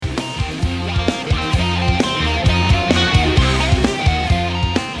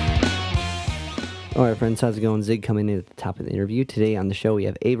Alright friends, how's it going? Zig coming in at the top of the interview. Today on the show we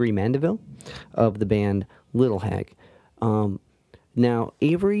have Avery Mandeville of the band Little Hag. Now,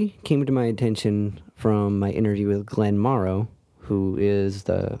 Avery came to my attention from my interview with Glenn Morrow, who is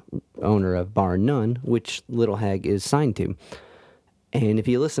the owner of Bar None, which Little Hag is signed to. And if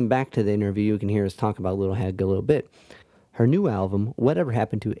you listen back to the interview, you can hear us talk about Little Hag a little bit. Her new album, Whatever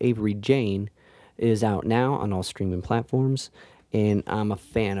Happened to Avery Jane, is out now on all streaming platforms, and I'm a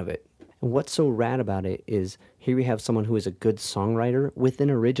fan of it. And what's so rad about it is here we have someone who is a good songwriter with an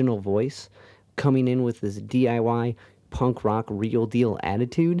original voice coming in with this DIY punk rock real deal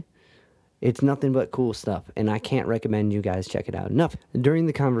attitude. It's nothing but cool stuff, and I can't recommend you guys check it out enough. During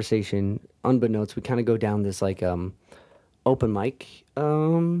the conversation, unbeknownst, we kind of go down this open mic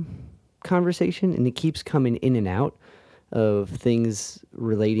conversation, and it keeps coming in and out of things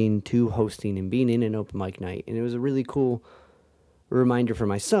relating to hosting and being in an open mic night. And it was a really cool reminder for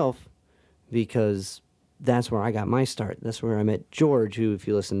myself, because that's where I got my start. That's where I met George, who, if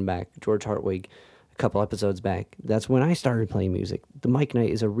you listen back, George Hartwig, a couple episodes back, that's when I started playing music. The mic night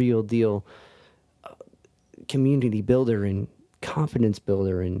is a real deal community builder and confidence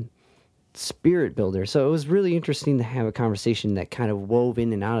builder and spirit builder. So it was really interesting to have a conversation that kind of wove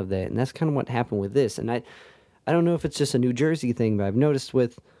in and out of that, and that's kind of what happened with this. And I don't know if it's just a New Jersey thing, but I've noticed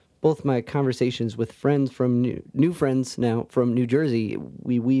with both my conversations with friends from new friends now from New Jersey,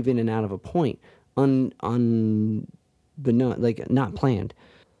 we weave in and out of a point, but not planned.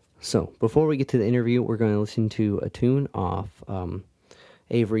 So before we get to the interview, we're going to listen to a tune off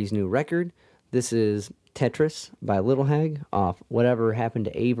Avery's new record. This is Tetris by Little Hag off Whatever Happened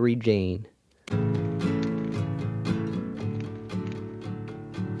to Avery Jane.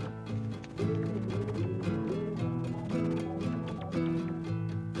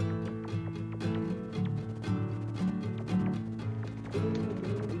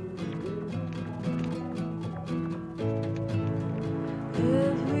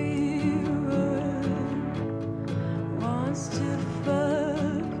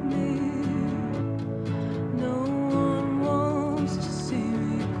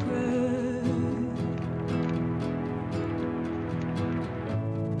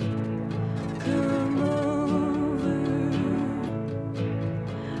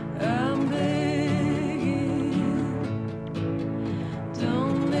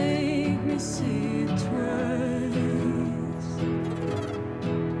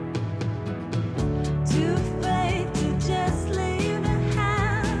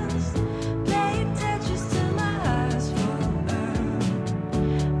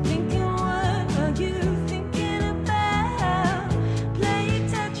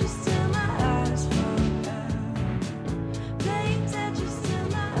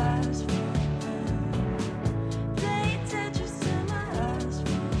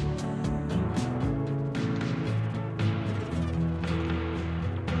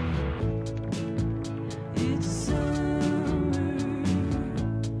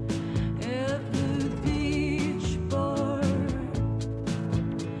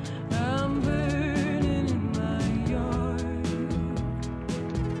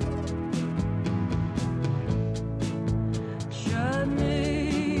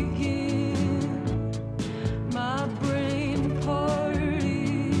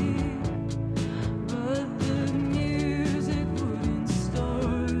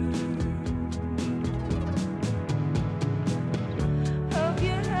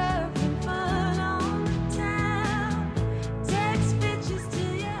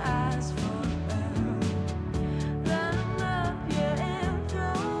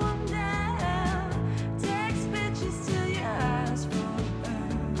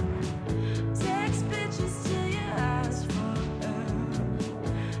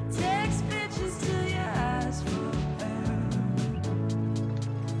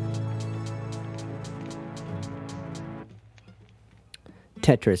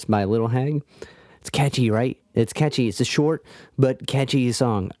 Tetris by Little Hag. It's catchy, right? It's catchy. It's a short but catchy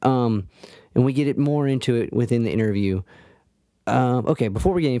song. And we get it more into it within the interview. Okay,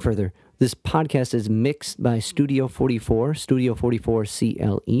 before we get any further, this podcast is mixed by Studio 44, Studio 44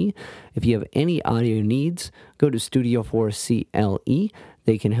 CLE. If you have any audio needs, go to Studio 4 CLE.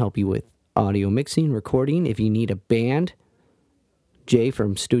 They can help you with audio mixing, recording. If you need a band, Jay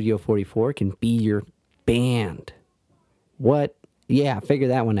from Studio 44 can be your band. What? Yeah, figure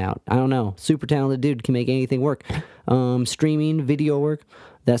that one out. I don't know. Super talented dude, can make anything work. Streaming, video work,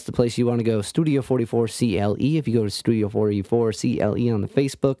 that's the place you want to go. Studio 44 CLE. If you go to Studio 44 CLE on the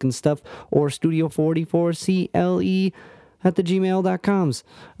Facebook and stuff, or Studio 44 CLE at the gmail.coms.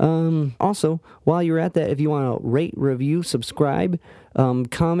 Also, while you're at that, if you want to rate, review, subscribe,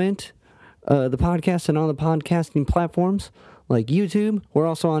 comment, the podcast and on the podcasting platforms like YouTube. We're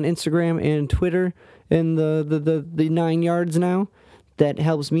also on Instagram and Twitter and the 9 yards now. That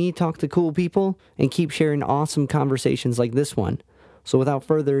helps me talk to cool people and keep sharing awesome conversations like this one. So without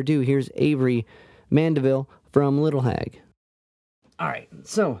further ado, here's Avery Mandeville from Little Hag. All right,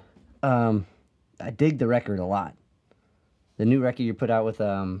 so I dig the record a lot. The new record you put out with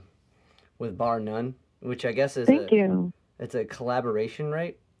Bar None, which I guess is Thank you. It's a collaboration,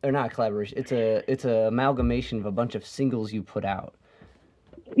 right? Or not a collaboration. It's a amalgamation of a bunch of singles you put out.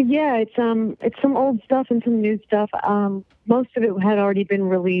 Yeah, it's some old stuff and some new stuff. Most of it had already been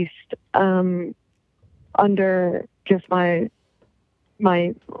released under just my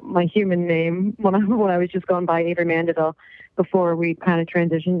human name when I was just going by Avery Mandeville before we kind of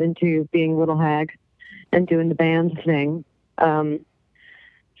transitioned into being Little Hag and doing the band thing.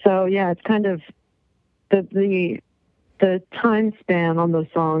 So yeah, it's kind of the time span on those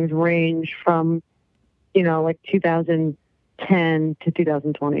songs range from, like 2010 to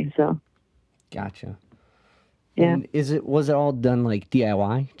 2020. So. Gotcha. Yeah. And was it all done like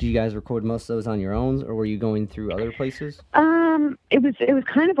DIY? Did you guys record most of those on your own, or were you going through other places? It was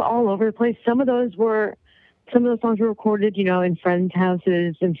kind of all over the place. Some of those songs were recorded, in friends'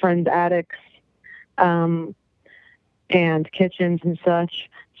 houses and friends' attics, and kitchens and such.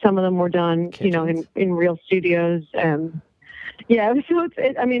 Some of them were done, in real studios. Yeah, so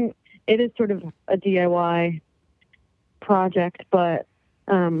it is sort of a DIY project, but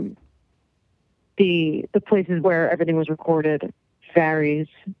the places where everything was recorded varies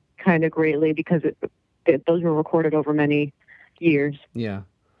kind of greatly because those were recorded over many years. Yeah.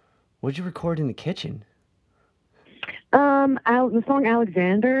 What'd you record in the kitchen? The song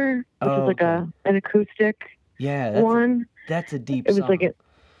Alexander, which is like an acoustic one. That's a deep song. It was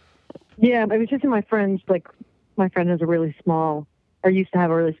it was just in my friend's, my friend has used to have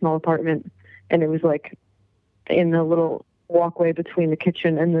a really small apartment, and it was like in the little walkway between the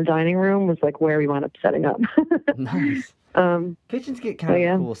kitchen and the dining room was like where we wound up setting up. Nice. Kitchens get kind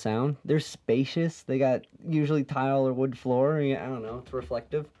of a cool sound. They're spacious. They got usually tile or wood floor. I don't know. It's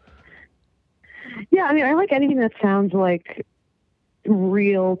reflective. Yeah, I like anything that sounds like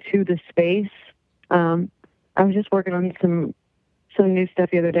real to the space. I was just working on some new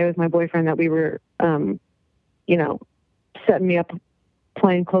stuff the other day with my boyfriend that we were, setting me up,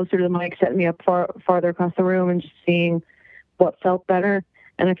 playing closer to the mic, setting me up farther across the room, and just seeing what felt better.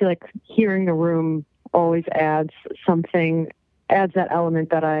 And I feel like hearing the room always adds that element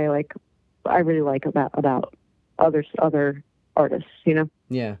that I really like about other artists,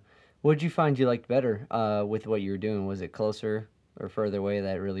 Yeah. What did you find you liked better with what you were doing? Was it closer or further away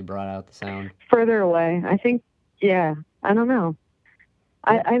that really brought out the sound? Further away. I think, yeah, I don't know.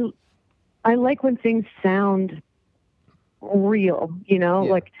 Yeah. I like when things sound real,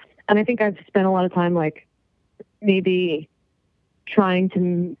 and I think I've spent a lot of time maybe trying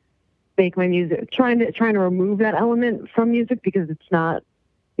to make my music, trying to remove that element from music because it's not,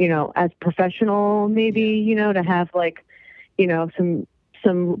 as professional maybe, to have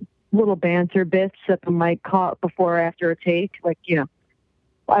some little banter bits that the mic caught before or after a take.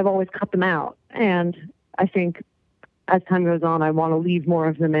 I've always cut them out. And I think as time goes on, I want to leave more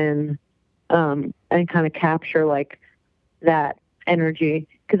of them in and kind of capture that energy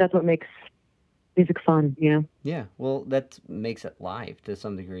because that's what makes music fun, Yeah, well, that makes it live to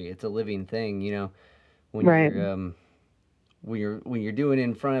some degree. It's a living thing, when right. when you're doing it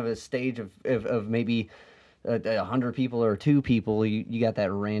in front of a stage of maybe 100 people or 2 people, you got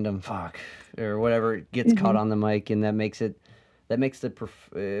that random fuck or whatever gets caught on the mic, and that makes it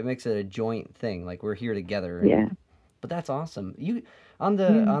a joint thing. Like we're here together. Yeah. But that's awesome. You on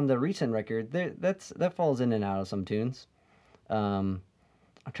the recent record, that falls in and out of some tunes. I'm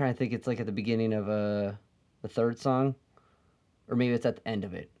trying to think. It's like at the beginning of the third song, or maybe it's at the end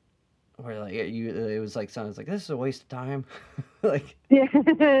of it, where it was like sounds like this is a waste of time. Yeah,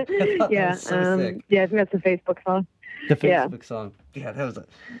 yeah, so sick. Yeah. I think that's the Facebook song. The Facebook song. Yeah, that was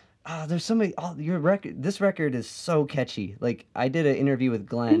there's so many. Oh, your record. This record is so catchy. Like I did an interview with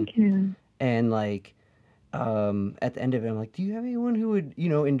Glenn, and at the end of it, I'm like, do you have anyone who would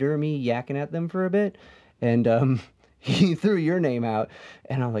endure me yakking at them for a bit? And he threw your name out,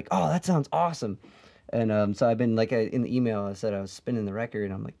 and I'm like, oh, that sounds awesome. And so I've been in the email, I said I was spinning the record,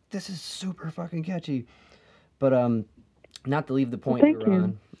 and I'm like, this is super fucking catchy. But not to leave the point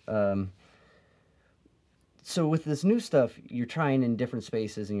we're on. So with this new stuff, you're trying in different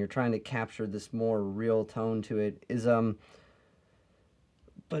spaces, and you're trying to capture this more real tone to it.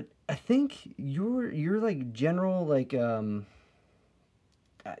 But I think you're general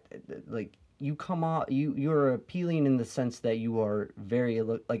you come off you're appealing in the sense that you are very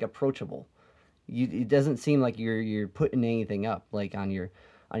approachable. it doesn't seem like you're putting anything up like on your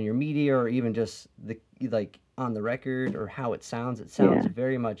media or even just the like on the record or how it sounds. It sounds Yeah.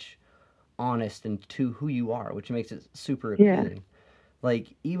 very much honest and to who you are, which makes it super Yeah. appealing.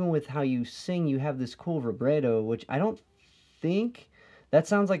 Like even with how you sing, you have this cool vibrato, which I don't think that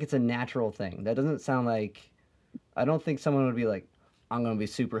sounds like it's a natural thing. That doesn't sound like I don't think someone would be like, I'm gonna be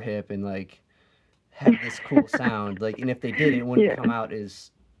super hip and like have this cool sound. Like, and if they did, it wouldn't Yeah. come out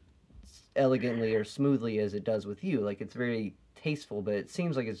as elegantly or smoothly as it does with you. Like it's very tasteful, but it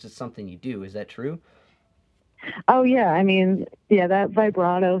seems like it's just something you do. Is that true? Oh yeah. I mean, yeah, that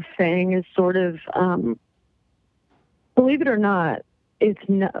vibrato thing is sort of, believe it or not, it's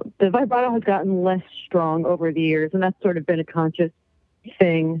not, the vibrato has gotten less strong over the years, and that's sort of been a conscious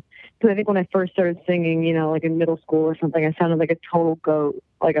thing. Because I think when I first started singing, like in middle school or something, I sounded like a total goat.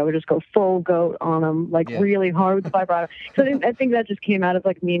 Like I would just go full goat on them, like Yeah. really hard with the vibrato. So I think that just came out of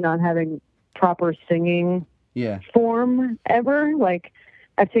like me not having proper singing Yeah. form ever. Like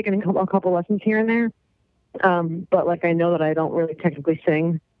I've taken a couple lessons here and there, but like I know that I don't really technically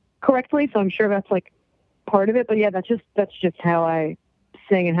sing correctly, so I'm sure that's like part of it. But yeah, that's just how I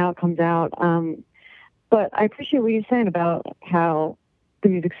sing and how it comes out. But I appreciate what you're saying about how the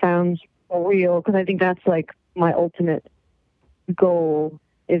music sounds real, because I think that's like my ultimate goal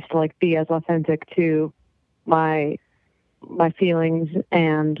is to like be as authentic to my feelings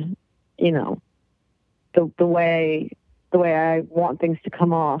and the way I want things to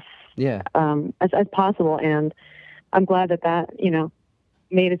come off Yeah. as possible. And I'm glad that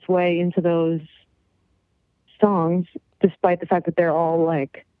made its way into those songs, despite the fact that they're all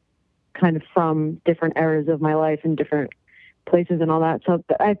like kind of from different eras of my life and different places and all that. So,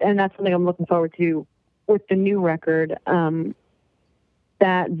 and that's something I'm looking forward to with the new record.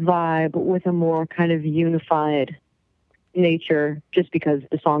 That vibe with a more kind of unified nature, just because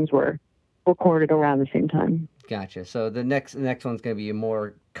the songs were recorded around the same time. Gotcha. So the next one's gonna be a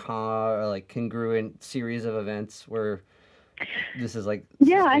more like congruent series of events where this is like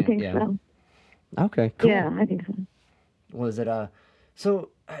Yeah, I think yeah. so. Okay, cool. Yeah, I think so. Was it so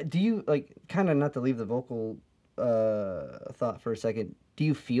do you like kind of not to leave the vocal thought for a second, do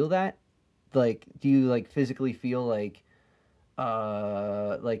you feel that? Like do you like physically feel like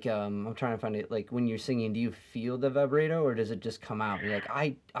I'm trying to find it, like when you're singing, do you feel the vibrato or does it just come out? You're like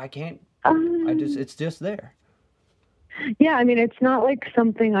I can't it's just there. Yeah, I mean, it's not like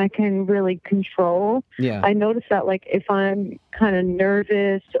something I can really control. Yeah. I notice that like if I'm kind of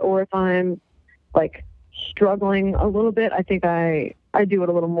nervous or if I'm like struggling a little bit, I think I do it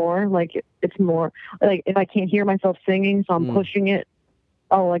a little more. Like it's more like if I can't hear myself singing, so I'm pushing it,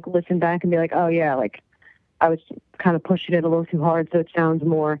 I'll like listen back and be like, oh yeah, like I was kind of pushing it a little too hard, so it sounds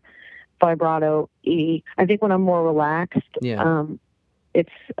more vibrato-y. I think when I'm more relaxed, it's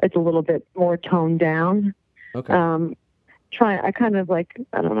a little bit more toned down. Okay. I kind of like,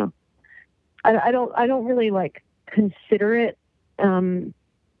 I don't know. I don't really like consider it when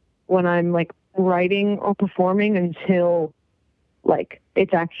I'm like writing or performing until like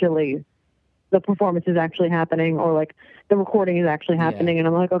it's actually, the performance is actually happening, or like the recording is actually happening. And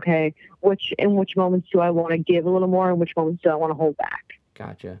I'm like, okay, in which moments do I want to give a little more and which moments do I want to hold back?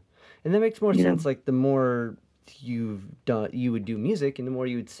 Gotcha. And that makes more sense. Like the more you would do music and the more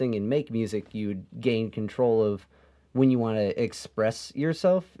you would sing and make music, you would gain control of when you want to express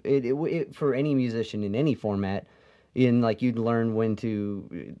yourself. It for any musician in any format, in like you'd learn when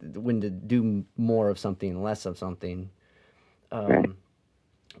to do more of something, less of something. Right.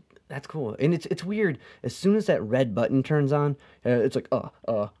 That's cool. And it's weird. As soon as that red button turns on, it's like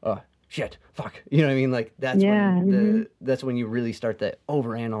shit, fuck. You know what I mean? Like that's when that's when you really start to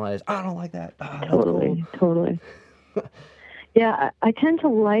overanalyze. I don't like that. Totally. Yeah, I tend to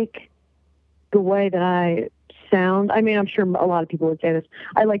like the way that I sound. I mean, I'm sure a lot of people would say this.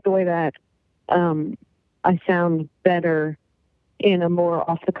 I like the way that I sound better in a more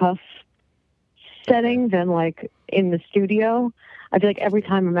off the cuff setting than like in the studio. I feel like every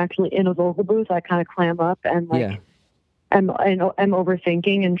time I'm actually in a vocal booth, I kind of clam up and like I'm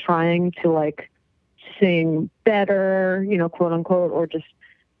overthinking and trying to like sing better, quote unquote, or just,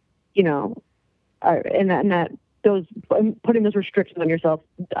 those putting those restrictions on yourself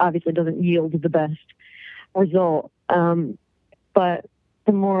obviously doesn't yield the best result. But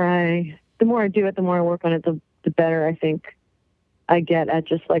the more I do it, the more I work on it, the better I think I get at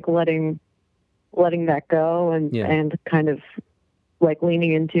just like letting that go and kind of like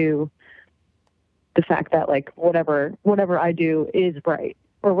leaning into the fact that like whatever I do is right,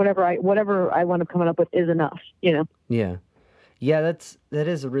 or whatever I want to come up with is enough, Yeah. Yeah, that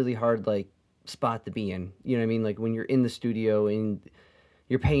is a really hard like spot to be in. You know what I mean? Like when you're in the studio and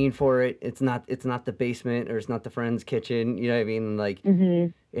you're paying for it. It's not the basement or it's not the friend's kitchen. You know what I mean? Like,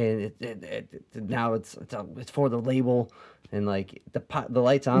 Mhm. and now it's for the label, and like the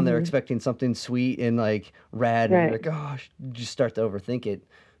lights on, they're Mhm. expecting something sweet and like rad, and you're Right. like, gosh, you just start to overthink it.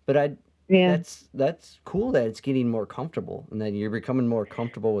 But Yeah. that's cool that it's getting more comfortable, and then you're becoming more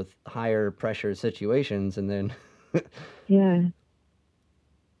comfortable with higher pressure situations, and then Yeah.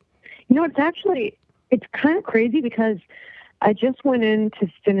 You know, it's kind of crazy because I just went in to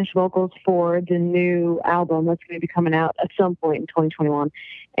finish vocals for the new album that's going to be coming out at some point in 2021.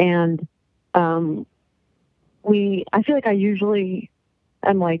 And um, I feel like I usually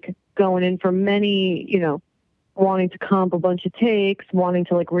am like going in for many, wanting to comp a bunch of takes, wanting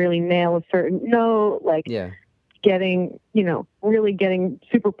to like really nail a certain note, like yeah, getting, really getting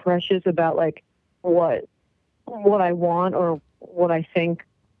super precious about like what I want or what I think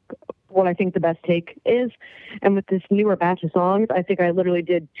the best take is. And with this newer batch of songs, I think I literally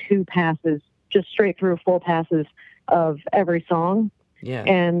did 2 passes, just straight through full passes of every song yeah.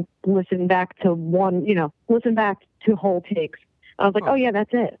 and listen back to whole takes. I was like, Huh. oh yeah,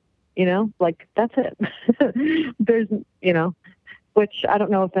 that's it. Like that's it. There's, which I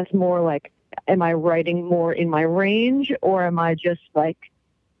don't know if that's more like, am I writing more in my range or am I just like,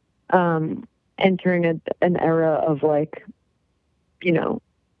 entering an era of like, you know,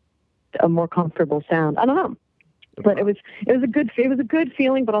 a more comfortable sound. I don't know, but it was a good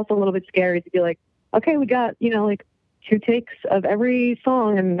feeling, but also a little bit scary to be like, okay, we got like 2 takes of every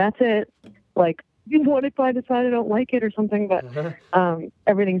song, and that's it. Like, what if I decide I don't like it or something? But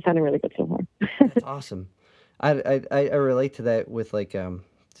everything sounded really good so far. That's awesome. I relate to that with like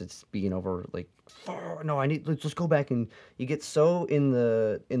just being over like no, let's go back, and you get so in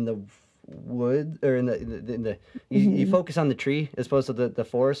the wood, or in the you Hmm. focus on the tree as opposed to the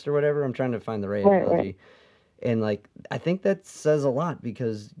forest or whatever. I'm trying to find the right Right, right. analogy. And like I think that says a lot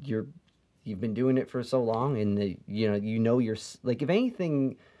because you've been doing it for so long, and you're like, if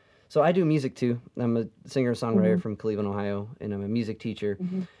anything. So I do music too. I'm a singer Hmm. songwriter from Cleveland, Ohio, and I'm a music teacher.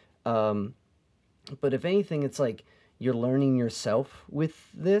 Hmm. Um, but if anything, it's like you're learning yourself with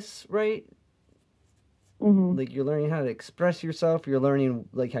this, right? Hmm. Like you're learning how to express yourself. You're learning,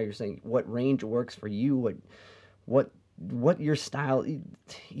 like how you're saying, what range works for you, what what your style,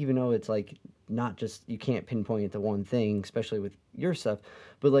 even though it's like not just, you can't pinpoint it to one thing, especially with your stuff,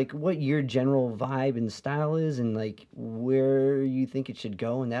 but like what your general vibe and style is, and like where you think it should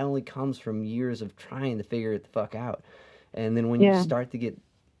go, and that only comes from years of trying to figure it the fuck out. And then when you Yeah. start to get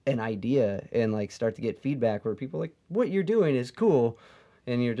an idea and like start to get feedback where people are like, what you're doing is cool,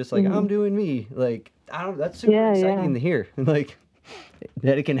 and you're just like, Hmm. I'm doing me, like, I don't, that's super Yeah, yeah. exciting to hear. Like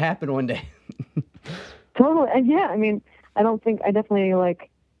that it can happen one day. Totally. And yeah, I mean, I definitely like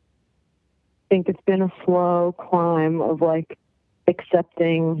think it's been a slow climb of like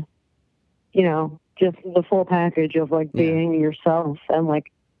accepting, just the full package of like Yeah, being yourself and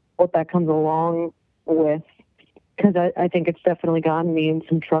like what that comes along with. Because I think it's definitely gotten me in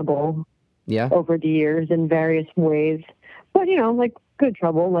some trouble yeah, over the years in various ways. But, like good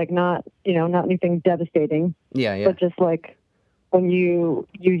trouble, like not anything devastating, yeah, yeah. but just like when you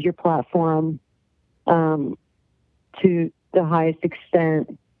use your platform um, to the highest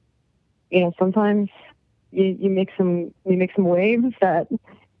extent, sometimes you make some waves that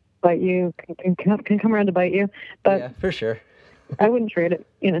bite you, can come around to bite you. But Yeah, for sure. I wouldn't trade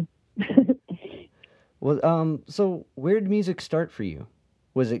it. Well, so where did music start for you?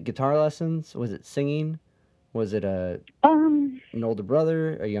 Was it guitar lessons? Was it singing? Was it um, an older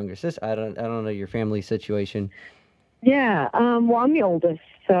brother, a younger sister? I don't know your family situation. yeah. Well, I'm the oldest,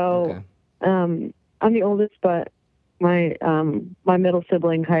 so Okay. I'm the oldest, but my middle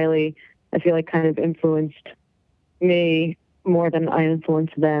sibling Kylie, I feel like kind of influenced me more than I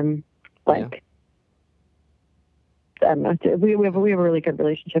influenced them. Yeah, Like, I don't know. We have a really good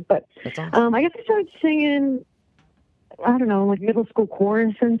relationship, but that's awesome. I guess I started singing. I don't know, like middle school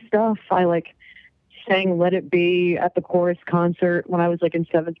chorus and stuff. I like sang "Let It Be" at the chorus concert when I was like in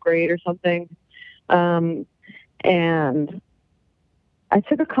 7th grade or something. Um, and I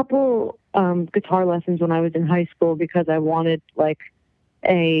took a couple guitar lessons when I was in high school because I wanted like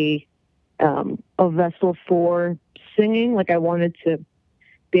a vessel for singing. Like I wanted to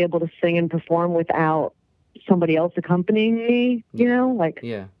be able to sing and perform without somebody else accompanying me. Like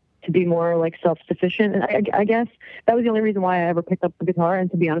Yeah, to be more like self-sufficient. And I guess that was the only reason why I ever picked up the guitar. And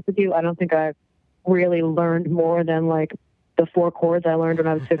to be honest with you, I don't think I really learned more than like the 4 chords I learned when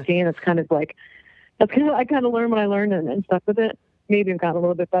I was 15. I kind of learned what I learned and stuck with it. Maybe I've gotten a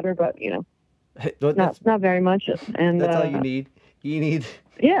little bit better, but Well, not very much. And that's all you need. You need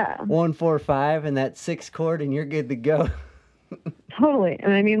yeah, 1, 4, 5, and that 6 chord, and you're good to go. Totally.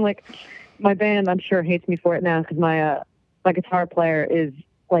 And I mean, like, my band, I'm sure, hates me for it now because my guitar player is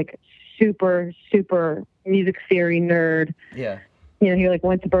like super, super music theory nerd. Yeah. You know, he like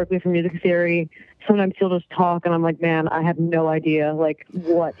went to Berkeley for music theory. Sometimes he'll just talk, and I'm like, man, I have no idea like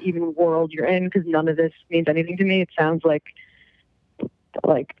what even world you're in because none of this means anything to me. It sounds like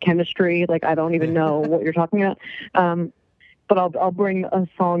chemistry. Like I don't even know what you're talking about. But I'll bring a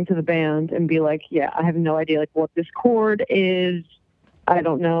song to the band and be like, yeah, I have no idea like what this chord is. I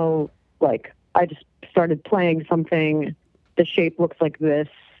don't know. Like I just started playing something. The shape looks like this.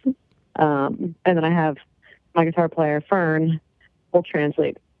 And then I have my guitar player, Fern, will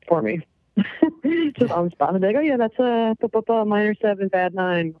translate for me. Just on the spot. And be like, oh yeah, that's a minor 7, bad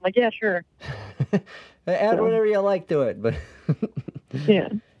 9. I'm like, yeah, sure. Add whatever you like to it, but yeah.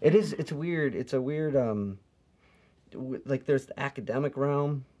 It's weird. It's a weird, like there's the academic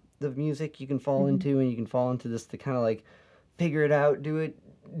realm of music you can fall into, and you can fall into this to kind of like figure it out, do it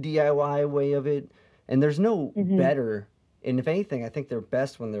DIY way of it. And there's no better. And if anything, I think they're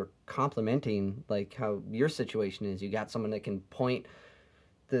best when they're complementing like how your situation is. You got someone that can point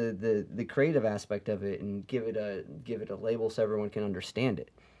the creative aspect of it and give it a label so everyone can understand it.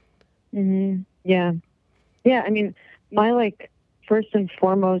 Yeah. Yeah. I mean, my like first and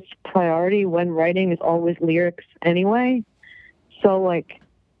foremost priority when writing is always lyrics anyway. So like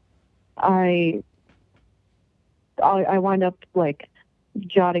I wind up like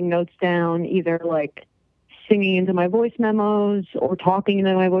jotting notes down, either like singing into my voice memos or talking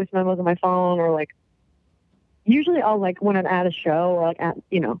into my voice memos on my phone, or like usually I'll like when I'm at a show or like at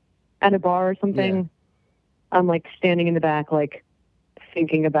a bar or something, I'm like standing in the back like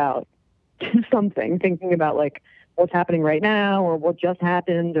thinking about something, thinking about like what's happening right now or what just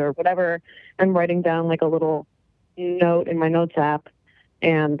happened or whatever, and writing down like a little note in my notes app.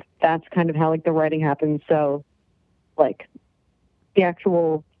 And that's kind of how like the writing happens. So like the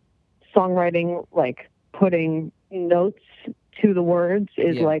actual songwriting, like putting notes to the words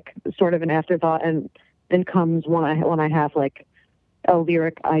is like sort of an afterthought, and then comes when I have like a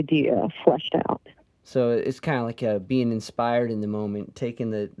lyric idea fleshed out. So it's kind of like being inspired in the moment,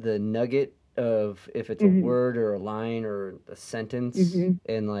 taking the nugget of if it's a word or a line or a sentence,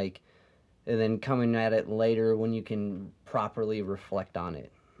 and then coming at it later when you can properly reflect on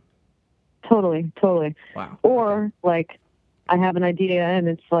it. Totally. Wow. Or like I have an idea and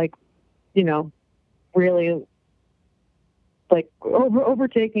it's like, really like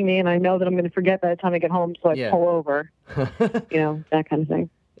overtaking me, and I know that I'm going to forget by the time I get home, so I pull over, that kind of thing.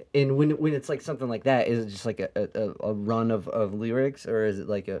 And when it's like something like that, is it just like a run of lyrics, or is it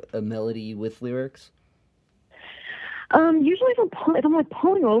like a melody with lyrics? Usually if I'm like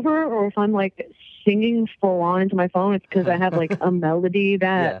pulling over, or if I'm like singing full on into my phone, it's because I have like a melody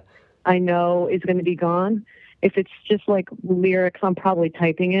that I know is going to be gone. If it's just like lyrics, I'm probably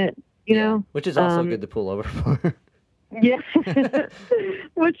typing it, you know? Which is also good to pull over for. Yeah.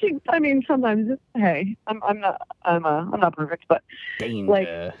 Which, I mean, sometimes, hey, I'm not perfect, but Danger. Like,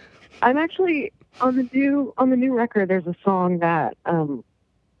 I'm actually on the new record. There's a song that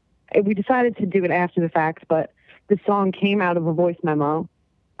we decided to do it after the fact, but the song came out of a voice memo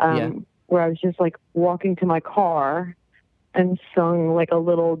where I was just like walking to my car and sung like a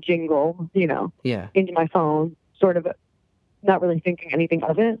little jingle, into my phone, sort of not really thinking anything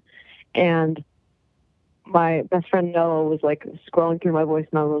of it. And my best friend Noah was like scrolling through my voice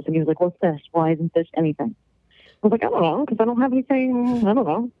memos, and he was like, "What's this? Why isn't this anything?" I was like, "I don't know, because I don't have anything. I don't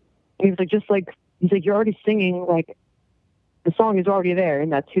know." And he was like, he's like, "You're already singing. Like, the song is already there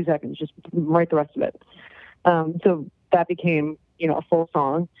in that 2 seconds. Just write the rest of it." So that became, a full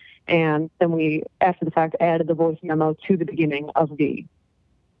song, and then we, after the fact, added the voice memo to the beginning of the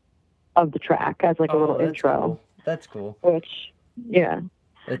track as like a little intro. Cool. That's cool. Which,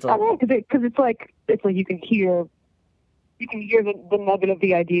 it's I don't know, because it's like you can hear the nugget of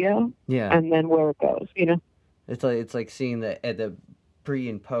the idea, and then where it goes, It's like seeing the pre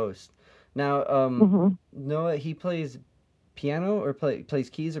and post. Now, Noah, he plays piano or plays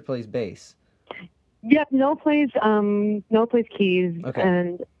keys or plays bass. Yep, Noah plays keys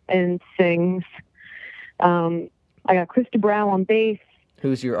and sings. I got Chris DeBrow on bass.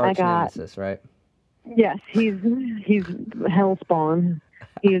 Who's your arch nemesis, right? Yes, he's hellspawn.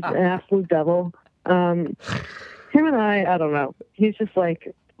 He's an absolute devil. Him and I don't know. He's just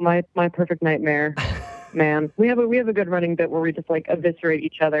like my perfect nightmare, man. We have a good running bit where we just like eviscerate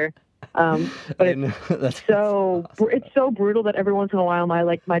each other. But it's so brutal that every once in a while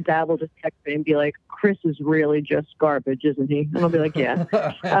my dad will just text me and be like, "Chris is really just garbage, isn't he?" And I'll be like, "Yeah."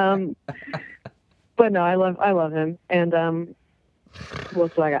 But no, I love him. And what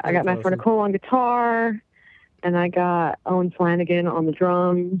else do I got? I got my friend Nicole on guitar. and I got Owen Flanagan on the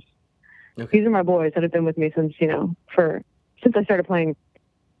drums. Okay. These are my boys that have been with me since since I started playing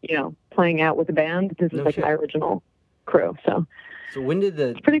out with the band. This is No like shit. my original crew. So when did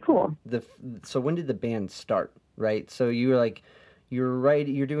it's pretty cool. when did the band start? Right. So you were like, you're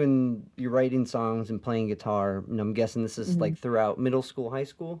writing songs and playing guitar, and I'm guessing this is like throughout middle school, high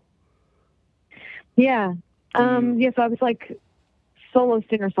school. Yeah. So I was like solo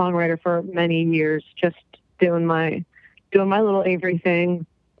singer-songwriter for many years, just doing my little Avery thing,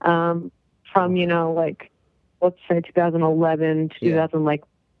 from, let's say 2011 to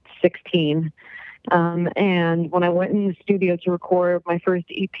 2016. And when I went in the studio to record my first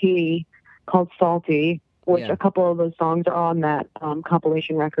EP called Salty, which a couple of those songs are on that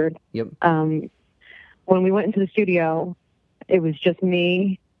compilation record. Yep. When we went into the studio, it was just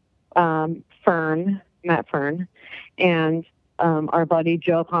me, Matt Fern, and our buddy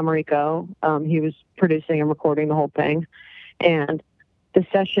Joe Pomerico. He was producing and recording the whole thing. And the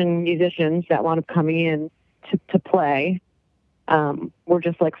session musicians that wound up coming in to play were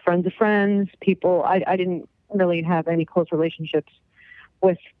just like friends of friends, people. I didn't really have any close relationships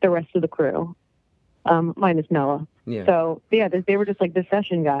with the rest of the crew, minus Noah. Yeah. So, they were just like the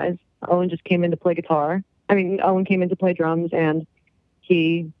session guys. Owen just came in to play guitar. Owen came in to play drums, and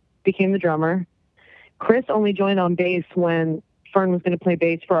he became the drummer. Chris only joined on bass when Fern was going to play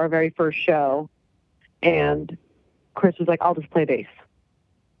bass for our very first show. And Chris was like, I'll just play bass.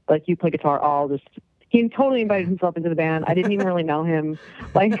 Like, you play guitar, he totally invited himself into the band. I didn't even really know him.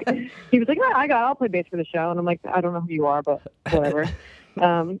 Like, he was like, I'll play bass for the show. And I'm like, I don't know who you are, but whatever.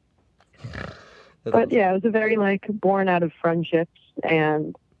 But yeah, it was a very like born out of friendships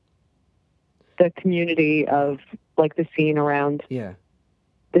and the community of like the scene around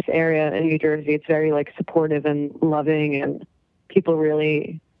this area in New Jersey. It's very like supportive and loving, and people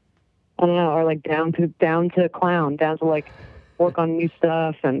really, I don't know, are like down to clown, down to like work on new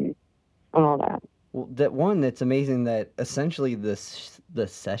stuff and all that. Well, that's amazing that essentially the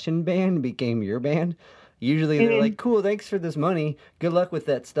session band became your band. Usually they're like, cool, thanks for this money. Good luck with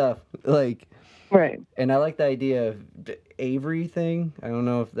that stuff. Like, right. And I like the idea of the Avery thing. I don't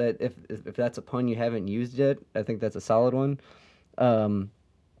know if that's a pun you haven't used yet. I think that's a solid one.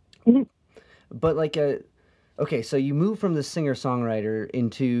 But like okay, so you move from the singer-songwriter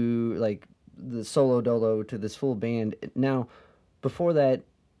into like the solo dolo to this full band. Now, before that,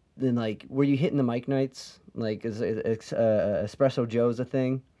 then like, were you hitting the mic nights? Like, is Espresso Joe's a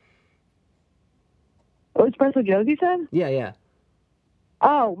thing? Oh, Espresso Joe's, you said? Yeah.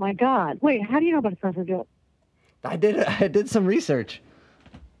 Oh my God! Wait, how do you know about Espresso Joe's? I did some research.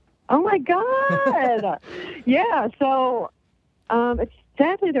 Oh my God! Yeah, so it's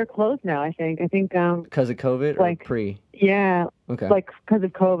sadly they're closed now. I think because of COVID or pre. Yeah. Okay. Like because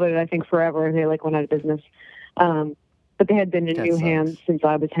of COVID, I think forever they like went out of business. But they had been in new hands since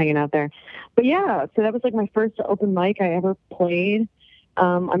I was hanging out there. But yeah, so that was like my first open mic I ever played.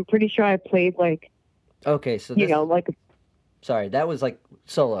 I'm pretty sure I played like. Okay, so sorry, that was like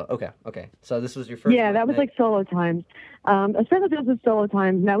solo. Okay. So this was your first. Yeah, that was like solo times. Especially this was solo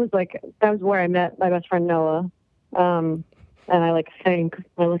times, and that was where I met my best friend Noah. And I like thank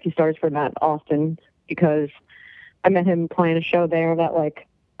my lucky stars for that often, because I met him playing a show there that like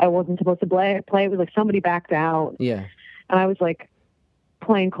I wasn't supposed to play. It was like somebody backed out. Yeah. And I was like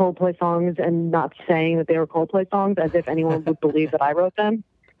playing Coldplay songs and not saying that they were Coldplay songs, as if anyone would believe that I wrote them.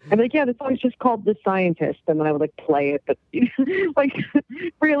 I'd be like, yeah, the song's just called The Scientist, and then I would like play it, but like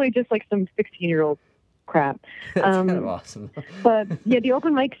really just like some 16-year-old crap. That's kind of awesome. But yeah, the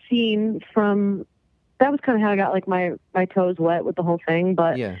open mic scene that was kind of how I got like my toes wet with the whole thing.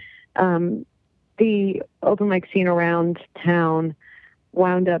 But the open mic scene around town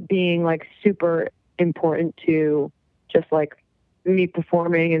wound up being like super important to just like me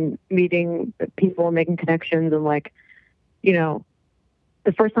performing and meeting people and making connections, and like, you know,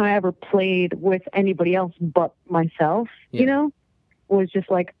 the first time I ever played with anybody else but myself, you know, was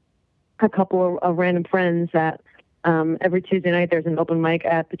just like a couple of random friends that every Tuesday night there's an open mic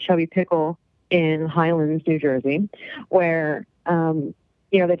at the Chubby Pickle in Highlands, New Jersey, where,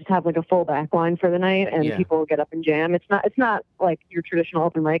 you know, they just have like a full back line for the night, and people get up and jam. It's not like your traditional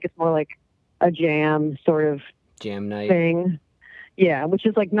open mic. It's more like a jam sort of jam night thing. Yeah, which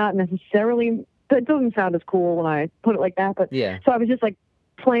is like not necessarily, it doesn't sound as cool when I put it like that, but so I was just like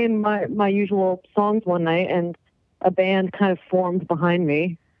playing my usual songs one night, and a band kind of formed behind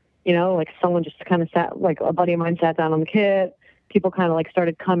me, you know, like someone just kind of sat, like a buddy of mine sat down on the kit, people kind of like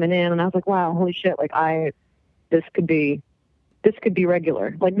started coming in, and I was like, wow, holy shit, like this could be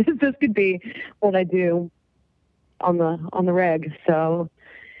regular, like this could be what I do on the reg. So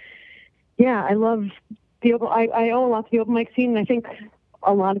yeah, I love I owe a lot to the open mic scene, and I think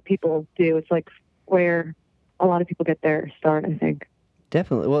a lot of people do. It's like where a lot of people get their start, I think.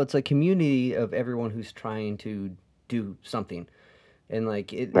 Definitely. Well, it's a community of everyone who's trying to do something, and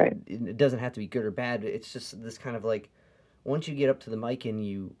like Right. it doesn't have to be good or bad. It's just this kind of like once you get up to the mic and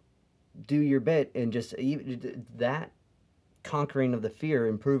you do your bit, and just even that conquering of the fear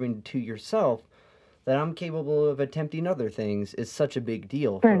and proving to yourself that I'm capable of attempting other things is such a big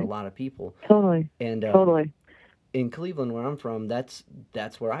deal for a Right. lot of people. Totally. And Totally. in Cleveland, where I'm from, that's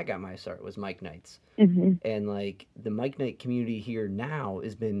where I got my start was Mike Nights. Hmm. And like the Mike Night community here now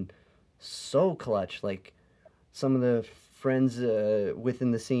has been so clutch. Like some of the friends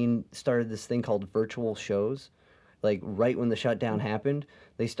within the scene started this thing called virtual shows. Like right when the shutdown happened,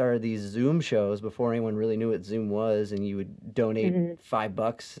 they started these Zoom shows before anyone really knew what Zoom was, and you would donate Hmm.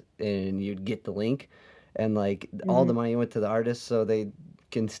 $5 and you'd get the link, and like all Hmm. the money went to the artists so they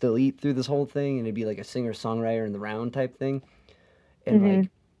can still eat through this whole thing, and it'd be like a singer songwriter in the round type thing, and Hmm. like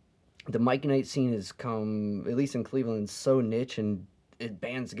the Mike Night scene has come, at least in Cleveland, so niche, and it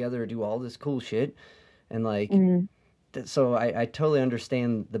bands together to do all this cool shit, and like Hmm. so I totally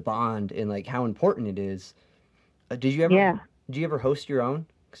understand the bond and like how important it is. Yeah. Did you ever host your own?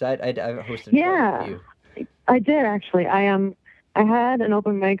 Because I've hosted quite a Yeah. few. I did actually. I had an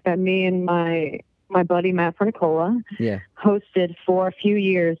open mic that me and my buddy Matt Fernicola Yeah. hosted for a few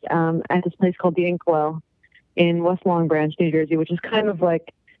years at this place called the Inkwell in West Long Branch, New Jersey, which is kind of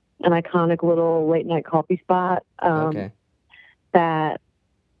like an iconic little late night coffee spot. Okay. That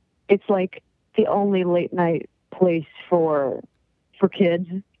it's like the only late night place for kids.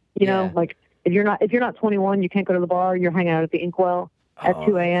 You know, Yeah. like if you're not 21, you can't go to the bar. You're hanging out at the Inkwell at Oh,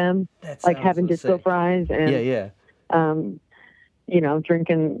 2 a.m. that like sounds having so disco sick. fries Yeah, and yeah. um,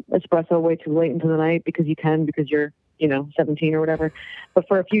 drinking espresso way too late into the night because you can because you're 17 or whatever. But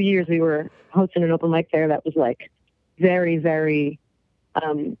for a few years we were hosting an open mic there that was like very, very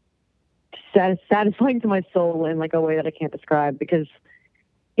um, satisfying to my soul in like a way that I can't describe because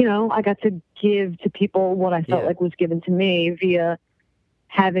I got to give to people what I felt Yeah. like was given to me via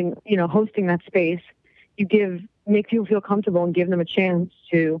having hosting that space. Make people feel comfortable and give them a chance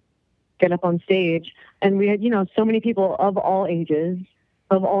to get up on stage. And we had so many people of all ages,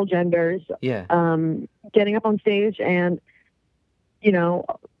 of all genders, Yeah. getting up on stage and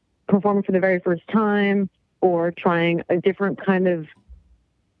performing for the very first time or trying a different kind of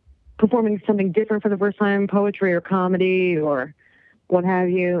performing something different for the first time, poetry or comedy or what have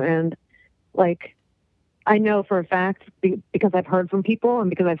you. And like, I know for a fact because I've heard from people and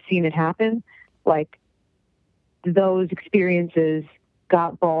because I've seen it happen, like those experiences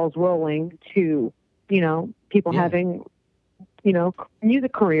got balls rolling to, people Yeah. having,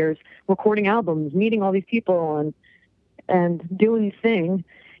 music careers, recording albums, meeting all these people and doing this thing.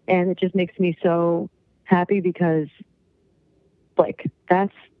 And it just makes me so happy because like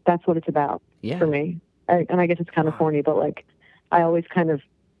that's what it's about Yeah. for me. And I guess it's kind of Wow. corny, but like I always kind of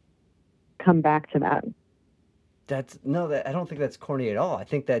come back to that. That's no, that I don't think that's corny at all. I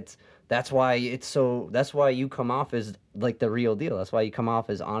think that's why that's why you come off as like the real deal. That's why you come off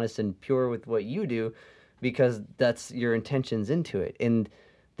as honest and pure with what you do because that's your intentions into it. And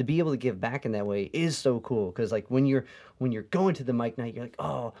to be able to give back in that way is so cool cuz like when you're going to the Mike Night, you're like,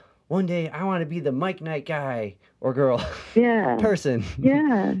 "Oh, one day I want to be the Mike Night guy or girl Yeah. person."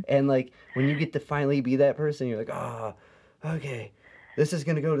 Yeah. And like when you get to finally be that person, you're like, "Oh, okay. This is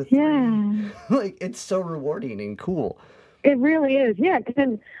going to go to 3." Yeah. Like it's so rewarding and cool. It really is. Yeah. Cause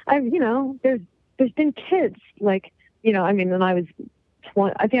then there's been kids like, I mean, when I was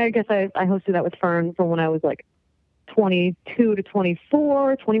 20, I guess I hosted that with Fern from when I was like 22 to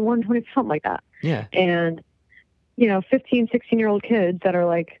 24, 21, 20, something like that. Yeah. And, 15, 16-year-old kids that are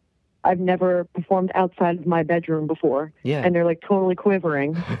like, I've never performed outside of my bedroom before. Yeah. And they're like totally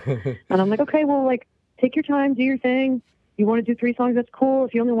quivering. And I'm like, okay, well, like take your time, do your thing. You want to do 3 songs, that's cool.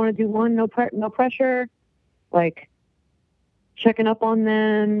 If you only want to do one, no pressure. Like checking up on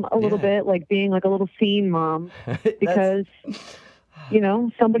them a little Yeah. bit, like being like a little scene mom because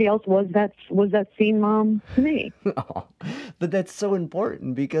somebody else was that scene mom to me. Aw. But that's so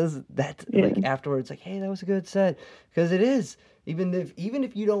important because that's Yeah. like afterwards like, "Hey, that was a good set." Because it is. Even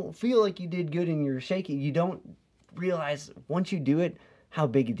if you don't feel like you did good and you're shaky, you don't realize once you do it how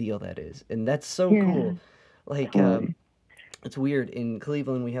big a deal that is. And that's so Yeah. cool. Like Totally. it's weird. In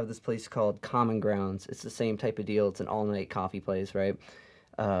Cleveland, we have this place called Common Grounds. It's the same type of deal. It's an all-night coffee place, right?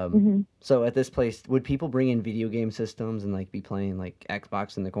 Hmm. So at this place, would people bring in video game systems and like be playing like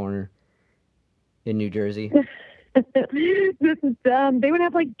Xbox in the corner in New Jersey? This is they would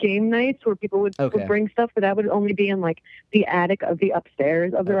have like game nights where people would bring stuff, but that would only be in like the attic of the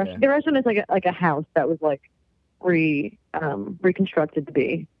upstairs of the restaurant. The restaurant is like a house that was like reconstructed to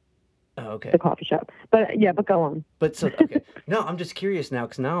be the coffee shop. But yeah, but go on. But so no, I'm just curious now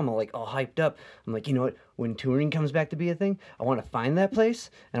because now I'm all hyped up. I'm like, you know what? When touring comes back to be a thing, I want to find that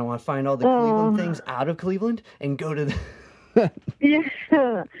place and I want to find all the Cleveland things out of Cleveland and go to the.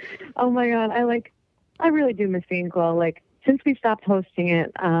 Yeah. Oh my God, I really do miss the Inkwell. Like since we stopped hosting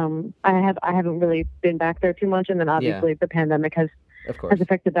it, I haven't really been back there too much, and then obviously the pandemic has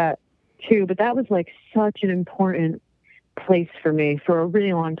affected that too. But that was like such an important place for me for a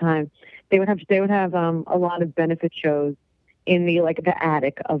really long time. They would have a lot of benefit shows in the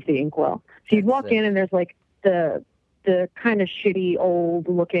attic of the Inkwell. So you'd walk in and there's like the kind of shitty old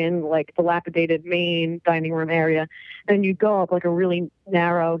looking like dilapidated main dining room area, and you'd go up like a really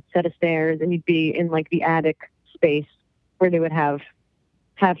narrow set of stairs and you'd be in like the attic space where they would have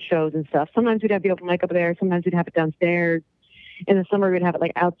shows and stuff. Sometimes we'd have the open mic up there, sometimes we'd have it downstairs. In the summer we'd have it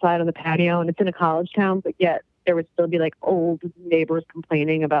like outside on the patio, and it's in a college town, but yet there would still be like old neighbors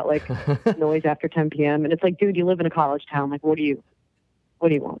complaining about like noise after 10 p.m. And it's like, dude, you live in a college town. Like, what do you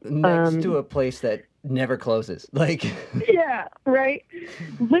want? Next to a place that never closes. Like, yeah, right.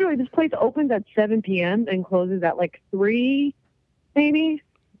 Literally, this place opens at 7 p.m. and closes at like 3, maybe.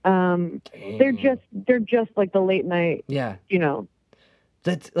 They're just like the late night. Yeah. You know.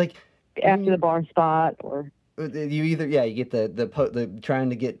 That's like after the bar spot or. You either you get the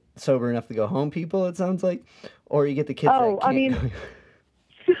trying to get sober enough to go home people, it sounds like, or you get the kids that can't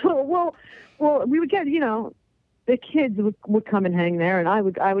go. well we would get the kids would come and hang there, and I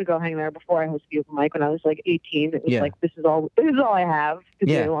would go hang there before I hosted the open mic when I was like 18. It was like this is all I have to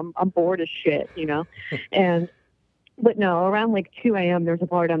do. I'm bored as shit, but no, around like 2 a.m. there's a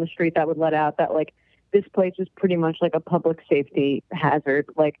bar down the street that would let out that like this place is pretty much like a public safety hazard.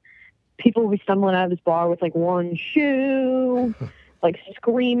 Like people would be stumbling out of this bar with like one shoe, like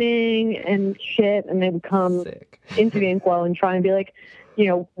screaming and shit, and they would come into the Inkwell and try and be like,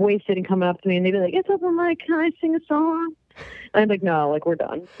 wasted and coming up to me, and they'd be like, "It's open mic, can I sing a song?" And I'm like, "No, like we're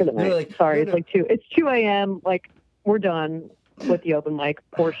done for the night. Like, sorry, no. It's 2 a.m. Like we're done with the open mic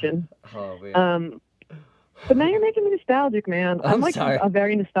portion." Oh man. But now you're making me nostalgic, man. I'm like sorry. a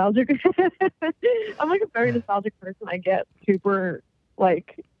very nostalgic. I'm like a very nostalgic person. I get super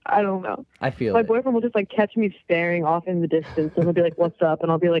like. I don't know. I feel my boyfriend will just like catch me staring off in the distance, and he'll be like, "What's up?"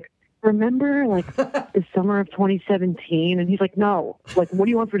 And I'll be like, "Remember like the summer of 2017?" And he's like, "No. Like, what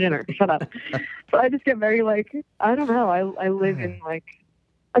do you want for dinner? Shut up." So I just get very like, I don't know. I live in like,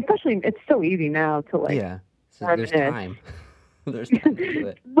 especially it's so easy now to like. Yeah. So there's time. There's time to do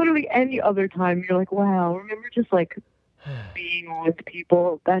it. Literally any other time, you're like, wow. Remember just like being with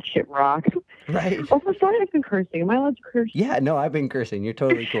people, that shit rocks. Right. Also, sorry I've been cursing. Am I allowed to curse? Yeah, no, I've been cursing. You're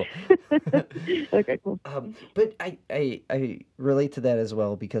totally cool. Okay, cool. But I relate to that as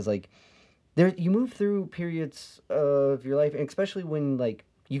well because like you move through periods of your life, and especially when like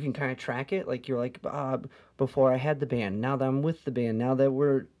you can kind of track it. Like you're like, before I had the band, now that I'm with the band, now that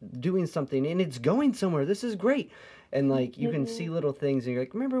we're doing something and it's going somewhere, this is great. And like you can see little things, and you're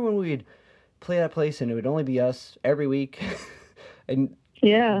like, remember when we'd play that place and it would only be us every week, and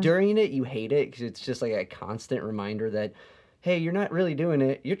during it you hate it because it's just like a constant reminder that, hey, you're not really doing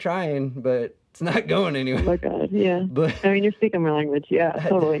it, you're trying, but it's not going anywhere. Oh my God, yeah. But I mean, you're speaking my language, yeah,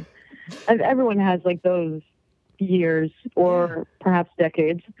 totally. And everyone has like those years or perhaps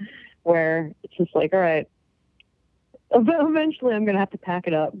decades where it's just like, all right, eventually I'm gonna have to pack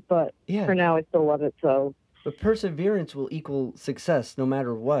it up, but for now I still love it. So. But perseverance will equal success no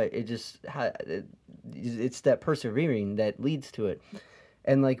matter what. It just it's that persevering that leads to it.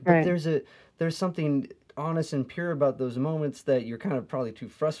 And like, but there's something honest and pure about those moments that you're kind of probably too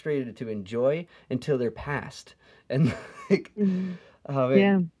frustrated to enjoy until they're past. And like,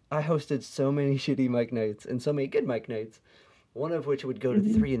 I hosted so many shitty mic nights and so many good mic nights. One of which would go to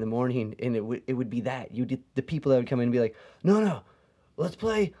 3 a.m, and it would be that the people that would come in and be like, no, let's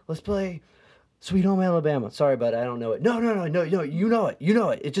play Sweet Home Alabama. Sorry, but I don't know it. No, you know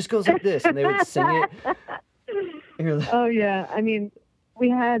it. It just goes like this, and they would sing it. Oh yeah, I mean, we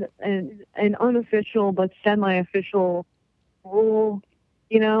had an unofficial but semi-official rule.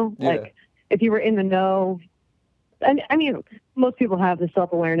 Like if you were in the know, and I mean, most people have the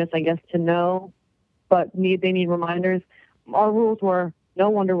self-awareness, I guess, to know, but they need reminders. Our rules were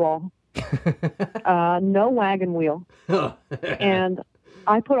no Wonderwall, no Wagon Wheel, and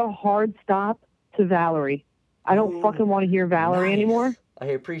I put a hard stop to Valerie. I don't fucking want to hear Valerie anymore. I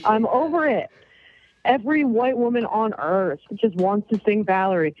appreciate I'm that. over it. every white woman on earth just wants to sing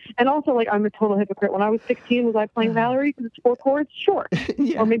Valerie. And also, like, I'm a total hypocrite. When I was 16, was I playing Valerie because it's 4 chords? Sure.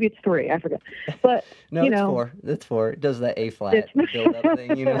 Yeah. Or maybe it's 3. I forget. But, No, you it's know. 4. It's 4. It does that A flat build-up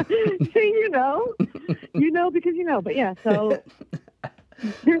thing, you know? See, you know. You know because you know. But, yeah, so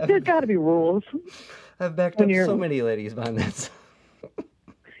there's got to be rules. I've backed up so many ladies behind this.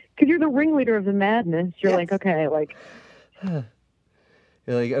 Because you're the ringleader of the madness. You're Yes. like, okay, like...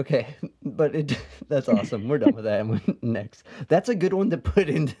 You're like, okay, but that's awesome. We're done with that. And next. That's a good one to put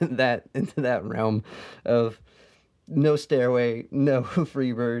into that realm of no Stairway, no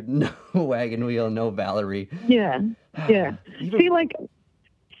Freebird, no Wagon Wheel, no Valerie. Yeah, yeah. See, like,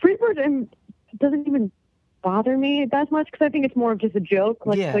 Freebird doesn't even bother me that much because I think it's more of just a joke,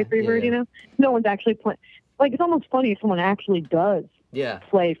 like play Freebird, you know? No one's actually playing. Like, it's almost funny if someone actually does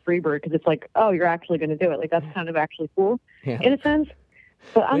play Freebird because it's like, oh, you're actually going to do it. Like, that's kind of actually cool in a sense.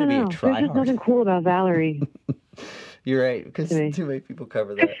 But I don't know. There's just nothing cool about Valerie. You're right, because too many people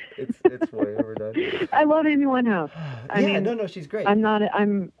cover that. It's way overdone. I love Amy Winehouse. I mean, no, she's great. I'm not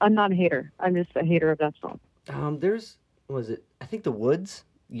a hater. I'm just a hater of that song. I think The Woods,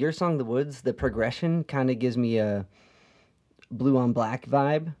 your song The Woods, the progression kind of gives me a Blue on Black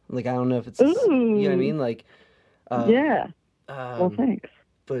vibe. Like, I don't know if it's, you know what I mean? Like, yeah. Well, thanks.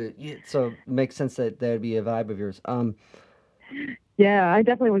 But so it makes sense that would be a vibe of yours. Yeah, I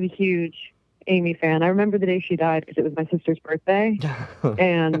definitely was a huge Amy fan. I remember the day she died because it was my sister's birthday,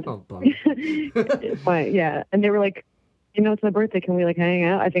 and and they were like, you know, it's my birthday. Can we like hang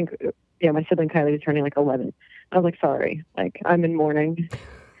out? I think, my sibling Kylie was turning like 11. I was like, sorry, like I'm in mourning.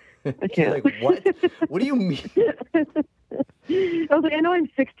 I can't. Like, what? What do you mean? I was like, I know I'm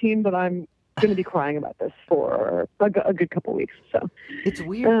 16, but I'm going to be crying about this for a good couple weeks. So it's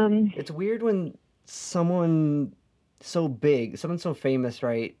weird. It's weird when someone so big, someone so famous,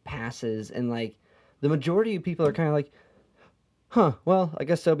 right, passes, and like the majority of people are kind of like, huh, well, I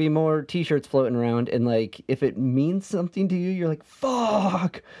guess there'll be more t-shirts floating around, and like if it means something to you, you're like,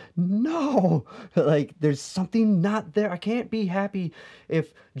 fuck, no, like there's something not there. I can't be happy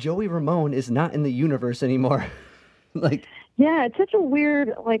if Joey Ramone is not in the universe anymore. Like, yeah, it's such a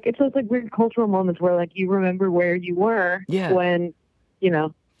weird, like, it's those like weird cultural moments where like you remember where you were when, you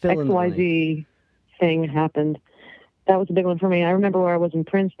know, XYZ thing happened. That was a big one for me. I remember where I was when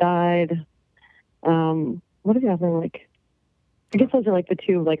Prince died. What are the other, like, I guess those are like the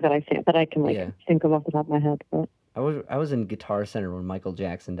two like that I can like think of off the top of my head. But I was in Guitar Center when Michael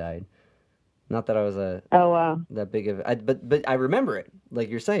Jackson died. Not that I was that big of but I remember it, like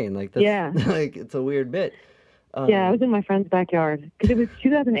you're saying, like that's, like it's a weird bit. I was in my friend's backyard because it was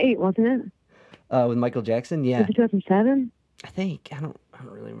 2008, wasn't it? With Michael Jackson, yeah. Was it 2007? I think I don't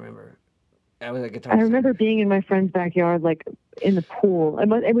really remember. I was at Guitar Center. Remember being in my friend's backyard, like in the pool.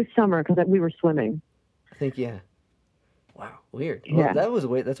 It was summer because we were swimming. I think Wow, weird. Well,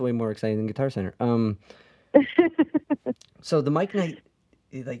 that's way more exciting than Guitar Center. So the Mike Night,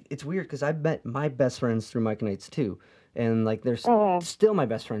 like, it's weird because I met my best friends through Mike Nights too, and like they're still my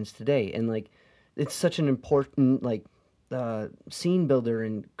best friends today, and like it's such an important like scene builder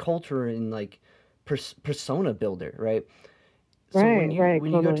and culture and like persona builder, right? So when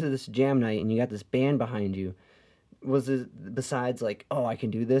you go to this jam night and you got this band behind you, was it, besides like, oh, I can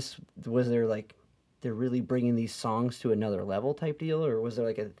do this, was there like they're really bringing these songs to another level type deal, or was there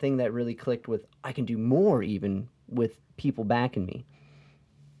like a thing that really clicked with I can do more even with people backing me?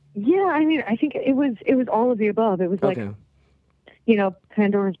 Yeah, I mean, I think it was all of the above. It was like, you know,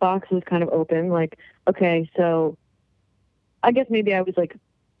 Pandora's box was kind of open. Like, okay, so I guess maybe I was like,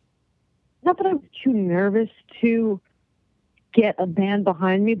 not that I was too nervous to get a band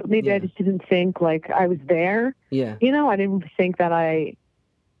behind me, but maybe I just didn't think like I was there. Yeah. You know, I didn't think that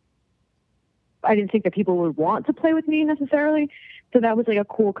people would want to play with me necessarily. So that was like a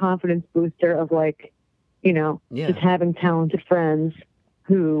cool confidence booster of like, you know, just having talented friends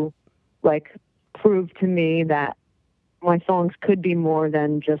who like proved to me that my songs could be more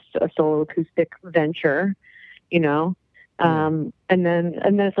than just a solo acoustic venture, you know? And then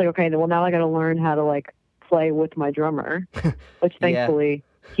it's like, okay, well now I got to learn how to like play with my drummer, which thankfully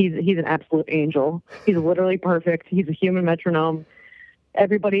he's an absolute angel. He's literally perfect. He's a human metronome.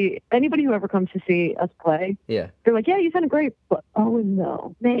 Anybody who ever comes to see us play, they're like, yeah, you sounded great, but oh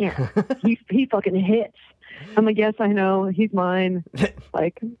no, man, he fucking hits. I'm like, yes, I know, he's mine.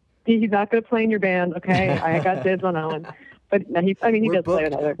 Like, he's not going to play in your band, okay? I got dibs on Owen, but no, he does play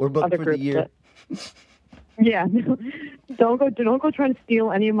with other booked other for groups. The year. Yeah, don't go trying to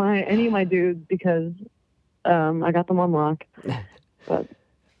steal any of my dudes because I got them on lock. But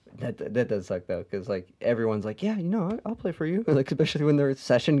That does suck though, because like everyone's like, yeah, I'll play for you. Like especially when they're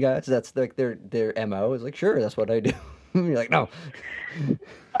session guys, that's like their mo is like, sure, that's what I do. You're like, no.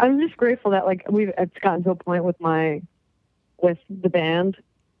 I'm just grateful that like it's gotten to a point with the band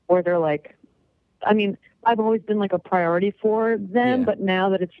where they're like, I mean, I've always been like a priority for them, Yeah. but now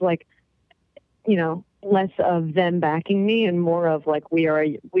that it's like, less of them backing me and more of like we are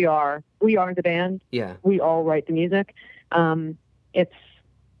the band. Yeah. We all write the music.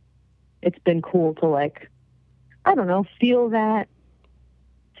 It's been cool to like, I don't know, feel that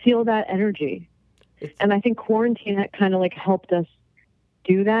energy. And I think quarantine had kind of like helped us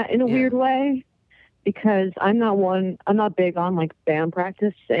do that in a weird way, because I'm not big on like band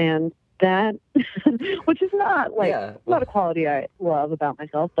practice and that, which is not like not a quality I love about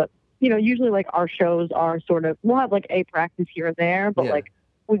myself, but usually like our shows are sort of, we'll have like a practice here and there, but like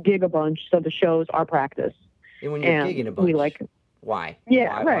we gig a bunch, so the shows are practice. And when you're gigging a bunch, we like, why? Yeah,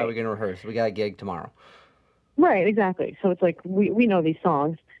 why, right. Why are we gonna rehearse? We got a gig tomorrow. Right, exactly. So it's like we know these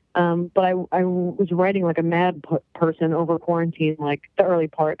songs. But I was writing like a mad person over quarantine, like the early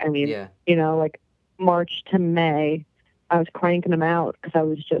part. I mean, like March to May, I was cranking them out because I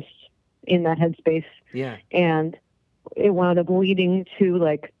was just in that headspace. Yeah. And it wound up leading to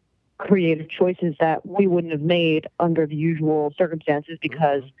like creative choices that we wouldn't have made under the usual circumstances,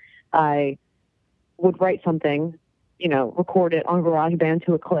 because I would write something, record it on GarageBand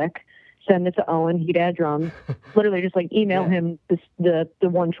to a click, send it to Owen, he'd add drums, literally just like email him the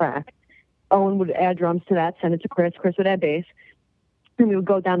one track. Owen would add drums to that, send it to Chris would add bass, and we would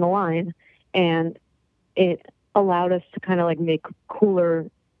go down the line. And it allowed us to kind of like make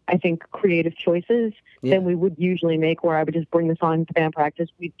cooler, I think, creative choices than we would usually make, where I would just bring the song to band practice,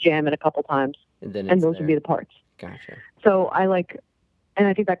 we'd jam it a couple times, and those would be the parts. Gotcha. So and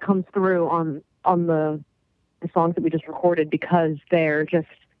I think that comes through on the songs that we just recorded, because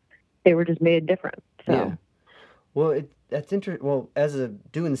they were just made different. So. Yeah. Well, that's interesting. Well, as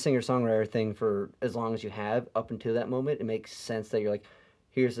doing the singer-songwriter thing for as long as you have up until that moment, it makes sense that you're like,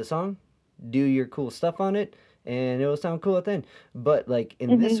 here's the song, do your cool stuff on it, and it'll sound cool at the end. But like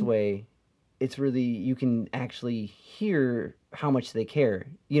in this way, it's really, you can actually hear how much they care.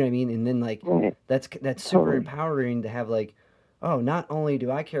 You know what I mean? And then like that's super empowering to have like, oh, not only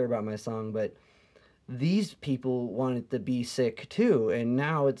do I care about my song, but these people want it to be sick too. And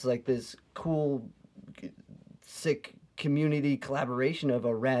now it's like this cool, sick community collaboration of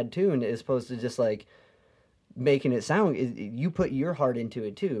a rad tune, as opposed to just like making it sound. You put your heart into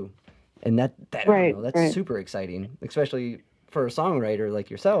it too, and that I don't know, that's super exciting, especially for a songwriter like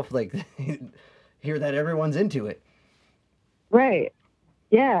yourself. Like hear that everyone's into it. Right.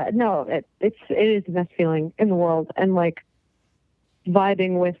 Yeah. No. It is the best feeling in the world, and like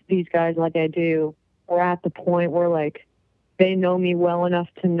vibing with these guys like I do. We're at the point where like they know me well enough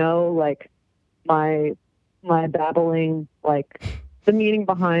to know like my babbling, like the meaning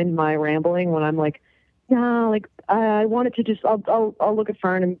behind my rambling when I'm like, nah, like I wanted to just I'll look at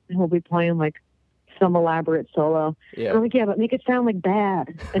Fern and he'll be playing like some elaborate solo. Yeah. And I'm like, yeah, but make it sound like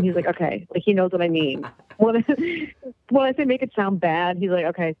bad. And he's like, okay, like he knows what I mean. when I say make it sound bad, he's like,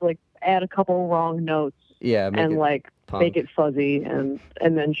 okay, so like add a couple wrong notes. Yeah. And like punk. Make it fuzzy, and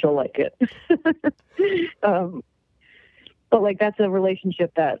then she'll like it. But like that's a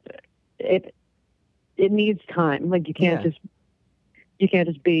relationship that it needs time. Like you can't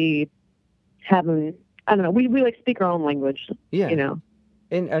just be having, I don't know. We like speak our own language. Yeah.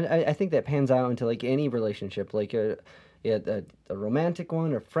 And I think that pans out into like any relationship, like a romantic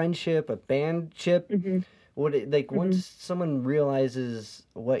one, a friendship, a bandship. Mm-hmm. Once someone realizes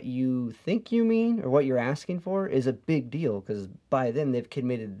what you think you mean or what you're asking for is a big deal, because by then they've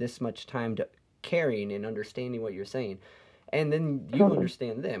committed this much time to caring and understanding what you're saying, and then you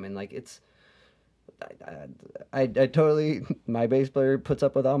understand them, and like it's. I totally, my bass player puts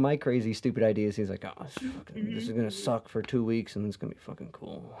up with all my crazy stupid ideas. He's like, oh, this is gonna suck for 2 weeks, and it's gonna be fucking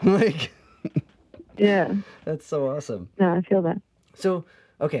cool. Like, yeah, that's so awesome. No, I feel that. So,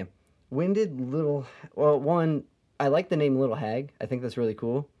 okay. When did I like the name Little Hag. I think that's really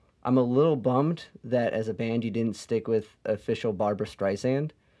cool. I'm a little bummed that as a band you didn't stick with official Barbra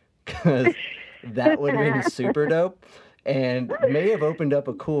Streisand, because that would have been super dope and may have opened up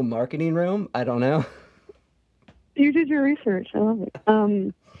a cool marketing realm. I don't know. You did your research. I love it.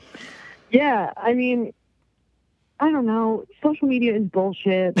 Yeah, I mean, I don't know. Social media is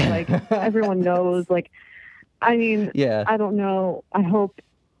bullshit. Like, everyone knows. Like, I mean, I don't know. I hope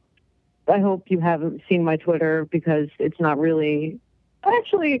you haven't seen my Twitter, because it's not really.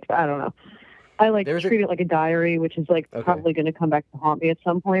 Actually, I don't know. I treat it like a diary, which is like probably going to come back to haunt me at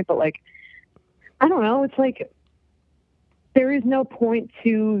some point. But like, I don't know. It's like there is no point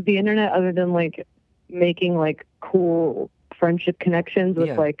to the internet other than like making like cool friendship connections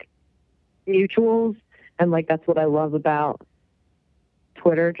with like mutuals, and like that's what I love about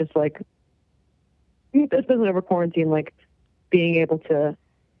Twitter. Just like, especially over quarantine, like being able to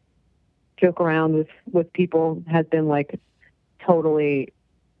joke around with people has been like totally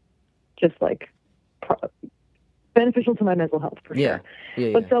just like beneficial to my mental health for sure.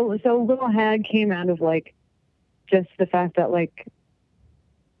 But so Little Hag came out of like just the fact that like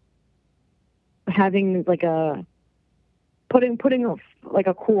having like putting like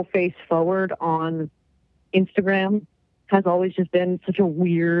a cool face forward on Instagram has always just been such a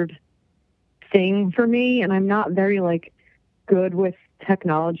weird thing for me, and I'm not very like good with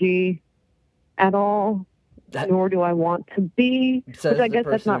technology at all. Nor do I want to be. Which I guess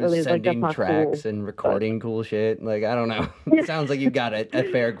that's not really like that's not tracks cool, and recording cool shit. Like I don't know. It sounds like you've got a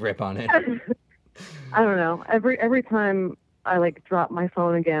fair grip on it. I don't know. Every time I like drop my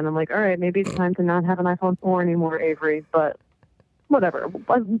phone again, I'm like, all right, maybe it's time to not have an iPhone 4 anymore, Avery. But whatever.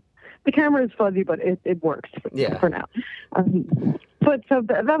 The camera is fuzzy, but it works for now. But so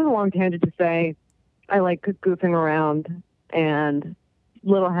that was a long tangent to say I like goofing around, and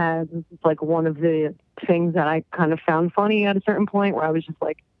Little Hag is like one of the things that I kind of found funny at a certain point where I was just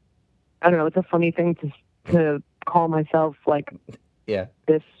like, I don't know, it's a funny thing to call myself like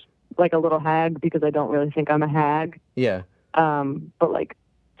this, like a little hag, because I don't really think I'm a hag. Yeah. But like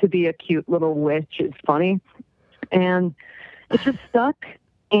to be a cute little witch is funny. And it just stuck.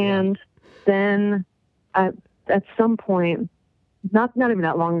 And then at some point, not even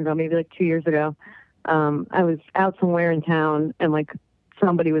that long ago, maybe like 2 years ago, I was out somewhere in town and like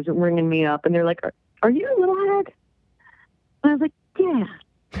somebody was ringing me up and they're like, are you a Little Hag? And I was like, yeah.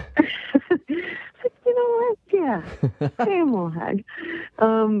 Like, you know what? Yeah, I am a Little Hag.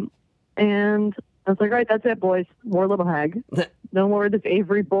 And I was like, all right, that's it, boys. More Little Hag. No more of this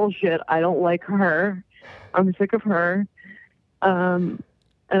Avery bullshit. I don't like her. I'm sick of her. And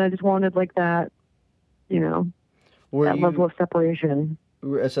I just wanted like that, you know, level of separation.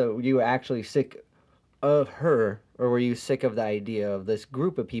 So you were actually sick of her, or were you sick of the idea of this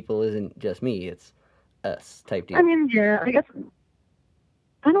group of people isn't just me, it's us type deal? I mean, yeah, I guess,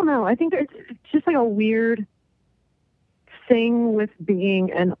 I don't know. I think it's just like a weird thing with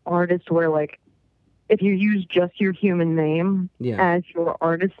being an artist where like, if you use just your human name as your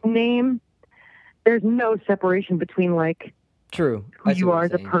artist name, there's no separation between like who you are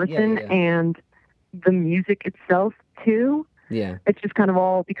as a person and the music itself too. Yeah. It just kind of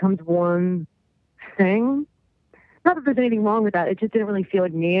all becomes one thing. Not that there's anything wrong with that. It just didn't really feel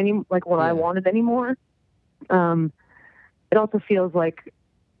like me like what I wanted anymore. It also feels like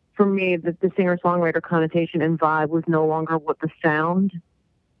for me that the singer-songwriter connotation and vibe was no longer what the sound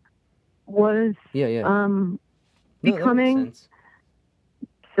was becoming. No, that makes sense.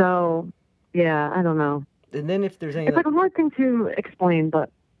 So yeah, I don't know. And then if there's any, it's like a hard thing to explain, but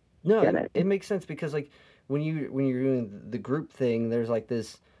no, it makes sense because like when you're doing the group thing, there's like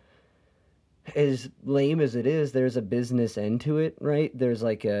this, as lame as it is, there's a business end to it, right? There's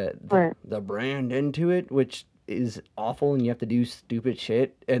like the brand end to it, which is awful, and you have to do stupid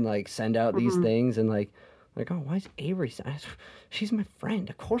shit and like send out these things and like oh, why is Avery? She's my friend.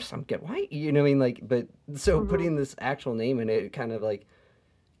 Of course I'm good. Why? You know what I mean? Like, but so putting this actual name in it kind of like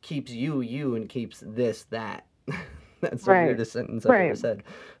keeps you and keeps this that. That's the weirdest sentence I've ever said.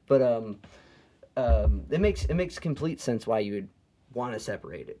 But it makes complete sense why you would want to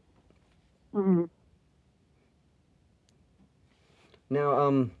separate it. Mm-hmm.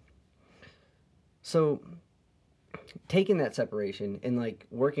 Now, so taking that separation and like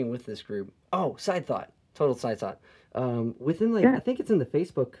working with this group. Oh, total side thought. Within like I think it's in the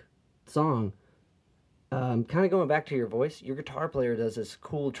Facebook song. Kind of going back to your voice, your guitar player does this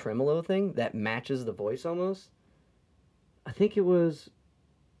cool tremolo thing that matches the voice almost. I think it was,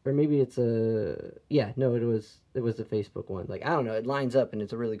 or maybe it's it was the Facebook one. Like, I don't know, it lines up and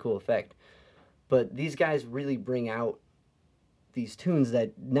it's a really cool effect. But these guys really bring out these tunes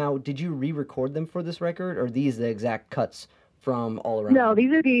that, now, did you re-record them for this record, or are these the exact cuts from all around? No,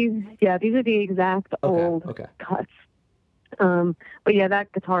 these are the exact old cuts. But yeah,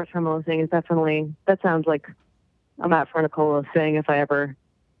 that guitar tremolo thing is definitely, that sounds like a Matt Fernicola thing if I ever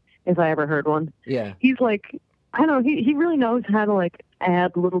heard one. Yeah. He's like, I don't know, he really knows how to like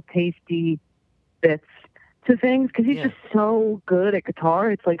add little tasty bits to things because he's just so good at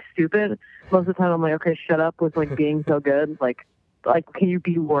guitar. It's like stupid. Most of the time I'm like, okay, shut up with like being so good. Like can you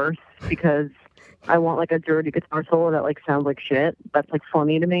be worse? Because I want like a dirty guitar solo that like sounds like shit. That's like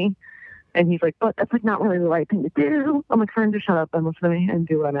funny to me. And he's like, but that's like not really the right thing to do. I'm like, trying to shut up and listen to me and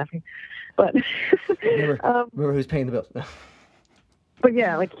do what I'm asking. But remember who's paying the bills. But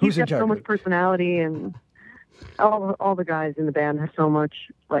yeah, like he's got so much of personality, and all the guys in the band have so much,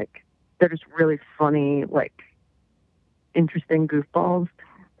 like, they're just really funny, like, interesting goofballs.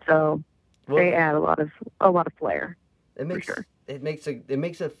 So they add a lot of flair. It makes for sure. it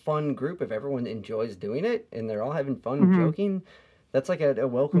makes a fun group if everyone enjoys doing it and they're all having fun and joking. That's like a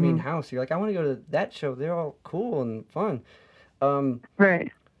welcoming house. You're like, I want to go to that show. They're all cool and fun.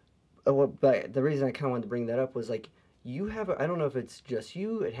 Right. But the reason I kind of wanted to bring that up was like you have. I don't know if it's just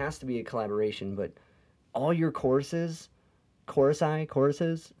you. It has to be a collaboration, but all your choruses, I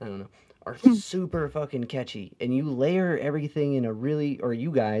don't know, are super fucking catchy, and you layer everything in a really, or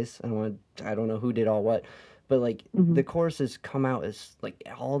you guys, I don't know who did all what, but like the choruses come out as like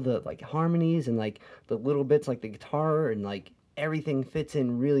all the like harmonies and like the little bits like the guitar and like everything fits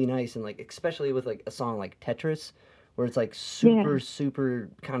in really nice, and like especially with like a song like Tetris, where it's like super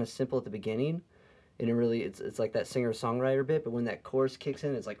kind of simple at the beginning. And it really, it's like that singer-songwriter bit, but when that chorus kicks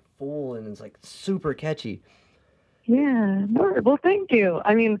in, it's like full and it's like super catchy. Yeah. Well, thank you.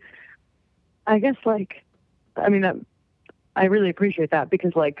 I mean, I guess I really appreciate that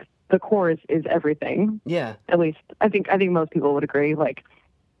because like the chorus is everything. Yeah. At least I think most people would agree. Like,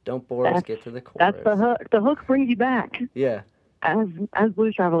 don't bore us, get to the chorus. That's the hook. The hook brings you back. Yeah. As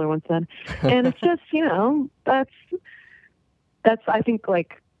Blues Traveler once said. And it's just, that's I think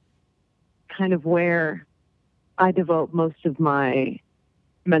like kind of where I devote most of my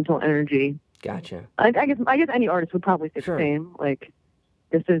mental energy. Gotcha. I guess any artist would probably say the same. Like,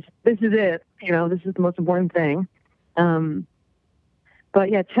 this is it. This is the most important thing. But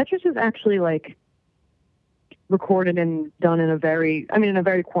yeah, Tetris is actually like recorded and done in a very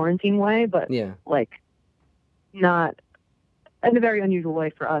quarantine way, but like not in a very unusual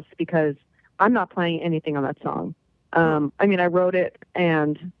way for us because I'm not playing anything on that song. I wrote it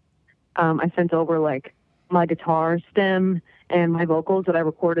and I sent over like my guitar stem and my vocals that I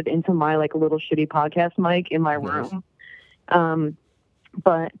recorded into my like little shitty podcast mic in my room.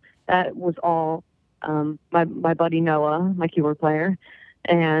 But that was all my buddy Noah, my keyboard player,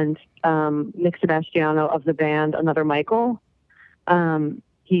 and Nick Sebastiano of the band Another Michael.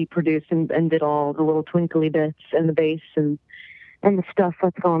 He produced and did all the little twinkly bits and the bass and the stuff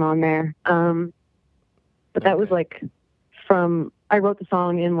that's going on there. But that was like I wrote the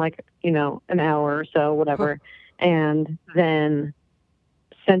song in like, an hour or so, whatever, and then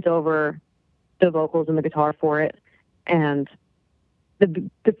sent over the vocals and the guitar for it. And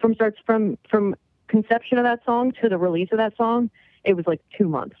from conception of that song to the release of that song, it was like 2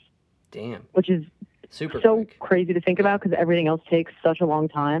 months. Damn. Which is super quick. Crazy to think about because everything else takes such a long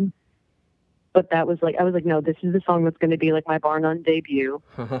time. But that was like, I was like, no, this is the song that's going to be like my Bar None debut.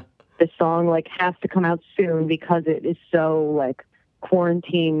 This song like has to come out soon because it is so like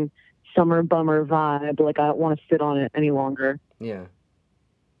quarantine summer bummer vibe. Like I don't want to sit on it any longer. Yeah.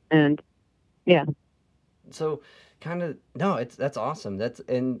 And yeah. So that's awesome.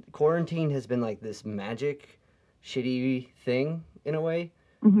 And quarantine has been like this magic shitty thing in a way.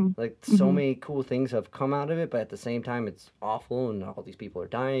 Like so many cool things have come out of it, but at the same time it's awful and all these people are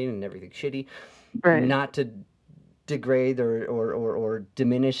dying and everything's shitty. Right. Not to degrade or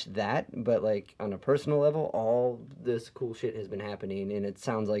diminish that, but like on a personal level, all this cool shit has been happening, and it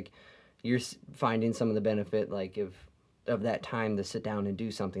sounds like you're finding some of the benefit like of that time to sit down and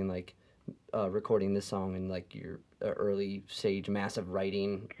do something like recording this song and like your early stage massive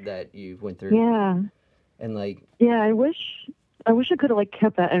writing that you went through. Yeah. And like I wish I could have like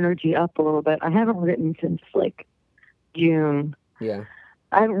kept that energy up a little bit. I haven't written since like June. Yeah.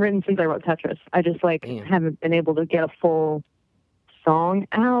 I haven't written since I wrote Tetris. I just like haven't been able to get a full song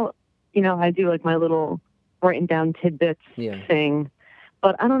out. I do like my little writing down tidbits thing,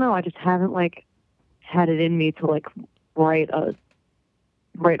 but I don't know. I just haven't like had it in me to like write a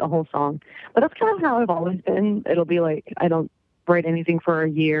whole song. But that's kind of how I've always been. It'll be like I don't write anything for a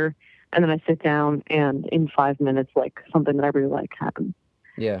year, and then I sit down and in 5 minutes, like something that I really like happens.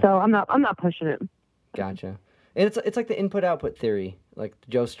 Yeah. So I'm not pushing it. Gotcha. And it's like the input-output theory, like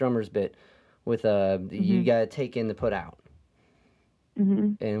Joe Strummer's bit with you gotta take in the put out.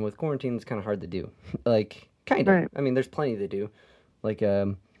 And with quarantine, it's kind of hard to do. Like, kind of. Right. I mean, there's plenty to do. Like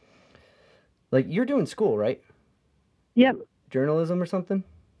you're doing school, right? Yep. Journalism or something?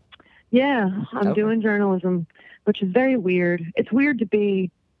 Yeah, I'm doing journalism, which is very weird. It's weird to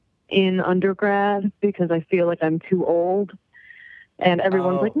be in undergrad because I feel like I'm too old. And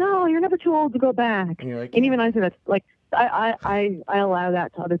everyone's like, no, you're never too old to go back. And, like, and even I say that's like, I allow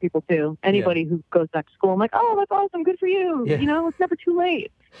that to other people too. Anybody who goes back to school, I'm like, oh, that's awesome. Good for you. Yeah. It's never too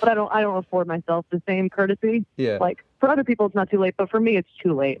late. but I don't afford myself the same courtesy. Yeah. Like for other people, it's not too late, but for me, it's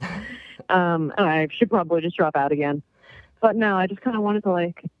too late. And I should probably just drop out again. But no, I just kind of wanted to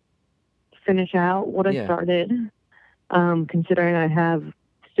like finish out what I started. Considering I have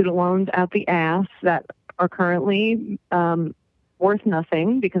student loans out the ass that are currently worth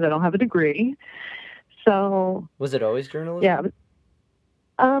nothing because I don't have a degree. So was it always journalism? Yeah.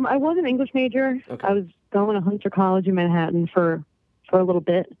 I was an English major. Okay. I was going to Hunter College in Manhattan for a little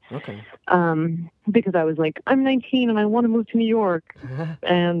bit. Okay. Because I was like, I'm 19 and I want to move to New York,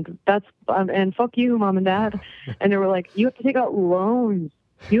 and that's and fuck you, mom and dad. And they were like, you have to take out loans.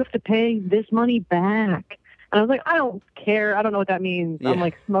 You have to pay this money back. And I was like, I don't care. I don't know what that means. Yeah. I'm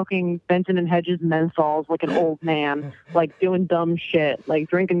like smoking Benson and Hedges menthols like an old man, like doing dumb shit, like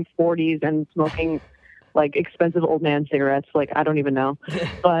drinking 40s and smoking like expensive old man cigarettes. Like, I don't even know.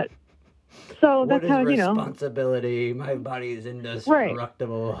 But so that's how, you know. Responsibility. My body is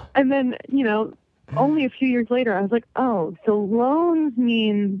indestructible. Right. And then, you know, only a few years later, I was like, oh, so loans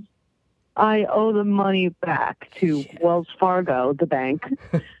means I owe the money back to Wells Fargo, the bank.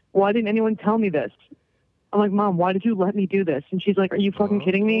 Why didn't anyone tell me this? I'm like, Mom, why did you let me do this? And she's like, are you fucking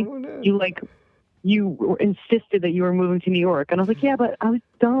kidding me? You insisted that you were moving to New York. And I was like, yeah, but I was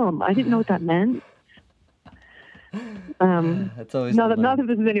dumb. I didn't know what that meant. That's always not that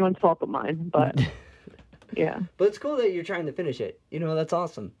this is anyone's fault but mine, but yeah. But it's cool that you're trying to finish it. You know, that's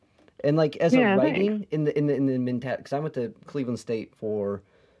awesome. And like as a writing in the mentality, because I went to Cleveland State for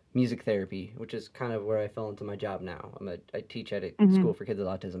music therapy, which is kind of where I fell into my job now. I teach at a school for kids with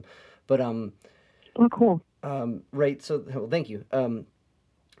autism, but oh, cool. Right. So, well, thank you.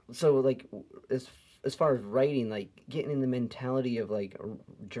 So like as far as writing, like getting in the mentality of like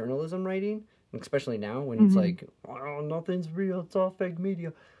journalism writing, especially now when it's like, oh, nothing's real, it's all fake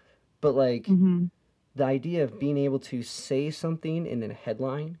media. But like the idea of being able to say something in a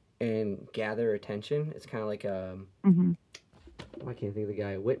headline and gather attention, it's kind of like I can't think of the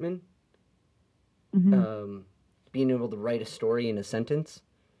guy, Whitman. Being able to write a story in a sentence.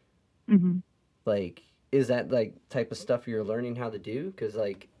 Like, is that like type of stuff you're learning how to do? Because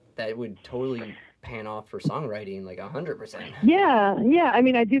like that would totally pan off for songwriting, like 100%. Yeah. I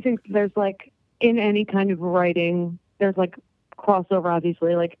mean, I do think there's like in any kind of writing, there's like crossover.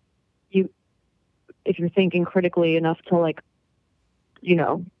 Obviously, like if you're thinking critically enough to like, you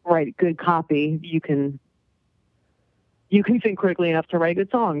know, write good copy, you can think critically enough to write a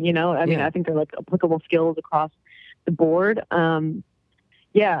good song. You know, I mean, I think they're like applicable skills across the board.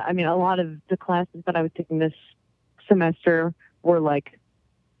 Yeah, I mean, a lot of the classes that I was taking this semester were like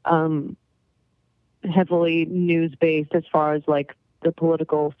heavily news-based as far as like the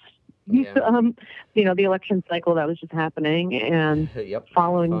political, you know, the election cycle that was just happening and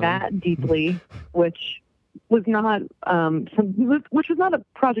following that deeply, which was not a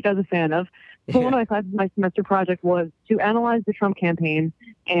project I was a fan of. So one of my classes, my semester project was to analyze the Trump campaign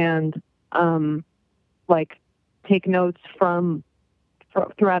and like take notes from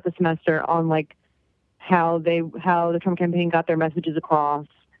throughout the semester on like how the Trump campaign got their messages across,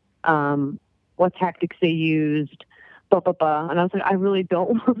 what tactics they used, blah blah blah. And I was like, I really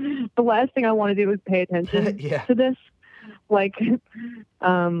don't. The last thing I want to do is pay attention to this, like, you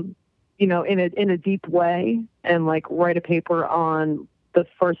know, in a deep way, and like write a paper on the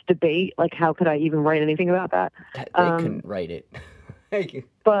first debate. Like, how could I even write anything about that? They couldn't write it. Thank you.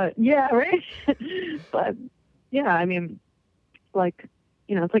 But yeah, right. But yeah, I mean, like,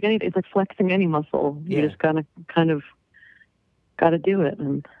 you know, it's like anything. It's like flexing any muscle. You just gotta kind of gotta do it.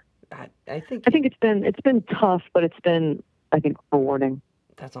 And I think it's been tough, but it's been, I think, rewarding.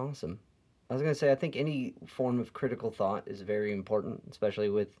 That's awesome. I was gonna say, I think any form of critical thought is very important, especially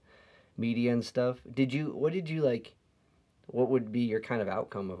with media and stuff. What would be your kind of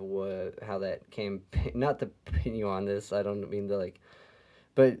outcome of how that campaign? Not to pin you on this, I don't mean to like,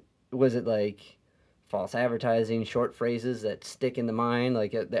 but was it like false advertising, short phrases that stick in the mind?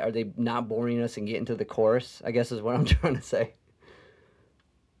 Like, are they not boring us and getting to the chorus, I guess is what I'm trying to say.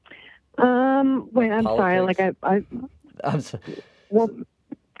 Wait, I'm sorry. Like I'm sorry. Well,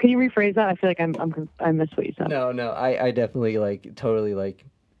 can you rephrase that? I feel like I missed what you said. No, I definitely like totally like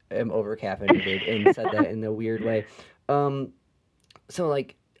am over caffeinated and said that in a weird way. So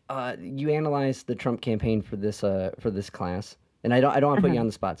like, you analyzed the Trump campaign for this class, and I don't want to put you on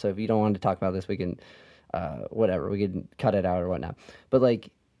the spot. So if you don't want to talk about this, we can, whatever, we can cut it out or whatnot. But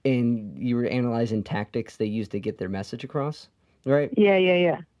like, you were analyzing tactics they used to get their message across, right?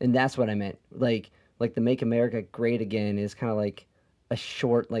 Yeah. And that's what I meant. Like the Make America Great Again is kind of like a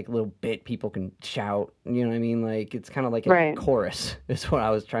short, like little bit people can shout. You know what I mean? Like it's kind of like a chorus is what I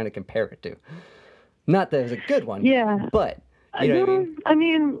was trying to compare it to. Not that it was a good one. Yeah. But You know what I mean? I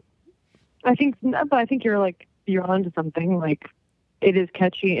mean, but I think you're onto something. Like, it is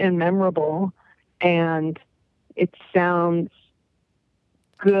catchy and memorable, and it sounds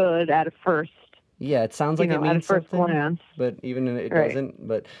good at a first, Yeah, it sounds like it at a means first something, glance. but even it Right. doesn't.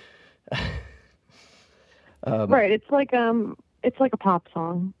 But Right. It's like a pop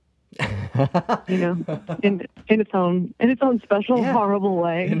song, in its own special yeah, horrible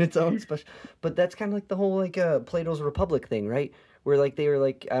way. in its own special. But that's kind of like the whole like Plato's Republic thing, right? Where like they were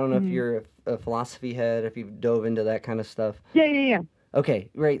like, I don't know if Mhm. you're a philosophy head, if you've dove into that kind of stuff. Yeah, yeah, yeah. Okay,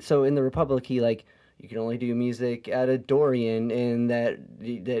 right. So in the Republic, he like you can only do music at a Dorian, and that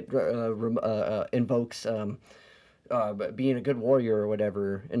invokes being a good warrior or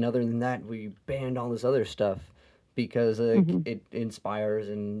whatever. And other than that, we banned all this other stuff because Hmm. it inspires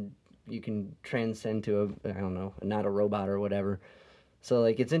and you can transcend to a I don't know, not a robot or whatever. So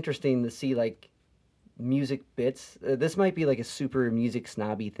like it's interesting to see like music bits. This might be like a super music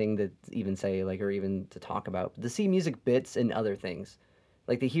snobby thing to even say like or even to talk about. But to see music bits in other things,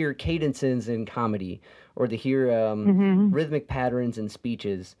 like to hear cadences in comedy or to hear Hmm. rhythmic patterns in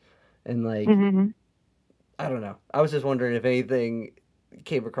speeches, and like Hmm. I don't know. I was just wondering if anything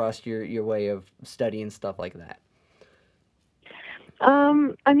came across your way of studying stuff like that.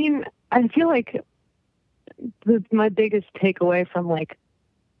 I mean, I feel like my biggest takeaway from like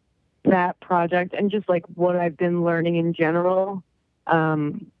that project and just like what I've been learning in general,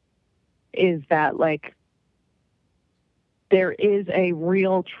 um, is that like there is a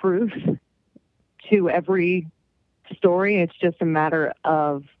real truth to every story. It's just a matter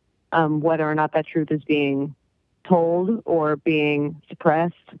of whether or not that truth is being told or being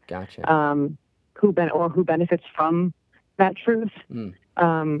suppressed. Gotcha. Who benefits from that truth.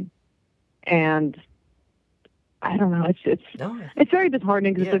 Mm. And I don't know. No. It's very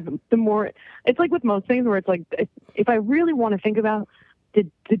disheartening because Yeah. the more it's like with most things where it's like if I really want to think about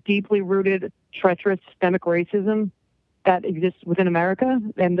the deeply rooted treacherous systemic racism that exists within America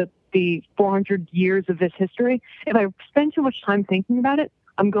and the 400 years of this history, if I spend too much time thinking about it,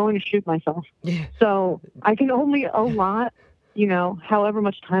 I'm going to shoot myself. Yeah. So I can only allot, however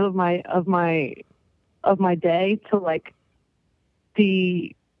much time of my day to like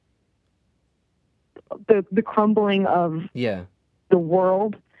the the crumbling of Yeah. the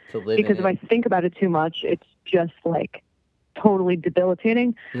world, To live because in if I it. think about it too much, it's just like totally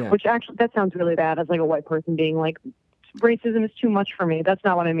debilitating. Yeah. Which actually that sounds really bad as like a white person being like racism is too much for me. That's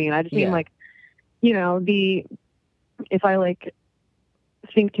not what I mean. I just mean Yeah. like the if I like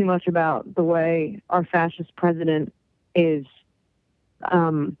think too much about the way our fascist president is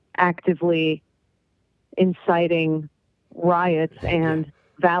actively inciting riots and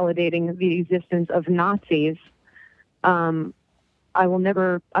validating the existence of Nazis, um, I will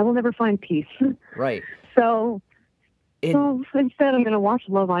never find peace. Right. So And so instead, I'm going to watch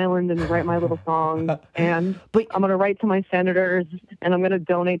Love Island and write my little songs, and but I'm going to write to my senators, and I'm going to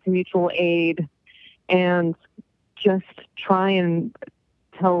donate to mutual aid, and just try and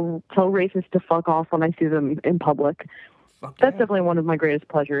tell racists to fuck off when I see them in public. fuck That's yeah. definitely one of my greatest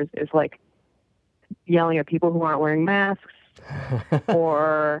pleasures, is like yelling at people who aren't wearing masks,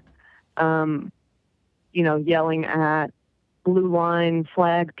 or yelling at blue line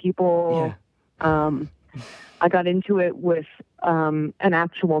flag people. Yeah. I got into it with an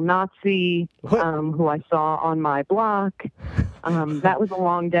actual Nazi What? who I saw on my block. That was a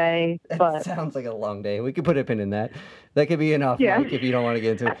long day, That but sounds like a long day. We could put a pin in that. That could be enough, yeah. Mike, if you don't want to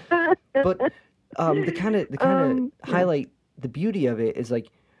get into it. But the kind of Yeah. highlight the beauty of it is like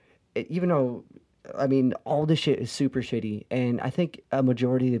even though I mean all this shit is super shitty, and I think a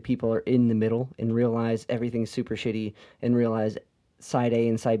majority of the people are in the middle and realize everything's super shitty and realize side A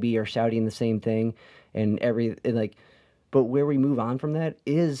and side B are shouting the same thing, and like, but where we move on from that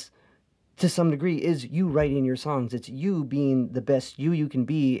is to some degree is you writing your songs. It's you being the best you can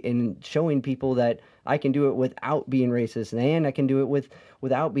be and showing people that I can do it without being racist and I can do it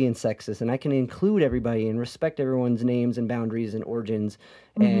without being sexist and I can include everybody and respect everyone's names and boundaries and origins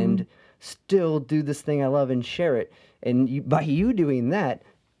Hmm. and still do this thing I love and share it. And by you doing that,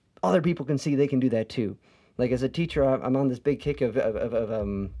 other people can see they can do that too. Like as a teacher, I'm on this big kick of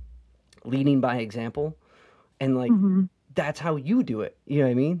leading by example, and like Hmm. that's how you do it. You know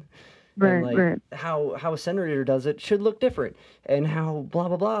what I mean? And Right, like right. how a senator does it should look different, and how blah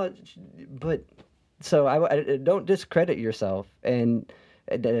blah blah. But so I don't discredit yourself, and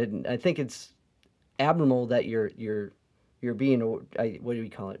I think it's abnormal that you're being what do we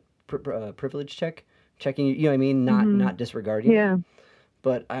call it privilege checking you know what I mean Hmm. not disregarding it. Yeah,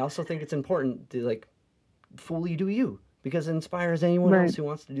 But I also think it's important to like fully do you because it inspires anyone else right. who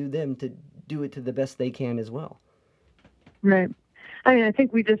wants to do them to do it to the best they can as well. Right. I mean, I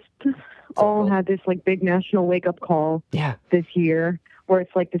think we just all Circle. had this like big national wake up call Yeah. this year where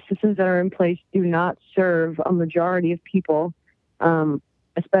it's like the systems that are in place do not serve a majority of people,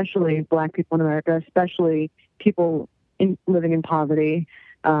 especially Black people in America, especially people living in poverty,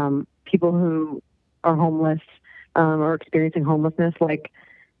 people who are homeless or experiencing homelessness, like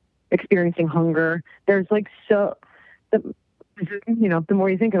experiencing hunger. There's like the the more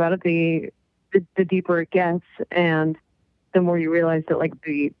you think about it, the deeper it gets, and the more you realize that like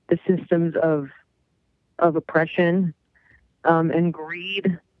the systems of oppression and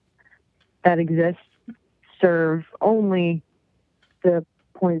greed that exist serve only the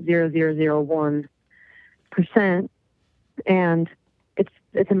 0.0001%, and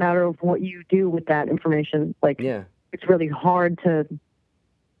it's a matter of what you do with that information. Like, Yeah. it's really hard to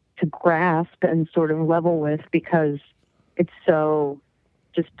grasp and sort of level with because it's so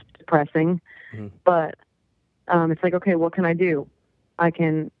just depressing. Mm-hmm. But it's like, okay, what can I do? I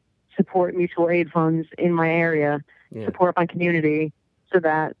can support mutual aid funds in my area, support my community so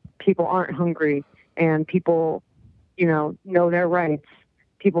that people aren't hungry and people, know their rights.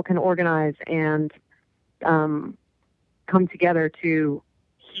 People can organize and come together to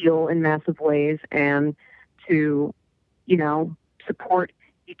heal in massive ways and to, support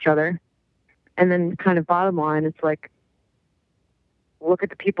each other. And then kind of bottom line, it's like, look at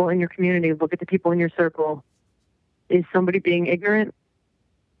the people in your community, look at the people in your circle. Is somebody being ignorant?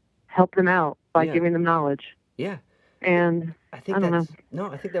 Help them out by giving them knowledge. Yeah. And I think I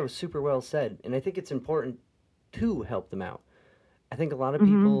think that was super well said. And I think it's important to help them out. I think a lot of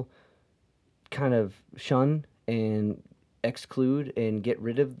people kind of shun and exclude and get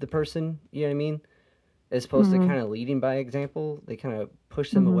rid of the person, you know what I mean? As opposed to kind of leading by example, they kind of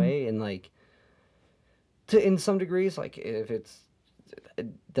push them away, and like in some degrees, like if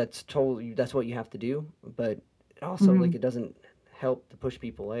that's what you have to do, but also like it doesn't help to push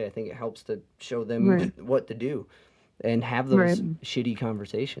people away. I think it helps to show them what to do and have those shitty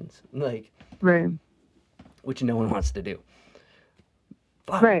conversations, like which no one wants to do.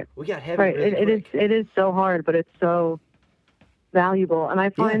 Fuck, we got heavy really quick. It is so hard, but it's so valuable, and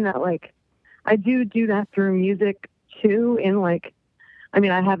I find that like I do that through music too. In like, I mean,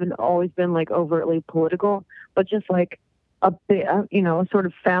 I haven't always been like overtly political, but just like a bit, a sort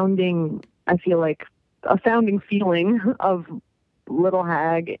of founding. I feel like a founding feeling of Little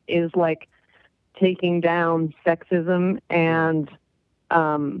Hag is like taking down sexism and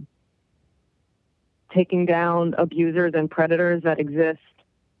taking down abusers and predators that exist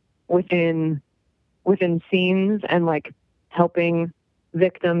within scenes, and like helping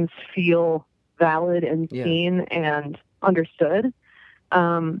victims feel valid and seen and understood.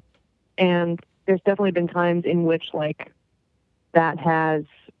 And there's definitely been times in which like that has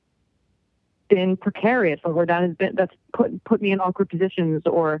been precarious, or that's put me in awkward positions,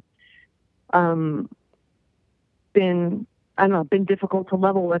 or been difficult to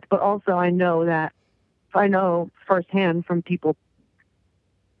level with. But also I know firsthand from people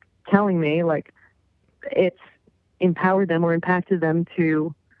telling me like it's empowered them or impacted them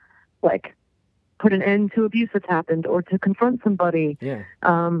to like put an end to abuse that's happened or to confront somebody. Yeah.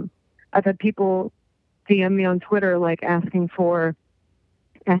 I've had people DM me on Twitter like asking for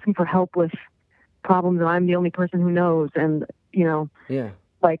help with problems that I'm the only person who knows, and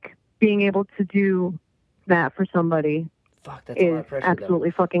like being able to do that for somebody that's a lot of pressure,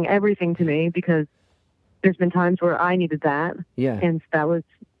 absolutely fucking everything to me, because there's been times where I needed that. Yeah. And that was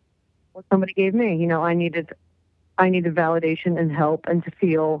what somebody gave me. I needed validation and help and to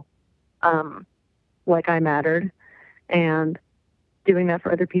feel like I mattered. And doing that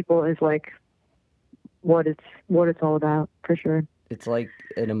for other people is like what it's all about, for sure. It's like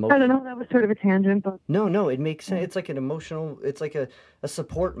an emotional... I don't know, that was sort of a tangent, but... No, it makes sense. It's like an emotional... It's like a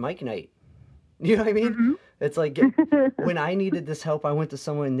support mic night. You know what I mean? Mm-hmm. It's like, when I needed this help, I went to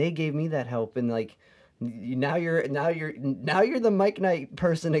someone and they gave me that help, and like, now you're the mic night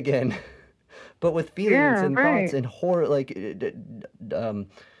person again. But with feelings and thoughts and horror, like,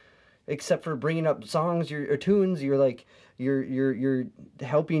 except for bringing up songs or tunes, you're like, you're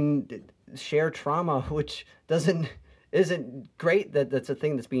helping share trauma, which isn't great that that's a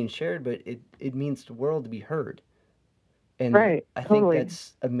thing that's being shared, but it means the world to be heard. And I think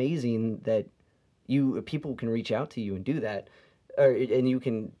that's amazing that people can reach out to you and do that, and you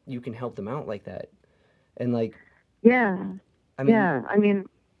can help them out like that, and like I mean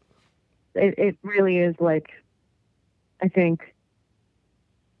it really is like, I think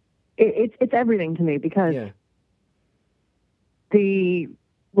it's everything to me, because the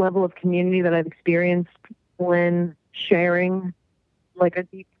level of community that I've experienced when sharing like a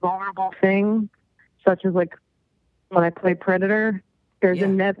deep, vulnerable thing, such as like when I play Predator, there's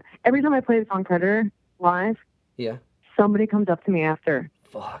every time I play the song Predator live, somebody comes up to me after.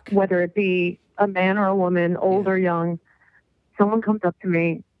 Fuck. Whether it be a man or a woman, old or young, someone comes up to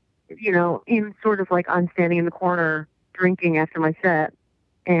me, you know, even sort of like I'm standing in the corner drinking after my set,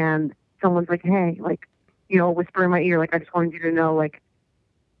 and someone's like, hey, like, you know, whisper in my ear, like, I just wanted you to know, like,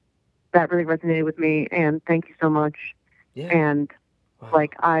 that really resonated with me, and thank you so much. Yeah. And,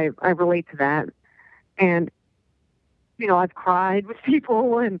 like, I relate to that. And, you know, I've cried with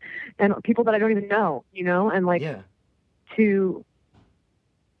people and people that I don't even know, you know, and, like, to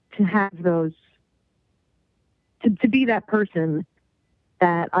have those, to be that person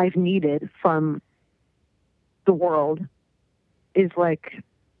that I've needed from the world is like,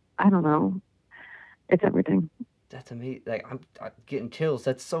 I don't know, it's everything. That's amazing. Like, I'm getting chills.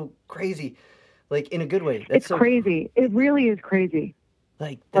 That's so crazy. Like, in a good way. It's so crazy. It really is crazy.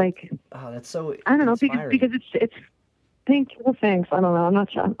 Like, oh, that's so I don't know, inspiring. because it's thanks. I don't know. I'm not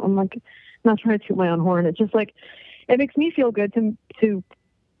trying to toot my own horn. It's just like, it makes me feel good to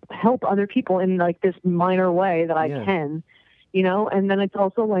help other people in like this minor way that I can, you know? And then it's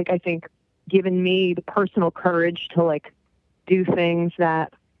also like, I think, given me the personal courage to like do things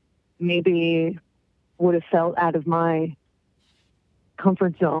that maybe would have felt out of my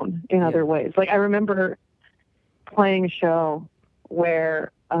comfort zone in other ways. Like, I remember playing a show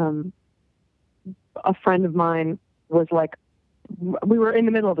where a friend of mine was like, we were in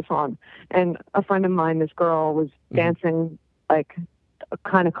the middle of a song, and a friend of mine, this girl, was dancing like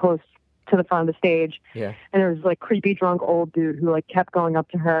kind of close to the front of the stage. Yeah. And there was like creepy drunk old dude who like kept going up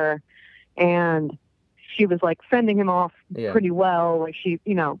to her, and she was like fending him off pretty well. Like she,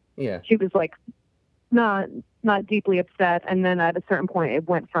 you know, she was like not deeply upset. And then at a certain point it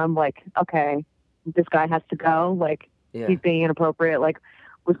went from like, okay, this guy has to go. Like he's being inappropriate, like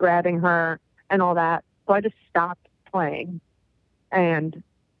was grabbing her and all that. So I just stopped playing, and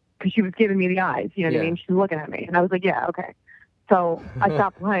because she was giving me the eyes, you know what I mean? She was looking at me, and I was like, yeah, okay. So I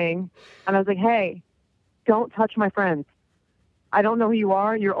stopped playing, and I was like, hey, don't touch my friends. I don't know who you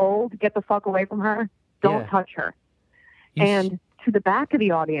are. You're old. Get the fuck away from her. Don't touch her. And to the back of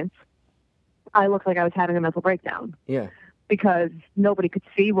the audience, I looked like I was having a mental breakdown. Yeah. Because nobody could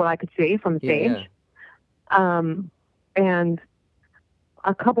see what I could see from the stage. And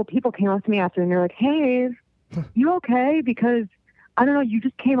a couple people came up to me after, and they're like, hey, you okay? Because, I don't know, you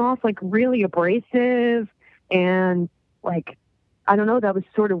just came off like really abrasive, and like, I don't know, that was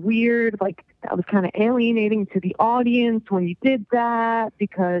sort of weird. Like, that was kind of alienating to the audience when you did that,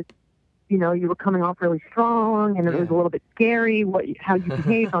 because, you know, you were coming off really strong, and it was a little bit scary how you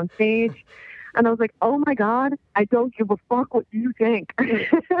behaved on stage. And I was like, oh my God, I don't give a fuck what you think.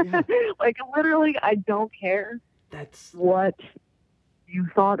 Like, literally, I don't care what you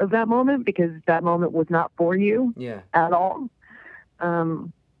thought of that moment, because that moment was not for you at all.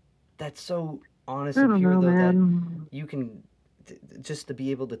 That's so honest and pure, though, that you can just to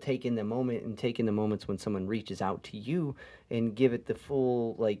be able to take in the moment and take in the moments when someone reaches out to you and give it the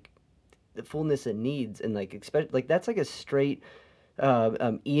full, like, the fullness it needs. And like, like that's like a straight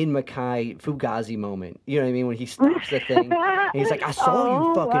Ian MacKaye Fugazi moment. You know what I mean? When he stops the thing and he's like, I saw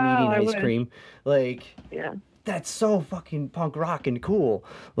you fucking eating ice cream. Like, that's so fucking punk rock and cool.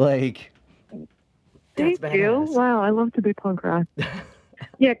 Like, that's Thank you. Wow, I love to be punk rock.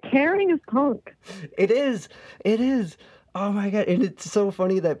 Yeah, caring is punk. It is. It is. Oh my God. And it's so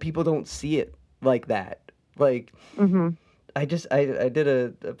funny that people don't see it like that. Like, I did a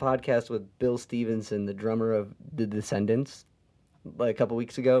podcast with Bill Stevenson, the drummer of The Descendants, like a couple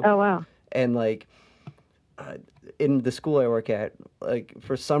weeks ago. Oh, wow. And like, in the school I work at, like,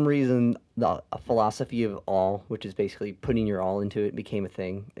 for some reason, a philosophy of all, which is basically putting your all into it, became a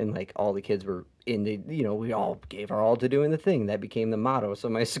thing. And like, all the kids were you know, we all gave our all to doing the thing. That became the motto. So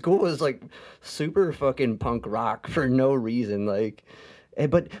my school was like super fucking punk rock for no reason. Like,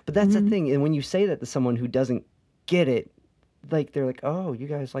 but that's the thing. And when you say that to someone who doesn't get it, like, they're like, oh, you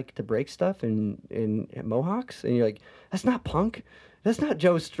guys like to break stuff and mohawks? And you're like, that's not punk. That's not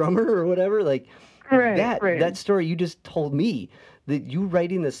Joe Strummer or whatever. Like, that story you just told me, that you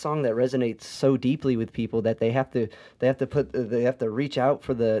writing this song that resonates so deeply with people that they have to reach out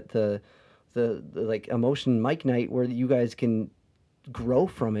for the like emotion mic night where you guys can grow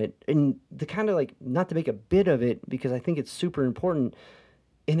from it, and the kind of like, not to make a bit of it, because I think it's super important.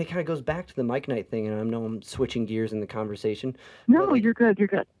 And it kind of goes back to the Mike Knight thing, and I know I'm switching gears in the conversation. No, like, you're good. You're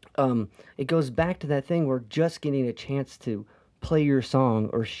good. It goes back to that thing where just getting a chance to play your song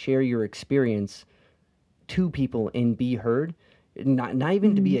or share your experience to people and be heard, not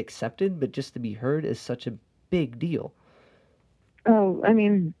even to be accepted, but just to be heard, is such a big deal. Oh, I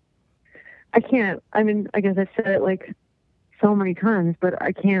mean, I can't. I mean, I guess I've said it like so many times, but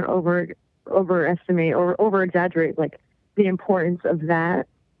I can't overestimate or over exaggerate like the importance of that,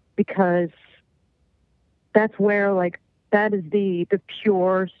 because that's where like that is the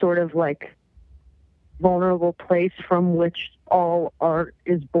pure sort of like vulnerable place from which all art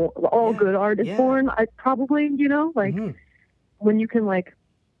is born. All good art is born. I probably, like when you can like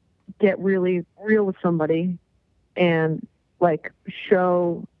get really real with somebody and like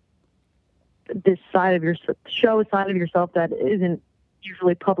show a side of yourself that isn't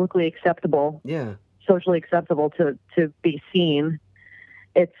usually publicly acceptable, socially acceptable to be seen.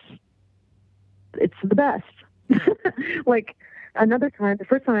 It's the best. Like another time, the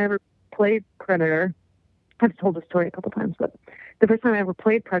first time I ever played Predator, I've told this story a couple times, but the first time I ever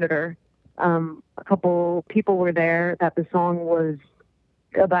played Predator, a couple people were there that the song was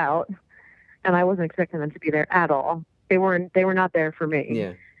about, and I wasn't expecting them to be there at all. They were not there for me.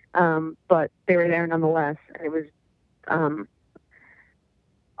 Yeah. But they were there nonetheless, and it was, I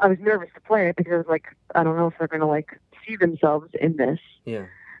was nervous to play it because I was like, I don't know if they're going to like see themselves in this. Yeah.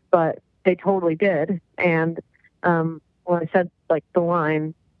 But they totally did. And, when I said like the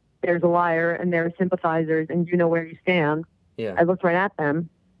line, there's a liar and there are sympathizers and you know where you stand. Yeah. I looked right at them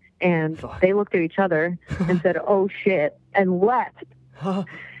and they looked at each other and said, oh shit, and left. And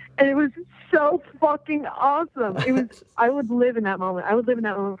it was so fucking awesome. It was, I would live in that moment. I would live in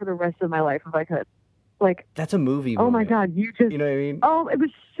that moment for the rest of my life if I could. Like, that's a movie moment. Oh my God, you know what I mean? Oh, it was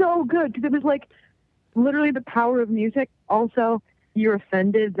so good because it was like literally the power of music. Also, you're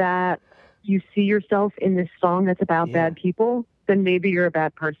offended that you see yourself in this song that's about bad people, then maybe you're a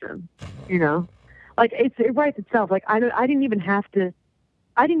bad person, Like it writes itself. Like I didn't even have to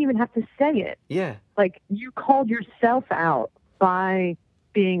say it. Yeah. Like you called yourself out by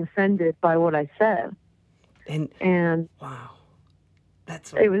being offended by what I said. And wow.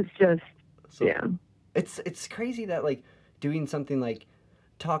 It was just It's crazy that like doing something like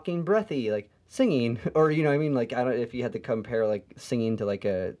talking breathy, like singing, or like I don't if you had to compare like singing to like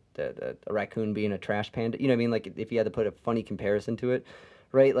a raccoon being a trash panda, like if you had to put a funny comparison to it,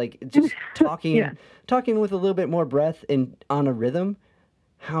 right? Like just talking with a little bit more breath and on a rhythm,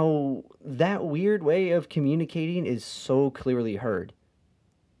 how that weird way of communicating is so clearly heard,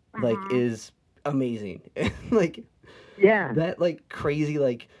 like is amazing. Like that like crazy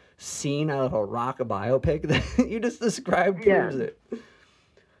like scene out of a rock biopic that you just described proves it.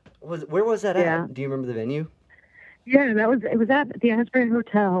 Where was that at? Do you remember the venue? Yeah, it was at the Asbury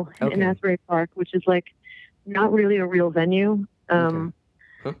Hotel in Asbury Park, which is like not really a real venue.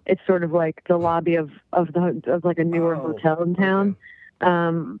 It's sort of like the lobby of like a newer hotel in town.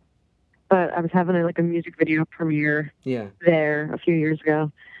 But I was having a music video premiere there a few years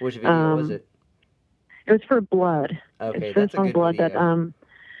ago. Which video was it? It was for Blood. Okay, it's for that's the song a good Blood video.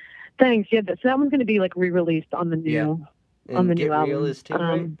 Thanks. Yeah, so that one's going to be like re-released on the new Get album. Real is too,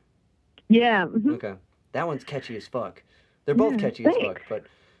 right? Yeah. Okay, that one's catchy as fuck. They're both catchy as fuck, but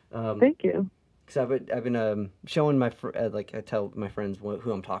thank you. Because I've been showing my I tell my friends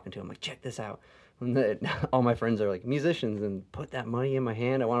who I'm talking to. I'm like, check this out. And all my friends are like musicians and put that money in my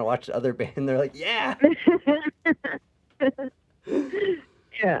hand. I want to watch the other band. They're like, yeah.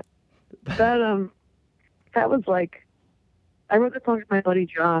 Yeah. That was like, I wrote the song with my buddy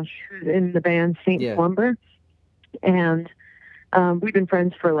Josh, who's in the band Saint Slumber, and we've been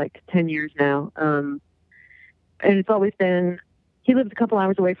friends for like 10 years now. And it's always been, he lives a couple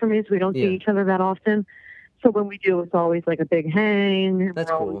hours away from me, so we don't see each other that often. So when we do, it's always like a big hang.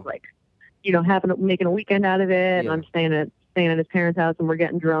 That's we're cool. Always like, making a weekend out of it. And I'm staying at his parents' house, and we're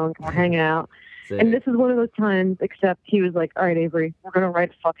getting drunk, and we're hanging out. And this is one of those times, except he was like, all right, Avery, we're going to write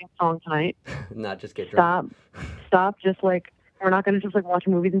a fucking song tonight. Not just get drunk. Stop. Just like, we're not going to just like watch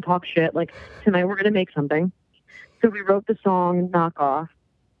movies and talk shit. Like tonight we're going to make something. So we wrote the song Knock Off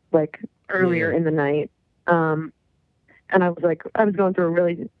like earlier in the night. And I was going through a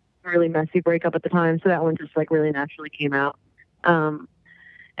really, really messy breakup at the time. So that one just like really naturally came out. And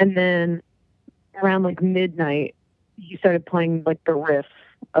then around like midnight, he started playing like the riff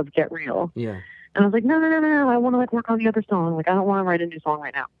of Get Real. Yeah. And I was like, no. I want to like work on the other song. Like, I don't want to write a new song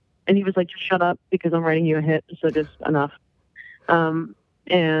right now. And he was like, just shut up because I'm writing you a hit. So just enough.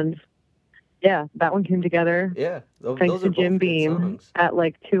 And yeah, that one came together. Yeah. Thanks to Jim Beam at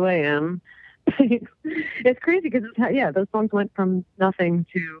like 2 a.m. It's crazy because those songs went from nothing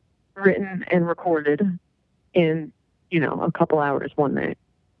to written and recorded in, a couple hours one night.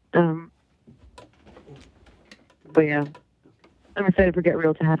 But yeah, I'm excited for Get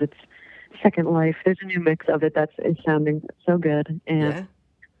Real to have its second life. There's a new mix of it is sounding so good. And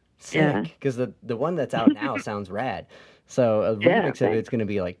sick. Because the one that's out now sounds rad. So a remix of it's going to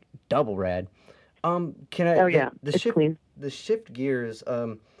be like double rad. Can I Oh yeah, the it's shift clean. the shift gears?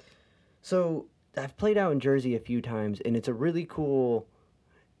 So I've played out in Jersey a few times, and it's a really cool.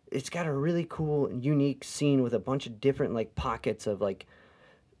 It's got a really cool, unique scene with a bunch of different like pockets of like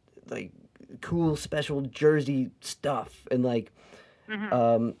cool special Jersey stuff, and like Hmm.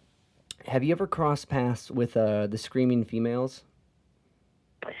 um, have you ever crossed paths with the Screaming Females?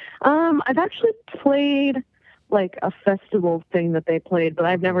 I've actually played like a festival thing that they played, but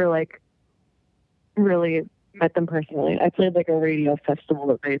I've Okay. never like really met them personally. I played like a radio festival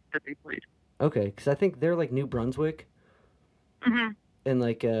that they played. Okay, because I think they're like New Brunswick, Hmm. and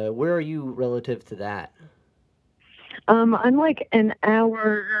like where are you relative to that? I'm like an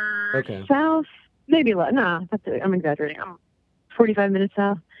hour Okay. south, maybe less. Nah, that's it. I'm exaggerating. I'm 45 minutes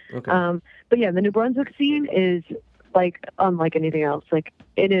south. Okay. Um, but yeah, the New Brunswick scene is like unlike anything else. Like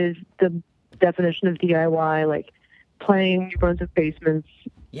it is the definition of DIY. Like playing New Brunswick basements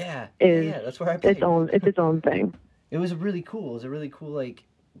Yeah, yeah, is yeah. That's where I its played. own it's its own thing. It was really cool. It was a really cool, like,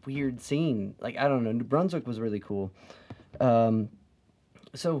 weird scene. Like, I don't know. New Brunswick was really cool. Um,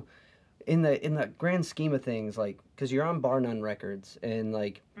 so in the grand scheme of things, like, because you're on Bar None Records, and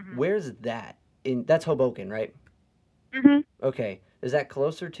like, Hmm. where's that? In that's Hoboken, right? Hmm. Okay. Is that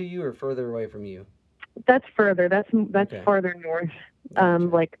closer to you or further away from you? That's further. That's Okay. farther north. Gotcha.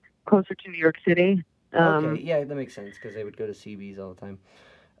 Like closer to New York City. Okay. Yeah, that makes sense because they would go to CB's all the time.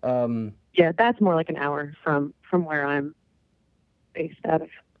 Um, Yeah, that's more like an hour from where I'm based out of.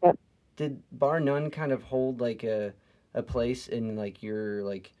 But did Bar None kind of hold like a place in like your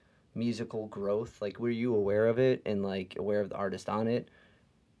like musical growth? Like, were you aware of it and like aware of the artist on it?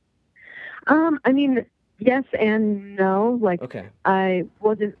 I mean, yes and no. Like Okay. I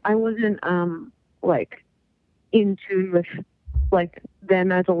wasn't like in tune with like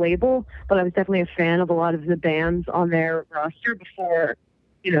them as a label, but I was definitely a fan of a lot of the bands on their roster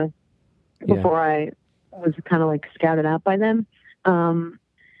you know, Yeah. before I was kind of like scouted out by them. Um,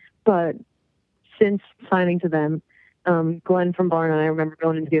 but since signing to them, Glenn from Barn and I remember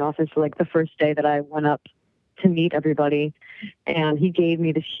going into the office like the first day that I went up to meet everybody, and he gave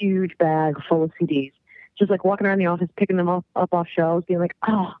me this huge bag full of CDs. Just like walking around the office, picking them up off shelves, being like,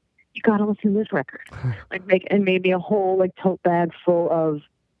 "Oh, you gotta listen to this record." Like made me a whole like tote bag full of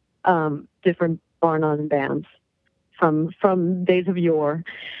different Barn on bands from days of yore,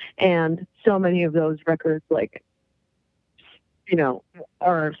 and so many of those records like you know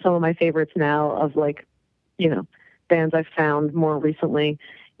are some of my favorites now of like you know, bands I've found more recently,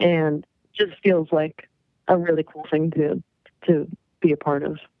 and just feels like a really cool thing to be a part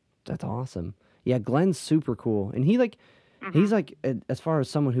of. That's awesome. Yeah, Glenn's super cool, and he's Hmm. like as far as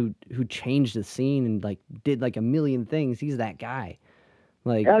someone who changed the scene and like did like a million things. He's that guy.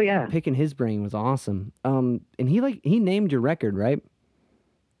 Like Oh yeah, picking his brain was awesome. And he named your record, right?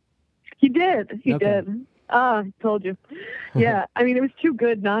 he did. He Okay. did. Ah, I told you. Yeah, I mean, it was too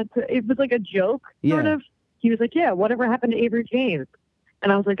good not to. It was like a joke, sort Yeah, of. He was like, "Yeah, whatever happened to Avery James?"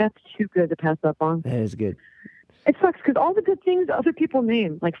 And I was like, "That's too good to pass up on." that is good. It sucks because all the good things other people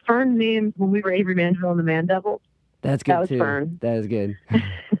name, like Fern named when we were Avery Mandeville and the Man Devils. That's That good was too. Fern. That is good.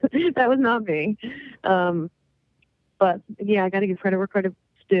 That was not me. Um, But yeah, I got to give credit where credit's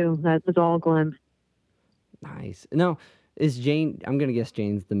due. That was all Glenn. Nice. Now, is Jane? I'm gonna guess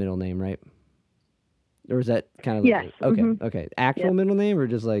Jane's the middle name, right? Or is that kind of like Yes. a okay? Hmm. Okay, Yeah. actual middle name or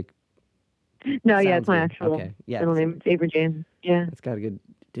just like No, yeah, it's sounds my good? actual Okay, yeah, middle name. It's Avery Jane. Yeah. it's got a good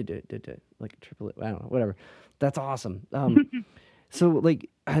like a triple. I don't know, whatever. That's awesome. So like,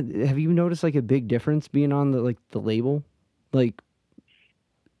 have you noticed like a big difference being on the label? Like,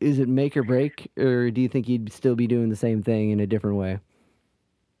 is it make or break, or do you think you'd still be doing the same thing in a different way?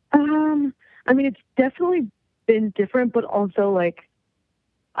 um, I mean, it's definitely been different, but also like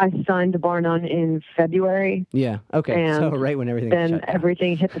I signed to Bar None in February, Yeah. Okay. So and right when everything then shut down.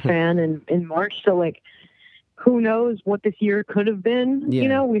 everything hit the fan in March. So like, who knows what this year could have been? You Yeah.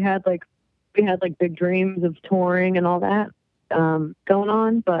 know, we had like big dreams of touring and all that going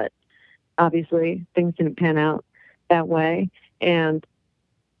on, but obviously things didn't pan out that way. And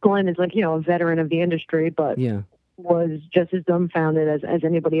Glenn is like, a veteran of the industry, but Yeah. was just as dumbfounded as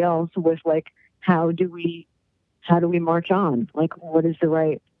anybody else with like, how do we march on? Like, what is the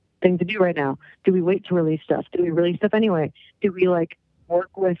right thing to do right now? Do we wait to release stuff? Do we release stuff anyway? Do we like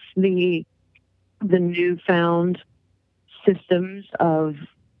work with the newfound systems of,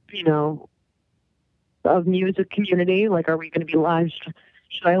 you know, of music community? Like, are we going to be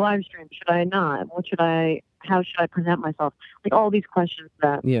should I live stream? Should I not? How should I present myself? Like all these questions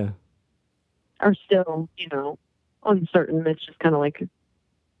that Yeah. are still, uncertain. It's just kind of like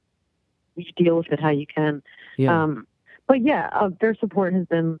you deal with it how you can. Yeah. But yeah, their support has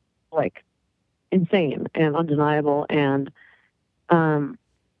been like insane and undeniable. And,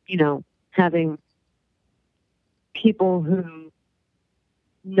 you know, having people who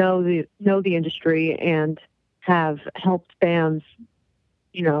know the industry and have helped bands,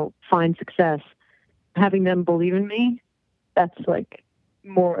 you know, find success, having them believe in me, that's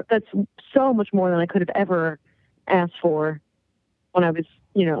so much more than I could have ever asked for when I was,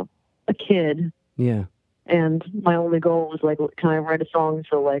 you know, a kid. Yeah. And my only goal was like, can I write a song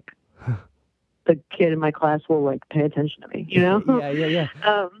so like the kid in my class will like pay attention to me, you know? Yeah.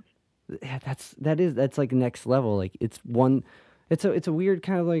 Yeah, that's like next level. Like it's a weird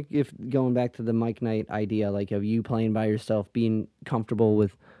kind of like, if going back to the Mike Knight idea, like of you playing by yourself, being comfortable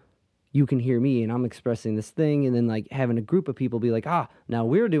with, you can hear me and I'm expressing this thing, and then like having a group of people be like, now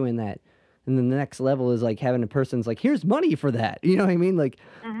we're doing that. And then the next level is like having a person's like, here's money for that. You know what I mean? Like,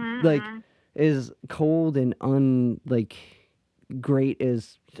 like as cold and like great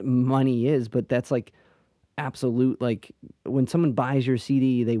as money is, but that's like absolute, like when someone buys your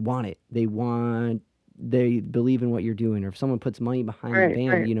CD, they want it. They believe in what you're doing. Or if someone puts money behind the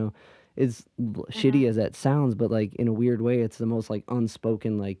band, you know, as shitty as that sounds, but like in a weird way, it's the most like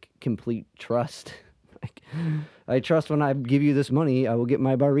unspoken, like complete trust. Like, I trust when I give you this money, I will get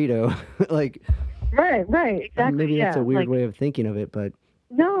my burrito. Like, right, exactly. Maybe that's a weird way of thinking of it, but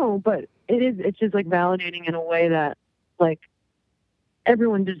no, but it's just like validating in a way that like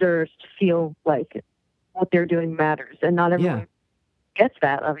everyone deserves to feel like what they're doing matters, and not everyone gets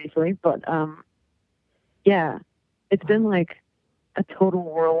that, obviously. But yeah, it's been like a total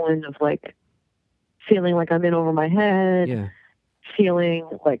whirlwind of like feeling like I'm in over my head, feeling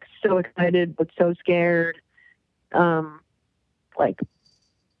like so excited but so scared, like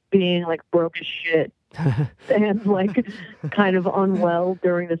being like broke as shit and like kind of unwell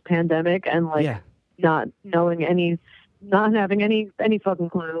during this pandemic, and like not having any fucking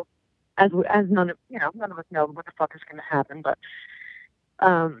clue, as none of us know what the fuck is going to happen. But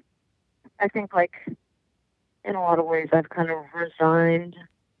I think like in a lot of ways I've kind of resigned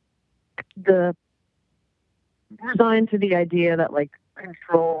to the idea that like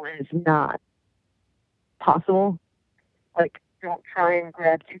control is not possible. Like, don't try and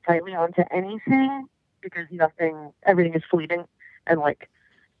grab too tightly onto anything, because everything is fleeting, and like,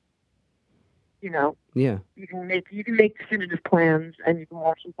 you know, you can make definitive plans and you can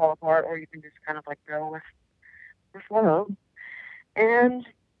watch them fall apart, or you can just kind of like go with flow. And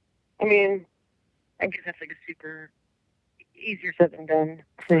I mean, I guess that's like a super easier said than done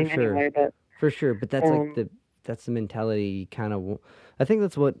thing anyway. But for sure, but that's like that's the mentality kind of. I think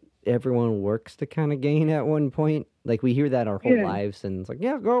that's what everyone works to kind of gain at one point. Like we hear that our whole lives, and it's like,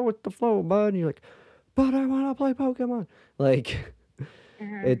 go with the flow, bud. And you're like, but I want to play Pokemon. Like,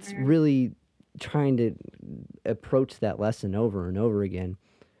 it's really trying to approach that lesson over and over again.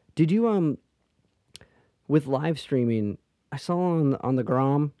 Did you with live streaming? I saw on the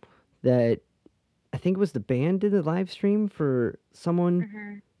Grom that I think it was the band did a live stream for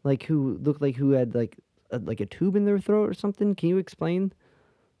someone like who looked like who had like a tube in their throat or something. Can you explain?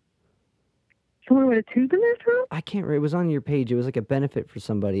 Someone with a tube in their throat? I can't remember. It was on your page. It was like a benefit for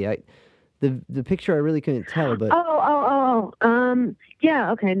somebody. The picture I really couldn't tell, but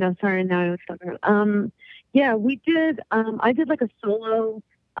yeah, okay, no, sorry, now I was talking about yeah, we did I did like a solo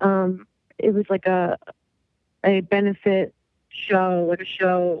it was like a benefit show, like a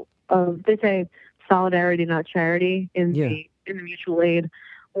show of, they say solidarity, not charity in the mutual aid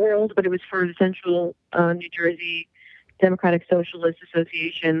world, but it was for the Central New Jersey Democratic Socialist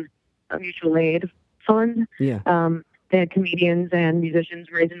Association mutual aid fund. They had comedians and musicians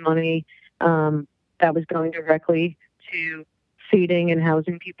raising money that was going directly to feeding and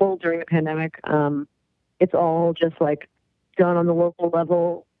housing people during the pandemic. It's all just like done on the local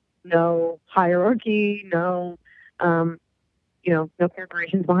level, no hierarchy, no no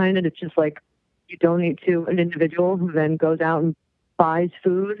corporations behind it. It's just like you donate to an individual who then goes out and buys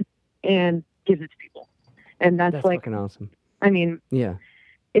food and gives it to people. And that's like fucking awesome. I mean,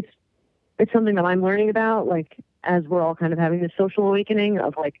 it's something that I'm learning about, like, as we're all kind of having this social awakening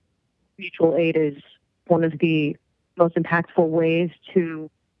of like mutual aid is one of the most impactful ways to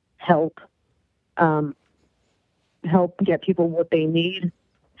help get people what they need,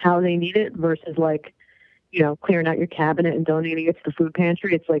 how they need it, versus like, clearing out your cabinet and donating it to the food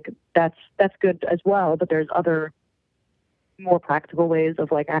pantry. It's like, that's good as well, but there's other more practical ways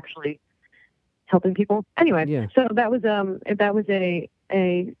of like actually helping people. Anyway, so that was a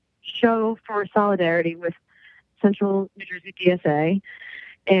show for solidarity with Central New Jersey DSA,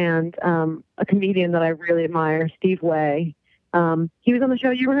 and a comedian that I really admire, Steve Way. He was on the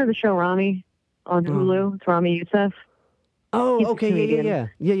show. You ever heard of the show Rami on Hulu? It's Rami Youssef. Oh, He's a okay, comedian.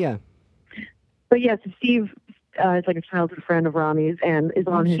 yeah. But yes, Steve is like a childhood friend of Rami's and is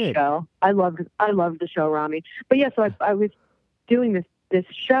Oh on his shit. show. I loved the show, Rami. But yeah, so I was doing this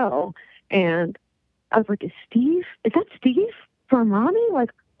show, and I was like, is that Steve from Rami?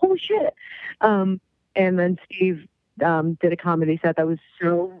 Like, holy shit. And then Steve did a comedy set that was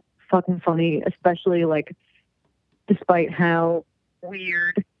so fucking funny, especially like despite how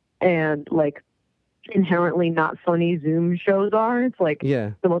weird and like inherently not funny Zoom shows are. It's like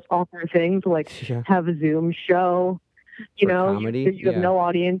Yeah. the most awkward thing to like Yeah. have a Zoom show. You For know, comedy? you have Yeah. no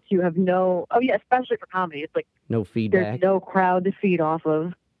audience. You have no, oh yeah, especially for comedy. It's like No there's feedback. no crowd to feed off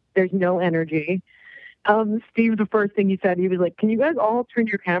of. There's no energy. Steve, the first thing he said, he was like, "Can you guys all turn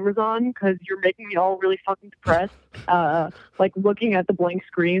your cameras on? Because you're making me all really fucking depressed. Like looking at the blank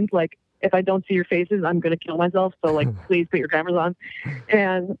screens. Like if I don't see your faces, I'm gonna kill myself. So like, please put your cameras on."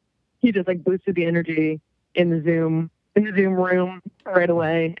 And he just like boosted the energy in the Zoom room right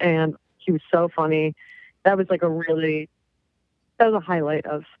away, and he was so funny. That was like that was a highlight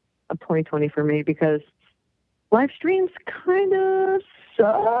of 2020 for me because live streams kind of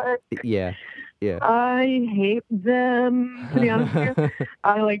suck. Yeah. Yeah. I hate them, to be honest with you.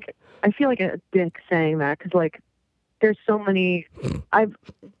 I feel like a dick saying that because like there's so many. I've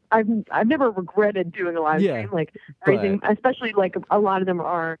never regretted doing a live Yeah, stream, like raising, especially like a lot of them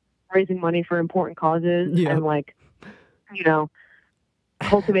are raising money for important causes Yep. and like, you know,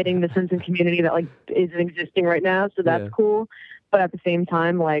 cultivating the sense of community that like isn't existing right now. So that's Yeah. cool. But at the same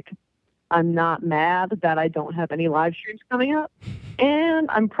time, like I'm not mad that I don't have any live streams coming up. And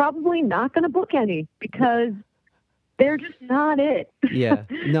I'm probably not going to book any because they're just not it. Yeah.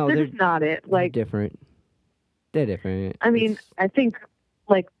 No, they're just not it. Like, different. They're different. I mean, It's- I think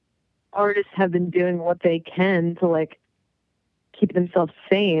like artists have been doing what they can to like keep themselves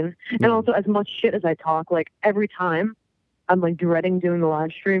sane. And Yeah. also as much shit as I talk, like every time I'm like dreading doing the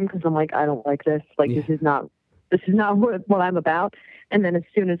live stream because I'm like, I don't like this. Like Yeah. this is not what I'm about. And then as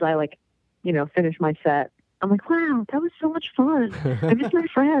soon as I like, you know, finish my set, I'm like, wow, that was so much fun. I miss my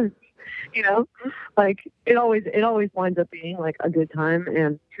friends. You know, like it always winds up being like a good time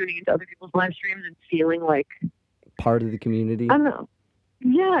and tuning into other people's live streams and feeling like part of the community. I don't know.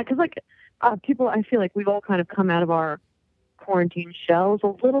 Yeah, because like people, I feel like we've all kind of come out of our quarantine shells a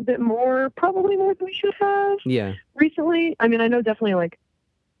little bit more, probably more than we should have Yeah. recently. I mean, I know definitely like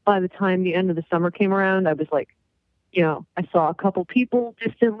by the time the end of the summer came around, I was like, you know, I saw a couple people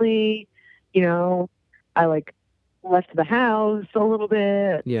distantly, you know, I like left the house a little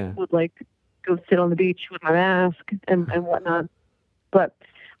bit, Yeah. would like go sit on the beach with my mask and whatnot. But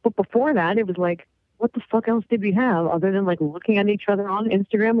before that, it was like, what the fuck else did we have other than like looking at each other on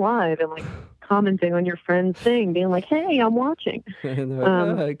Instagram Live and like commenting on your friend's thing, being like, hey, I'm watching. And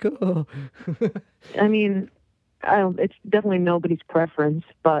they're like, cool. I mean, it's definitely nobody's preference,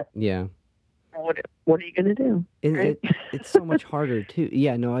 but Yeah. what are you going to do? Right? It's so much harder too.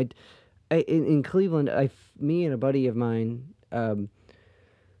 Yeah, no, in Cleveland, me and a buddy of mine,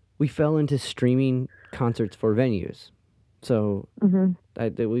 we fell into streaming concerts for venues. So Mhm. I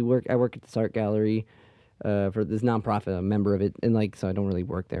work at this art gallery for this nonprofit. I'm a member of it, and like so I don't really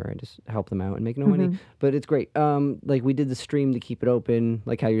work there. I just help them out and make no money. But it's great. Like we did the stream to keep it open.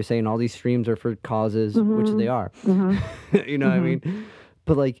 Like how you're saying, all these streams are for causes, which they are. You know what I mean?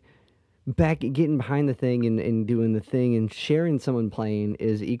 But like getting behind the thing and doing the thing and sharing someone playing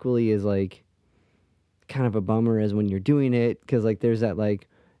is equally as like kind of a bummer as when you're doing it because like there's that like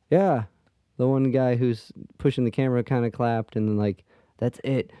yeah, the one guy who's pushing the camera kind of clapped and then like that's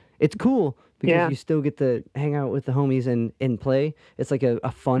it. It's cool because you still get to hang out with the homies and play. It's like a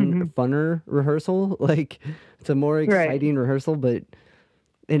funner rehearsal. Like it's a more exciting rehearsal, but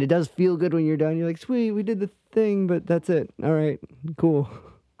and it does feel good when you're done. You're like, sweet, we did the thing, but that's it. All right, cool.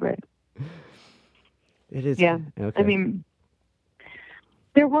 Right. It is. Yeah. Okay. I mean,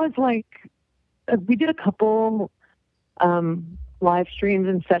 there was like, we did a couple live streams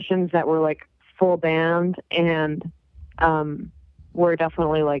and sessions that were like full band and were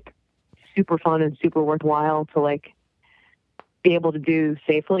definitely like super fun and super worthwhile to like be able to do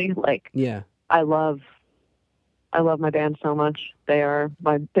safely. Like, yeah. I love my band so much. They are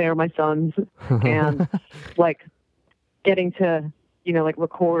my sons, and like getting to, you know, like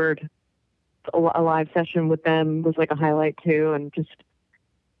record a live session with them was like a highlight too, and just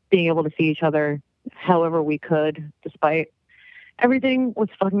being able to see each other however we could, despite everything, was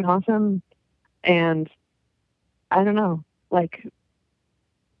fucking awesome. And I don't know, like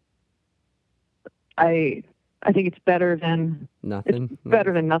I think it's better than nothing.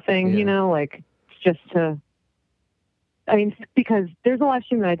 better than nothing, you know, like just to. I mean, because there's a live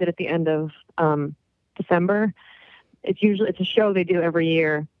stream that I did at the end of December it's a show they do every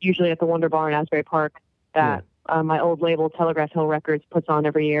year, usually at the Wonder Bar in Asbury Park, that my old label, Telegraph Hill Records, puts on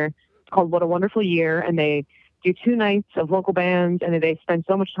every year. It's called What a Wonderful Year, and they do 2 nights of local bands, and they spend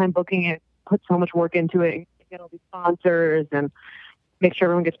so much time booking it, put so much work into it, and get all these sponsors, and make sure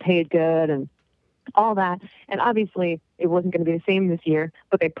everyone gets paid good, and all that. And obviously, it wasn't going to be the same this year,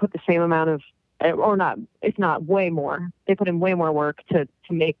 but they put the same amount of, or not, if not way more. They put in way more work to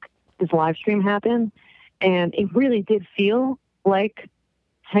make this live stream happen. And it really did feel like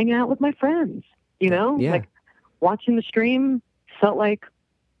hanging out with my friends, you know? Yeah. Like watching the stream felt like,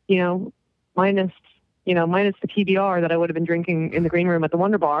 minus the PBR that I would have been drinking in the green room at the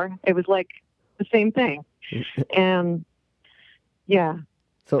Wonder Bar. It was like the same thing. And yeah.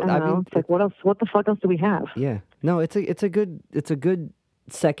 So I mean, it's like, what else? What the fuck else do we have? Yeah. No, it's a good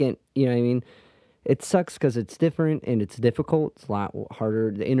second. You know what I mean? It sucks because it's different and it's difficult. It's a lot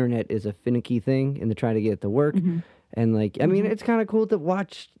harder. The internet is a finicky thing, and to try to get it to work. Mm-hmm. And like, I mean, it's kind of cool to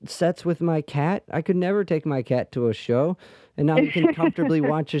watch sets with my cat. I could never take my cat to a show, and now you can comfortably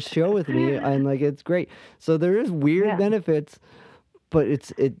watch a show with me, and like, it's great. So there is weird benefits, but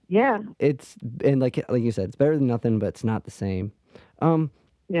it's and like you said, it's better than nothing, but it's not the same.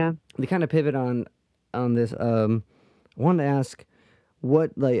 Yeah. To kind of pivot on this, I wanted to ask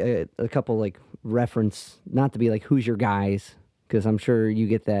what, like, a couple, like, reference, not to be like, who's your guys, because I'm sure you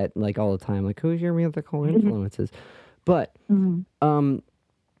get that, like, all the time, like, who's your musical influences? But, can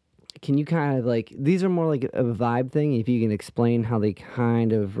you kind of, like, these are more like a vibe thing, if you can explain how they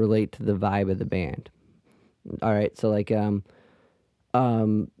kind of relate to the vibe of the band. All right, so, like,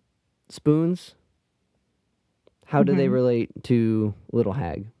 Spoons, how do they relate to Little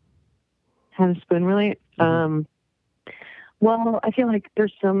Hag? How does Spoon relate? Well, I feel like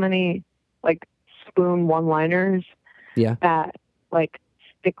there's so many, like, Spoon one-liners that, like,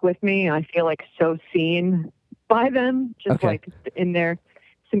 stick with me. I feel, like, so seen by them, just, like, in their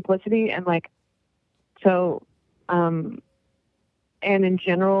simplicity. And, like, so, and in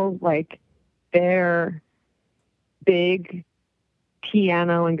general, like, their big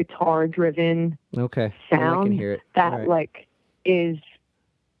piano and guitar-driven sound I can hear it. That, like, is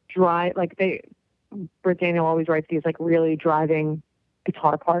dry, like, Britt Daniel always writes these, like, really driving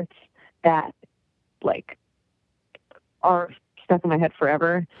guitar parts that, like, are stuck in my head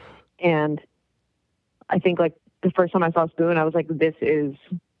forever. And I think, like, the first time I saw Spoon, I was like, this is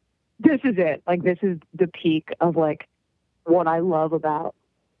it. Like, this is the peak of, like, what I love about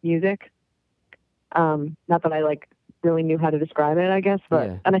music. Not that I, like, really knew how to describe it, I guess,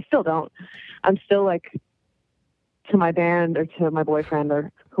 but, and I still don't. I'm still, like, to my band or to my boyfriend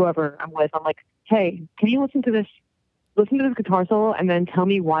or whoever I'm with, I'm like, hey, can you listen to this guitar solo and then tell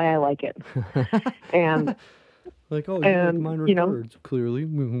me why I like it? And like, oh, you like minor thirds, clearly.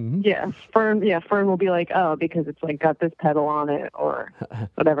 Fern will be like, oh, because it's, like, got this pedal on it or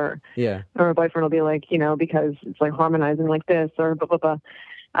whatever. Yeah. Or my boyfriend will be like, because it's, like, harmonizing like this or blah, blah, blah.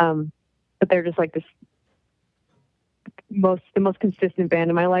 But they're just, like, the most consistent band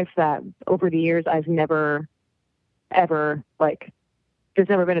in my life that over the years I've never, ever, like, there's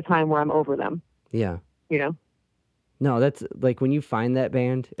never been a time where I'm over them. Yeah. No, that's, like, when you find that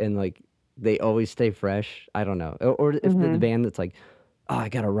band and, like, they always stay fresh, I don't know. Or if the band that's like, oh, I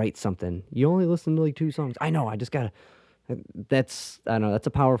gotta write something. You only listen to, like, 2 songs. I know, I just gotta, I don't know, that's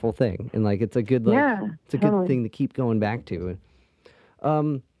a powerful thing. And, like, it's a good, like, it's a good thing to keep going back to.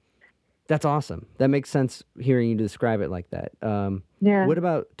 That's awesome. That makes sense hearing you describe it like that. What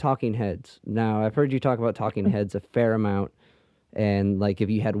about Talking Heads? Now, I've heard you talk about Talking Heads a fair amount, and, like, if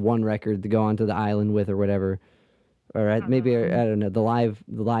you had one record to go onto the island with or whatever, or maybe, I don't know, the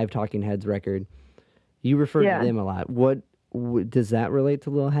live Talking Heads record, you refer to them a lot. What does that relate to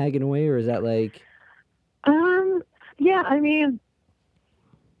Lil Hag in a way, or is that like? Yeah, I mean,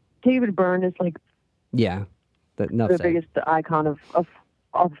 David Byrne is, like, the biggest icon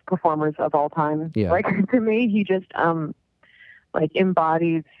of performers of all time. Yeah. Like, to me, he just like,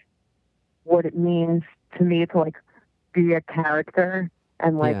 embodies what it means to me to, like, be a character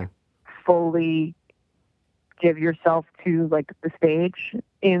and, like, fully give yourself to, like, the stage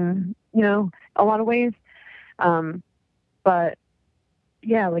in, a lot of ways. But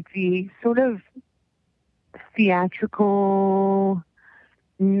yeah, like, the sort of theatrical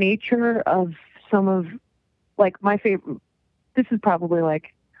nature of some of, like, my favorite, this is probably,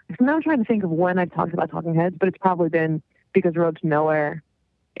 like, I'm now trying to think of when I've talked about Talking Heads, but it's probably been Because Road to Nowhere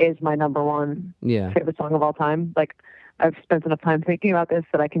is my number one favorite song of all time. Like, I've spent enough time thinking about this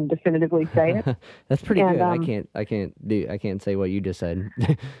that I can definitively say it. That's pretty good. I can't say what you just said.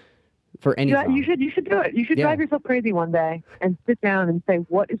 For any song. You should do it. You should drive yourself crazy one day and sit down and say,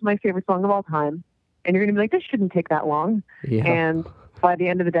 what is my favorite song of all time? and you're going to be like, this shouldn't take that long. Yeah. And by the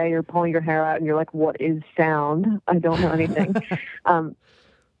end of the day, you're pulling your hair out and you're like, what is sound? I don't know anything.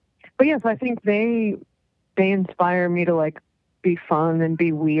 But yes, I think they inspire me to like be fun and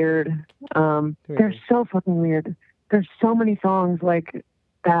be weird. They're so fucking weird. There's so many songs like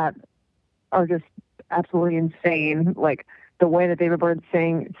that are just absolutely insane. Like the way that David Byrne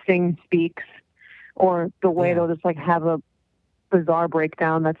sing speaks, or the way they'll just like have a bizarre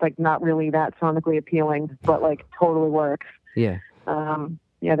breakdown that's like not really that sonically appealing, but like totally works. Yeah.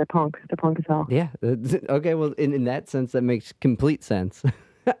 Yeah, they're punk. They're punk as hell. Yeah. Okay. Well, in that sense, that makes complete sense.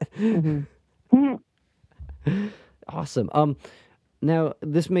 Mm-hmm. Awesome. Now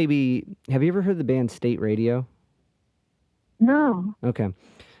this may be. Have you ever heard the band State Radio? No. Okay.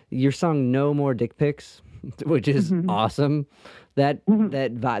 Your song "No More Dick Pics," which is awesome. That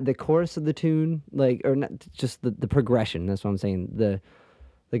the chorus of the tune, like, or not just the progression. That's what I'm saying. The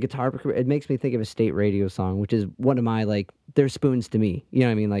guitar, it makes me think of a State Radio song, which is one of my like. They're spoons to me. You know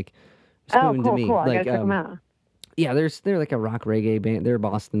what I mean? Like spoon to me. Cool. I Like, gotta check them out. Yeah, they're like a rock reggae band. They're a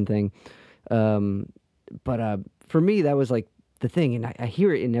Boston thing. But for me, that was like the thing, and I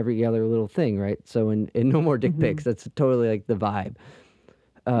hear it in every other little thing, right? So in No More Dick Pics, that's totally like the vibe.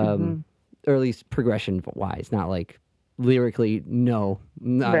 Or at least progression wise, not like lyrically, no,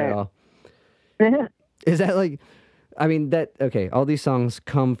 not at all. Is that like, I mean, that, okay, all these songs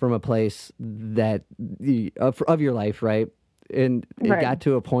come from a place that, of your life, right? And it got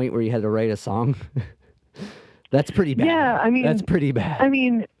to a point where you had to write a song. That's pretty bad. Yeah, I mean. That's pretty bad. I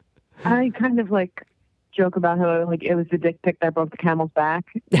mean, I kind of like joke about how like it was the dick pic that broke the camel's back,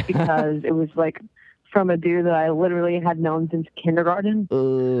 because it was like from a dude that I literally had known since kindergarten.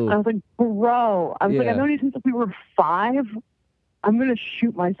 Ooh. I was like, bro, I've known you since we were 5. I'm going to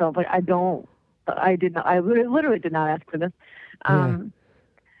shoot myself. Like, I literally did not ask for this.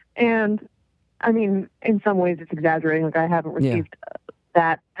 And I mean, in some ways it's exaggerating. Like I haven't received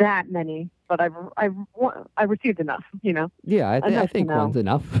that many, but I've received enough, you know? Yeah, I think one's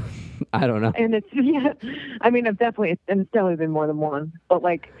enough. I don't know. And it's, I mean, it's definitely been more than one, but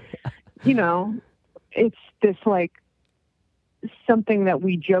like, you know, it's this like something that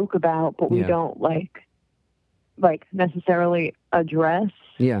we joke about, but we don't like necessarily address.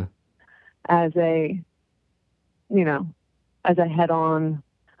 Yeah. As a head-on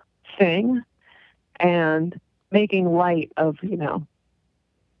thing, and making light of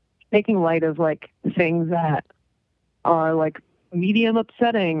like things that are like medium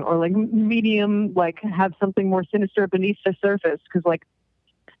upsetting, or like medium like have something more sinister beneath the surface, because like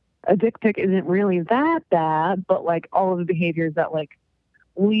a dick pic isn't really that bad, but like all of the behaviors that like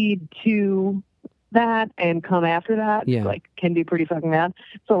lead to that and come after that like can be pretty fucking bad.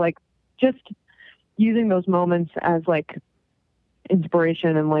 So like just using those moments as like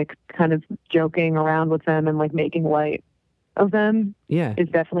inspiration and like kind of joking around with them and like making light of them is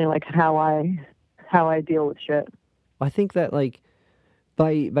definitely like how I deal with shit. I think that like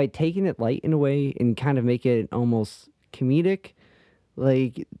by taking it light in a way and kind of make it almost comedic,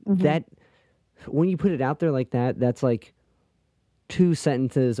 like that, when you put it out there like that, that's like 2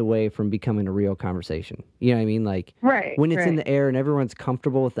 sentences away from becoming a real conversation. You know what I mean? Like when it's in the air and everyone's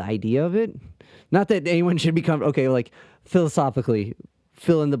comfortable with the idea of it. Not that anyone should become like philosophically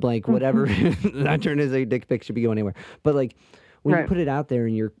fill in the blank, whatever. Not trying to say dick pic should be going anywhere, but like when you put it out there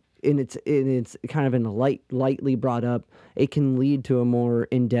and it's kind of in a lightly brought up, it can lead to a more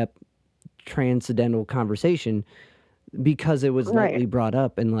in-depth transcendental conversation, because it was lightly brought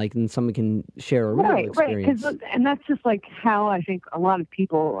up, and like then someone can share a real experience. And that's just like how I think a lot of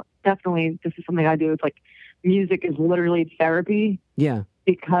people, definitely this is something I do. It's like music is literally therapy. Yeah.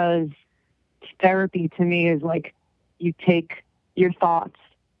 Because therapy to me is like you take your thoughts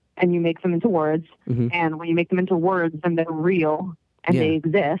and you make them into words, and when you make them into words, then they're real and they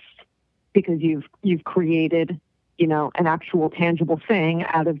exist because you've created, you know, an actual tangible thing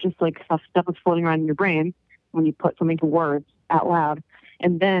out of just like stuff that's floating around in your brain. When you put something to words out loud,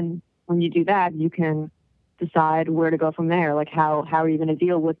 and then when you do that, you can decide where to go from there. Like how are you going to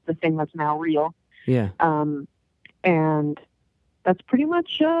deal with the thing that's now real? Yeah. And that's pretty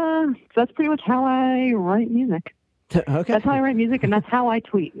much how I write music. Okay. That's how I write music, and that's how I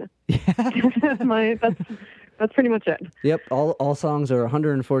tweet. That's pretty much it. Yep. All songs are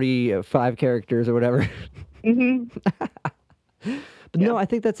 145 characters or whatever. But no, I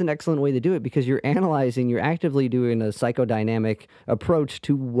think that's an excellent way to do it, because you're actively doing a psychodynamic approach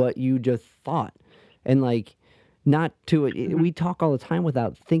to what you just thought. And like, not to it. We talk all the time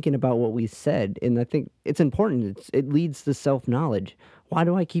without thinking about what we said. And I think it's important. It leads to self-knowledge. Why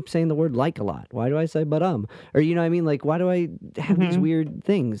do I keep saying the word like a lot? Why do I say but? Or, you know what I mean? Like, why do I have these weird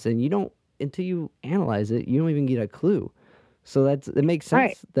things? And you don't, until you analyze it, you don't even get a clue. So it makes sense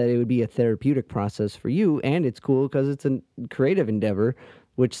Right. that it would be a therapeutic process for you, and it's cool because it's a creative endeavor,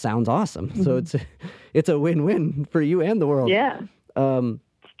 which sounds awesome. So it's a win-win for you and the world. Yeah, Um,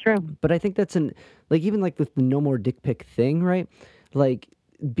 it's true. but I think that's like even like with the no more dick pic thing, right? Like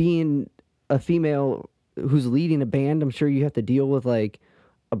being a female who's leading a band, I'm sure you have to deal with like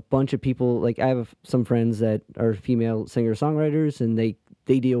a bunch of people. Like I have some friends that are female singer-songwriters, and they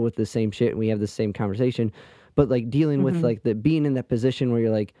deal with the same shit, and we have the same conversation. But like dealing with like the being in that position where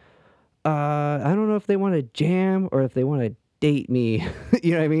you're like, I don't know if they want to jam or if they want to date me.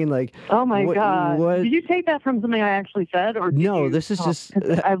 You know what I mean? Like, Oh my God. What? Did you take that from something I actually said, or did No, you this is talk- just.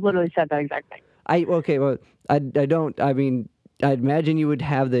 'cause I've literally said that exact thing. Okay, well, I don't. I mean, I'd imagine you would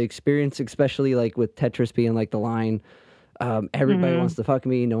have the experience, especially like with Tetris being like the line. Everybody wants to fuck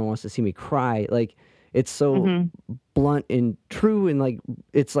me. No one wants to see me cry. Like it's so blunt and true, and like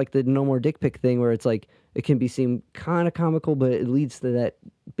it's like the no more dick pic thing, where it's like it can be seem kind of comical, but it leads to that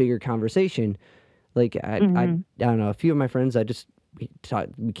bigger conversation. Like I don't know. A few of my friends, we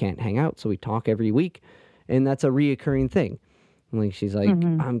can't hang out, so we talk every week, and that's a reoccurring thing. And like she's like,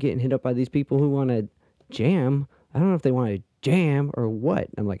 I'm getting hit up by these people who want to jam. I don't know if they want to jam or what.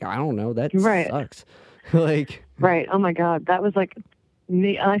 I'm like, I don't know. That sucks. Like, right. Oh my God. That was like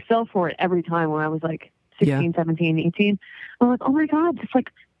me. I fell for it every time when I was like 16, 17, 18. I'm like, oh my God, this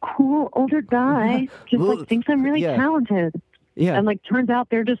like cool older guy just like thinks I'm really talented. Yeah. And like turns out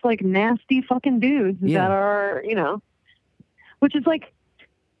they're just like nasty fucking dudes that are, which is like,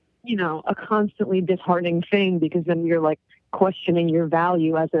 a constantly disheartening thing, because then you're like questioning your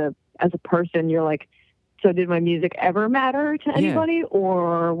value as a person. You're like, so did my music ever matter to anybody,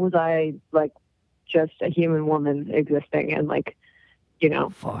 or was I like just a human woman existing and like,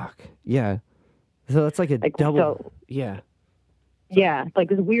 fuck. Yeah. So that's like a double. Yeah. Yeah. Like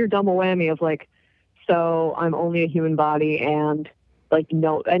this weird double whammy of like, so I'm only a human body, and like,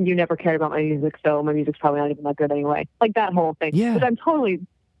 no, and you never cared about my music, so my music's probably not even that good anyway. Like that whole thing. Yeah. But I'm totally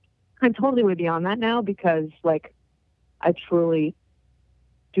way beyond that now, because like I truly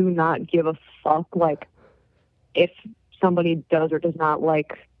do not give a fuck like if somebody does or does not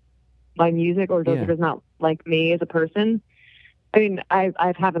like my music, or does or does not like me as a person. I mean, I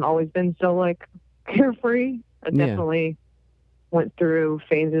haven't always been so like carefree. I definitely went through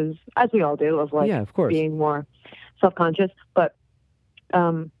phases, as we all do, of like of course, being more self-conscious. But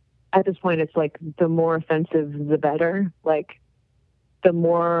at this point, it's like the more offensive, the better. Like the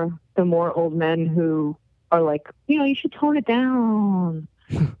more old men who are like, you should tone it down,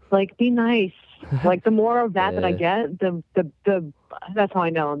 like be nice. Like the more of that I get, the that's how I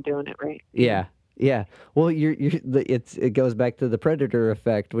know I'm doing it right. Yeah. Yeah. Well, it goes back to the predator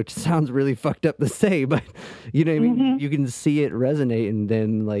effect, which sounds really fucked up to say, but you know what I mean? You can see it resonate and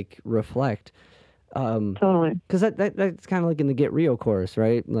then like reflect. Totally. Because that's kind of like in the Get Real chorus,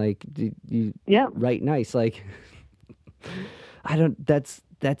 right? Like you write nice. Like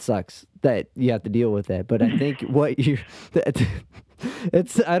that sucks that you have to deal with that. But I think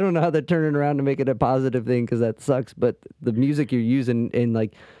I don't know how they're turning around to make it a positive thing, because that sucks. But the music you're using, and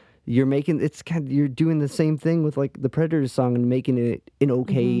like you're making, you're doing the same thing with like the Predators song and making it an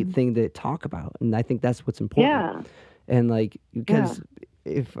okay thing to talk about. And I think that's what's important. Yeah. And like, because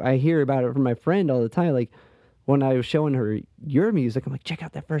if I hear about it from my friend all the time, like when I was showing her your music, I'm like, check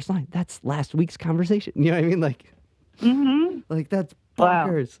out that first line. That's last week's conversation. You know what I mean? Like, like that's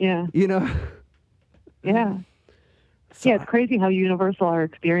bonkers. Wow. Yeah. Yeah. So, it's crazy how universal our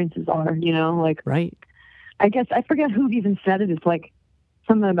experiences are, like, right. I guess I forget who even said it. It's like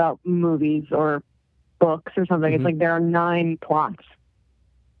something about movies or books or something. It's like there are 9 plots.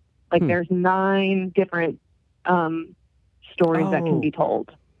 Like there's 9 different stories that can be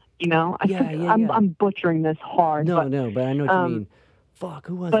told. I'm butchering this hard. No, but I know what you mean. Fuck,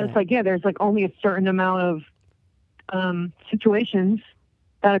 who was that? But it's like, there's like only a certain amount of situations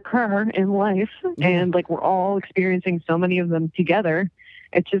that occur in life, and like we're all experiencing so many of them together.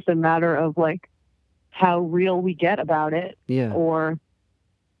 It's just a matter of like how real we get about it. Yeah. Or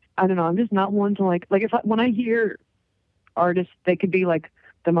I don't know. I'm just not one to like when I hear artists, they could be like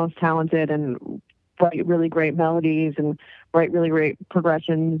the most talented and write really great melodies and write really great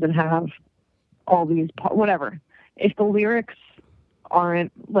progressions and have all these whatever. If the lyrics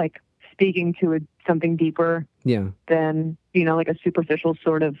aren't like speaking to something deeper than like a superficial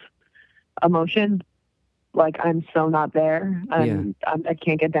sort of emotion, like I'm so not there. I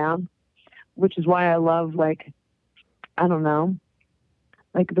can't get down, which is why I love like, I don't know,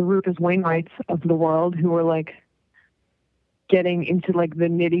 like the Rufus Wainwrights of the world, who are like getting into like the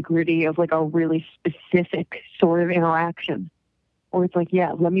nitty gritty of like a really specific sort of interaction. or it's like,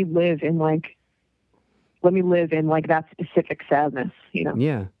 yeah, let me live in like that specific sadness, you know?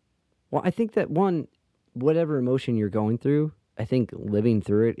 Yeah. Well, I think that one, whatever emotion you're going through, I think living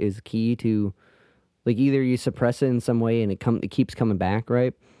through it is key to, like, either you suppress it in some way and it keeps coming back,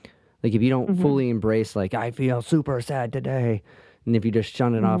 right? Like if you don't Hmm. fully embrace, like, I feel super sad today, and if you just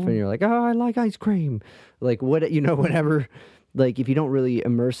shun it off and Hmm. you're like, oh, I like ice cream, like what whatever, like if you don't really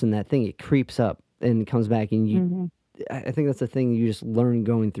immerse in that thing, it creeps up and comes back, and you. Hmm. I think that's the thing you just learn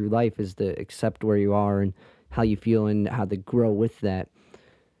going through life is to accept where you are and how you feel and how to grow with that,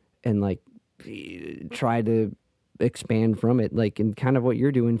 and like try to expand from it, like, and kind of what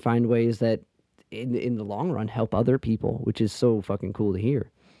you're doing, find ways that in the long run help other people, which is so fucking cool to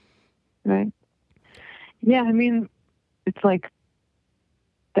hear. Right. Yeah. I mean, it's like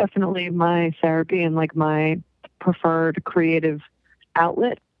definitely my therapy and like my preferred creative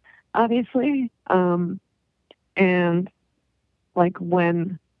outlet, obviously. And like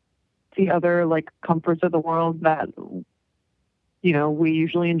when the other like comforts of the world that, you know, we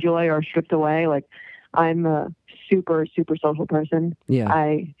usually enjoy are stripped away, like I'm a super, super social person. Yeah.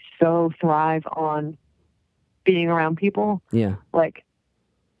 I so thrive on being around people. Yeah. Like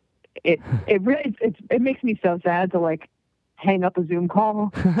it makes me so sad to like hang up a Zoom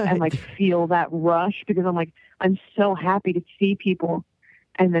call and like feel that rush, because I'm so happy to see people,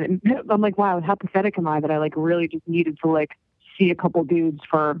 and then I'm like, wow, how pathetic am I that I like really just needed to like see a couple dudes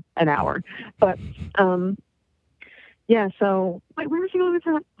for an hour. But yeah, so wait, where was I going with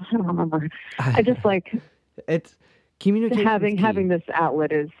that? I don't remember. I just like it's communication. having this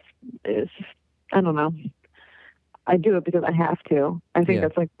outlet is I don't know. I do it because I have to. I think Yeah.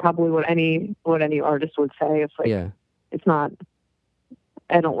 that's like probably what any artist would say. It's like Yeah. it's not.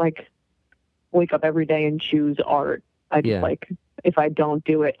 I don't like wake up every day and choose art. I just Yeah. like if I don't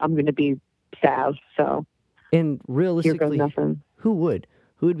do it, I'm going to be sad. So And here goes realistically, nothing. who would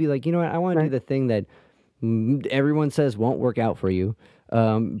be like, you know what, I want to do Right. the thing that everyone says won't work out for you,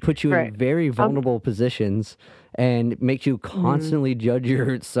 put you in Right. very vulnerable positions, and makes you constantly judge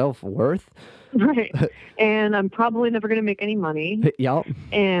your self-worth. Right. And I'm probably never going to make any money. Yup.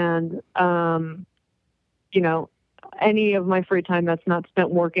 And you know, any of my free time that's not spent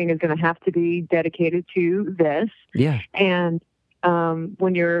working is going to have to be dedicated to this. Yeah. And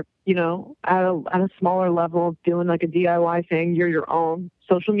when you're, you know, at a smaller level doing like a DIY thing, you're your own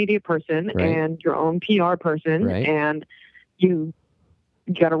social media person, Right. and your own PR person, Right. and you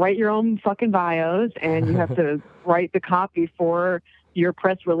got to write your own fucking bios, and you have to write the copy for your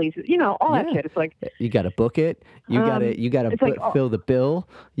press releases, you know, all that Yeah. shit. It's like You got to book it. You got to it's like, fill the bill.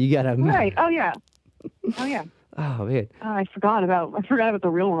 You got to right. Oh yeah. Oh yeah. Oh man. I forgot about the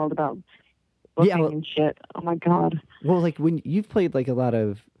real world about Yeah, booking and shit. Oh my god. Well, like when you've played like a lot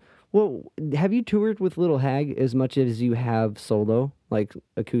of, well, have you toured with Little Hag as much as you have solo, like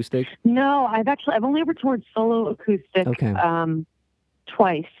acoustic? No, I've only ever toured solo acoustic Okay.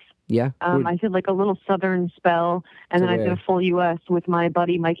 twice. Yeah. I did like a little southern spell, and So then I did where? a full U.S. with my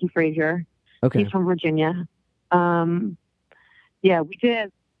buddy Mikey Frazier. Okay. He's from Virginia. Yeah, we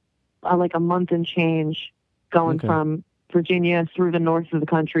did like a month and change going Okay. from Virginia through the north of the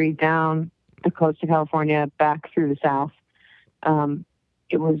country, down the coast of California, back through the south.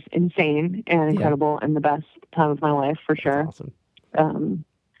 It was insane and incredible, and the best time of my life for sure. That's awesome.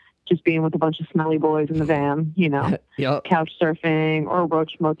 Just being with a bunch of smelly boys in the van, you know, Yep. couch surfing or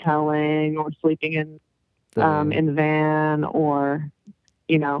roach moteling or sleeping in the van, or,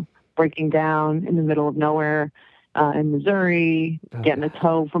 you know, breaking down in the middle of nowhere in Missouri, getting a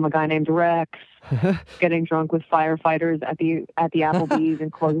tow from a guy named Rex, getting drunk with firefighters at the Applebee's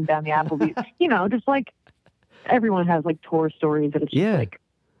and closing down the Applebee's. You know, just like everyone has like tour stories that it's just like,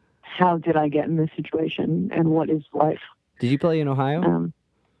 how did I get in this situation and what is life? Did you play in Ohio?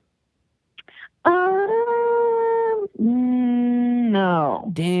 No.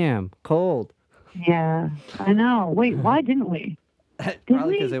 Damn, cold. Yeah, I know. Wait, why didn't we?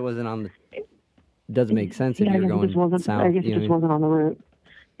 Probably because it wasn't on the. Doesn't make sense if you're going south. I guess it just wasn't on the route.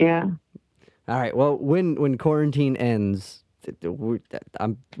 Yeah. All right. Well, when quarantine ends,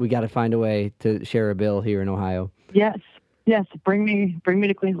 we got to find a way to share a bill here in Ohio. Yes. Bring me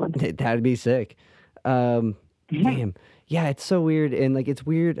to Cleveland. That'd be sick. Damn. Yeah, it's so weird, and like it's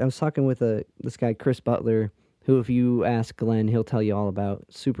weird. I was talking with this guy Chris Butler, who, if you ask Glenn, he'll tell you all about.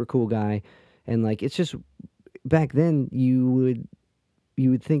 Super cool guy, and like it's just back then you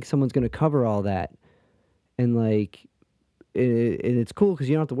would think someone's gonna cover all that, and like it's cool because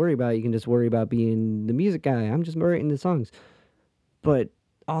you don't have to worry about it. You can just worry about being the music guy. I'm just writing the songs, but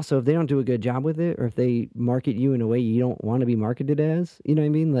also if they don't do a good job with it, or if they market you in a way you don't want to be marketed as, you know what I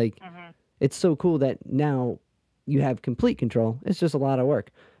mean? Like it's so cool that now you have complete control. It's just a lot of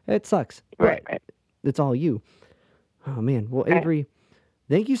work. It sucks. Right, But right. it's all you. Oh man. Well, Right. Avery,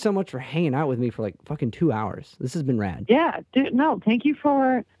 thank you so much for hanging out with me for like fucking 2 hours. This has been rad. Yeah, dude, no, thank you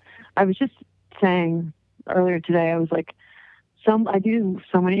for. I was just saying earlier today, I was like, I do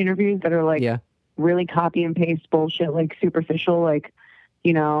so many interviews that are like Yeah. really copy and paste bullshit, like superficial, like,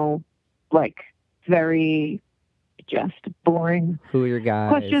 you know, like very just boring Who are your guys?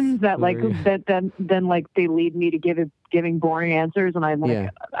 questions that Who like are your- that then like they lead me to giving boring answers, and I'm like, Yeah.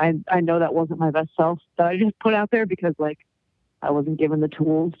 I know that wasn't my best self that I just put out there because like I wasn't given the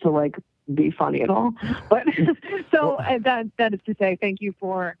tools to like be funny at all. But so that is to say, thank you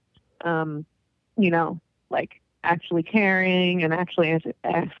for, you know, like actually caring and actually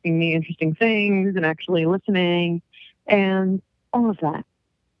asking me interesting things and actually listening and all of that.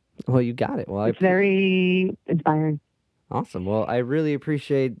 Well, you got it. Well, It's very inspiring. awesome. Well, I really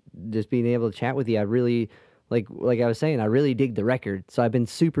appreciate just being able to chat with you. I really, like I was saying, I really dig the record. So I've been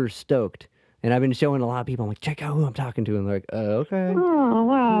super stoked. And I've been showing a lot of people. I'm like, check out who I'm talking to. And they're like, okay. Oh,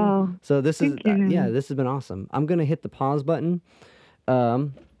 wow. So this is, Thank you. yeah, this has been awesome. I'm going to hit the pause button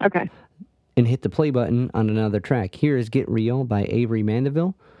Okay. and hit the play button on another track. Here is Get Real by Avery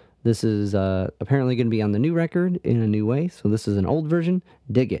Mandeville. This is apparently going to be on the new record in a new way. So this is an old version.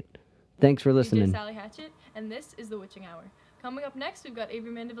 Dig it. Thanks for DJ listening. Sally Hatchet, and this is The Witching Hour. Coming up next, we've got Avery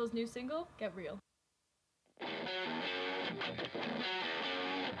Mandeville's new single, Get Real.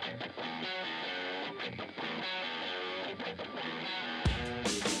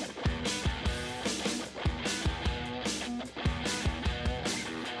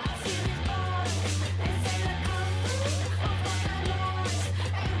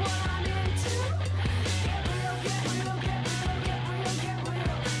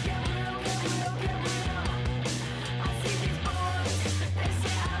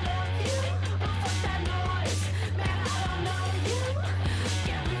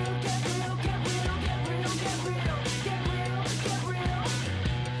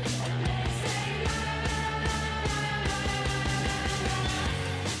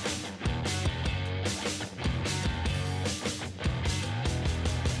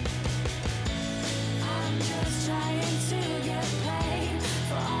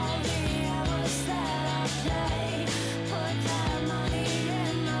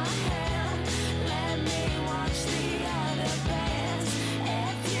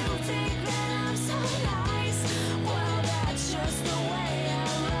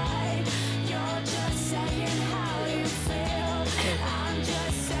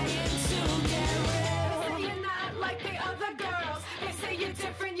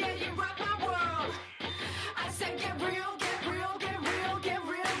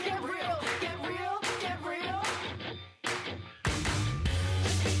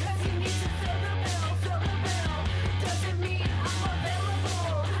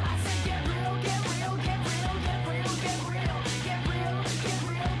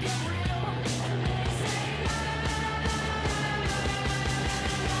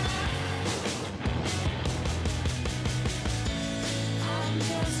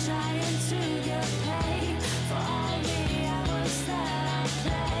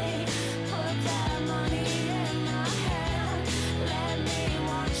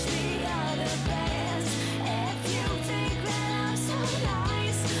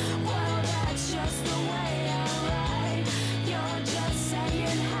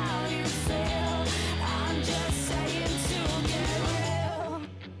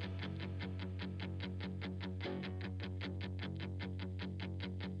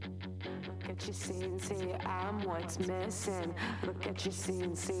 You see and see I'm what's missing. Look at you see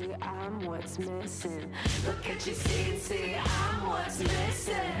and see I'm what's missing. Look at you see and see I'm what's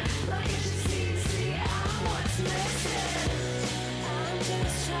missing. Look at you see and see I'm what's missing. I'm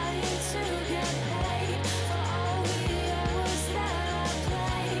just trying to get paid for all the hours that I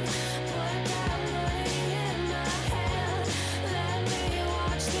played. Put that money in my hand. Let me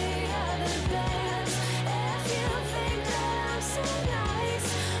watch the other bands. If you think that I'm so nice,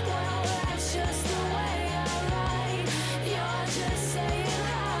 well, that's just the way I write. You're just saying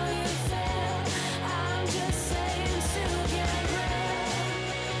how you feel. I'm just saying to get real.